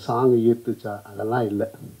 இந்த சாங் ஈர்த்துச்சா, அதெல்லாம் இல்லை.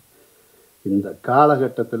 இந்த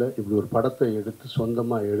காலகட்டத்தில் இப்படி ஒரு படத்தை எடுத்து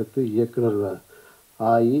சொந்தமாக எடுத்து இயக்குனர்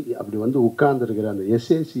ஆகி அப்படி வந்து உட்கார்ந்துருக்கிற அந்த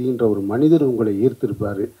எஸ்ஏசின்ற ஒரு மனிதர் உங்களை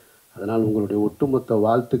ஈர்த்திருப்பார். அதனால் உங்களுடைய ஒட்டுமொத்த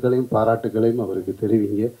வாழ்த்துக்களையும் பாராட்டுகளையும் அவருக்கு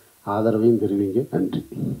தெரிவிங்க, ஆதரவையும் தெரிவிங்க. நன்றி.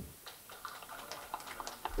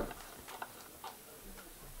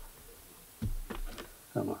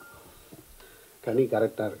 ஆமாம், கனி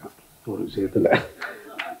கரெக்டாக இருக்கான் ஒரு விஷயத்தில்.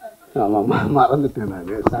 ஆமாம், மறந்துட்டேன்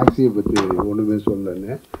நான். சாக்சியை பற்றி ஒன்றுமே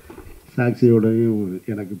சொல்லலைன்னு. சாக்சியோடையும்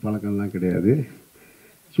எனக்கு பழக்கம்லாம் கிடையாது.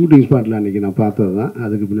 ஷூட்டிங் ஸ்பாட்டில் அன்றைக்கி நான் பார்த்தது தான்.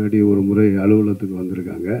 அதுக்கு பின்னாடி ஒரு முறை அலுவலகத்துக்கு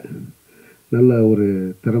வந்திருக்காங்க. நல்ல ஒரு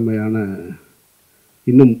திறமையான,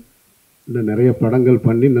 இன்னும் நிறைய படங்கள்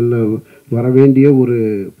பண்ணி நல்ல வரவேண்டிய ஒரு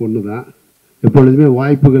பொண்ணு தான். எப்பொழுதுமே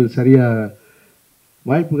வாய்ப்புகளை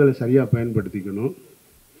சரியாக பயன்படுத்திக்கணும்.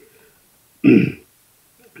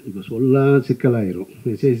 இப்போ சொல்ல சிக்கலாயிரும்.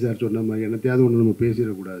 எஸ்ஐ சார் சொன்ன மாதிரி என்னத்தையாவது ஒன்று நம்ம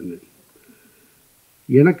பேசிடக்கூடாதுன்னு.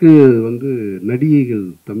 எனக்கு வந்து நடிகைகள்,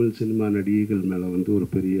 தமிழ் சினிமா நடிகைகள் மேலே வந்து ஒரு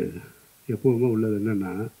பெரிய எப்போவுமே உள்ளது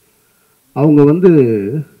என்னென்னா, அவங்க வந்து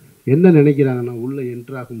என்ன நினைக்கிறாங்கன்னா, உள்ளே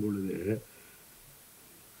என்ட்ராகும் பொழுது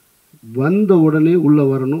வந்த உடனே உள்ளே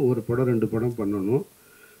வரணும், ஒரு படம் 2 படம் பண்ணணும்,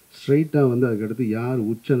 ஸ்ட்ரைட்டாக வந்து அதுக்கடுத்து யார்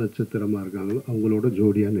உச்ச நட்சத்திரமாக இருக்காங்களோ அவங்களோட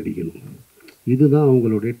ஜோடியாக நடிக்கணும். இதுதான்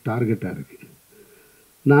அவங்களுடைய டார்கெட்டாக இருக்குது.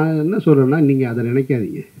 நான் என்ன சொல்கிறேன்னா, நீங்கள் அதை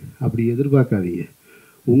நினைக்காதீங்க, அப்படி எதிர்பார்க்காதீங்க.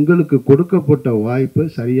 உங்களுக்கு கொடுக்கப்பட்ட வாய்ப்பை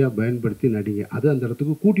சரியாக பயன்படுத்தி நடிங்க. அது அந்த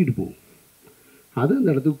இடத்துக்கு கூட்டிகிட்டு போகும், அது அந்த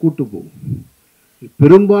இடத்துக்கு கூட்டு போகும்.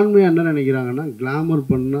 பெரும்பான்மையாக என்ன நினைக்கிறாங்கன்னா, கிளாமர்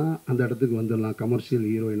பண்ணால் அந்த இடத்துக்கு வந்துடலாம், கமர்ஷியல்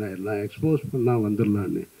ஹீரோயினாக எல்லாம் எக்ஸ்போஸ் பண்ணால்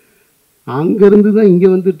வந்துடலான்னு அங்கேருந்து தான் இங்கே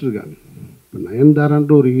வந்துட்டுருக்காங்க. இப்போ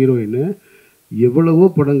நயன்தாரான்ற ஒரு ஹீரோயின் எவ்வளவோ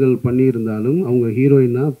படங்கள் பண்ணியிருந்தாலும், அவங்க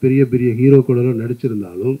ஹீரோயினாக பெரிய பெரிய ஹீரோக்களோட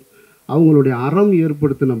நடிச்சிருந்தாலும் அவங்களுடைய அறம்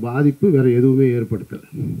ஏற்படுத்தின பாதிப்பு வேறு எதுவுமே ஏற்படுத்தலை.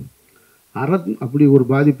 அறம் அப்படி ஒரு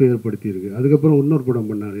பாதிப்பை ஏற்படுத்தியிருக்கு. அதுக்கப்புறம் இன்னொரு படம்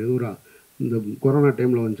பண்ணார், ஏதோ ஒரு இந்த கொரோனா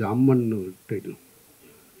டைமில் வந்துச்சு, அம்மன் ஒரு டைட்டில்,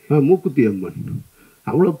 மூக்குத்தி அம்மன்.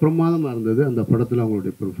 அவ்வளோ பிரமாதமாக இருந்தது அந்த படத்தில்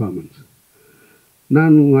அவங்களுடைய பெர்ஃபார்மன்ஸ்.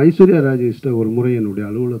 நான் ஐஸ்வர்யா ராஜேஷ்ட ஒரு முறை என்னுடைய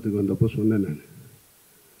அலுவலகத்துக்கு வந்தப்போ சொன்னேன், நான்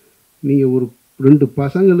நீங்கள் ஒரு 2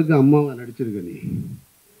 பசங்களுக்கு அம்மாவை நடிச்சிருக்க,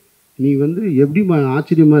 நீ வந்து எப்படி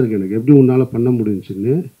ஆச்சரியமாக இருக்கு எனக்கு, எப்படி உன்னால் பண்ண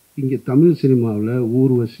முடிஞ்சுன்னு. இங்கே தமிழ் சினிமாவில்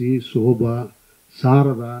ஊர்வசி, சோபா,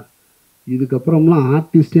 சாரதா, இதுக்கப்புறம்லாம்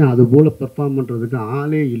ஆர்டிஸ்டே அது போல் பெர்ஃபார்ம் பண்ணுறதுக்கு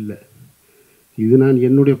ஆளே இல்லை. இது நான்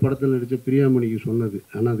என்னுடைய படத்தில் நடித்த பிரியாமணிக்கு சொன்னது,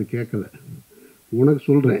 ஆனால் அது கேட்கல. உனக்கு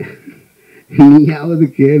சொல்கிறேன், நீயாவது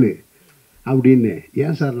கேளு அப்படின்னு.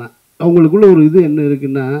 ஏன் சார், நான் அவங்களுக்குள்ள ஒரு இது என்ன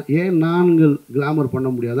இருக்குன்னா, ஏன் நாங்கள் கிளாமர் பண்ண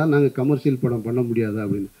முடியாதா, நாங்கள் கமர்ஷியல் படம் பண்ண முடியாதா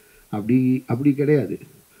அப்படின்னு. அப்படி கிடையாது.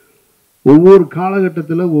 ஒவ்வொரு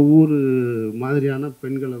காலகட்டத்தில் ஒவ்வொரு மாதிரியான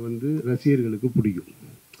பெண்களை வந்து ரசிகர்களுக்கு பிடிக்கும்.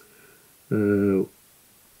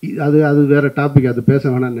 அது வேறு டாபிக், அது பேச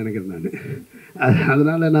வேணாம்னு நினைக்கிறேன் நான்.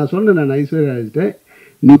 அதனால் நான் சொன்னேன், நான் ஐஸ்வர்யாட்ட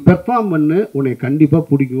நீ பெர்ஃபார்ம் பண்ணு, உன்னை கண்டிப்பாக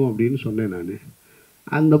பிடிக்கும் அப்படின்னு சொன்னேன் நான்.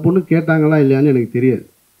 அந்த பொண்ணு கேட்டாங்களா இல்லையான்னு எனக்கு தெரியாது,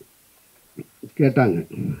 கேட்டாங்க.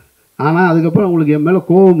 ஆனால் அதுக்கப்புறம் அவங்களுக்கு என் மேலே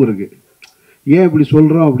கோபம் இருக்குது, ஏன் இப்படி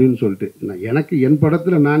சொல்கிறோம் அப்படின்னு சொல்லிட்டு. நான் எனக்கு என்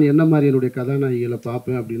படத்தில் நான் என்ன மாதிரி என்னுடைய கதாநாயகிகளை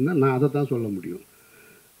பார்ப்பேன் அப்படின்னா நான் அதை தான் சொல்ல முடியும்.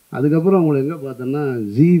 அதுக்கப்புறம் அவங்கள எங்கே பார்த்தோன்னா,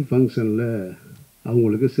 ஜி ஃபங்க்ஷனில்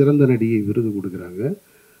அவங்களுக்கு சிறந்த நடிகை விருது கொடுக்குறாங்க,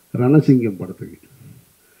 ரணசிங்கம் படத்துக்கு.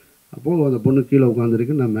 அப்போது அந்த பொண்ணு கீழே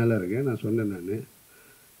உட்காந்துருக்கு, நான் மேலே இருக்கேன். நான் சொன்னேன், நான்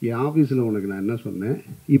என் ஆஃபீஸில் உனக்கு நான் என்ன சொன்னேன்,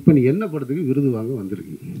 இப்போ நீ என்ன படத்துக்கு விருது வாங்க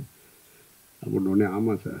வந்திருக்கீங்க அப்படின்னு. உடனே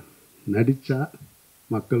ஆமாம் சார், நடித்தா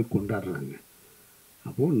மக்கள் கொண்டாடுறாங்க.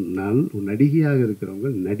 அப்போது நடிகையாக இருக்கிறவங்க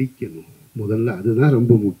நடிக்கணும் முதல்ல, அதுதான்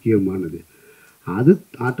ரொம்ப முக்கியமானது. அது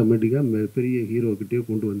ஆட்டோமேட்டிக்காக பெரிய ஹீரோக்கிட்டே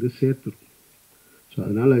கொண்டு வந்து சேர்த்துரும். ஸோ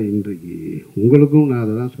அதனால் இன்றைக்கு உங்களுக்கும் நான்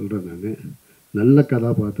அதை தான் சொல்கிறேன், நான் நல்ல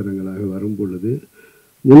கதாபாத்திரங்களாக வரும் பொழுது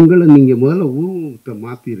உங்களை நீங்கள் முதல்ல உருவத்தை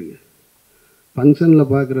மாற்றிடுங்க.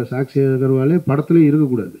 ஃபங்க்ஷனில் பார்க்குற சாக்ஷி அகர்வாலே படத்துலேயும்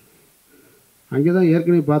இருக்கக்கூடாது, அங்கே தான்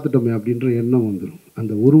ஏற்கனவே பார்த்துட்டோமே அப்படின்ற எண்ணம் வந்துடும்.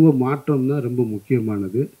 அந்த உருவ மாற்றம் தான் ரொம்ப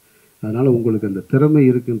முக்கியமானது. அதனால் உங்களுக்கு அந்த திறமை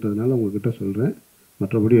இருக்குன்றதுனால உங்கள்கிட்ட சொல்கிறேன்.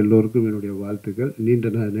 மற்றபடி எல்லோருக்கும் என்னுடைய வாழ்த்துக்கள். நீண்ட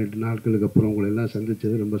நாட்களுக்கு அப்புறம் உங்களை எல்லாம்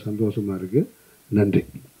சந்தித்தது ரொம்ப சந்தோஷமாக இருக்குது. நன்றி.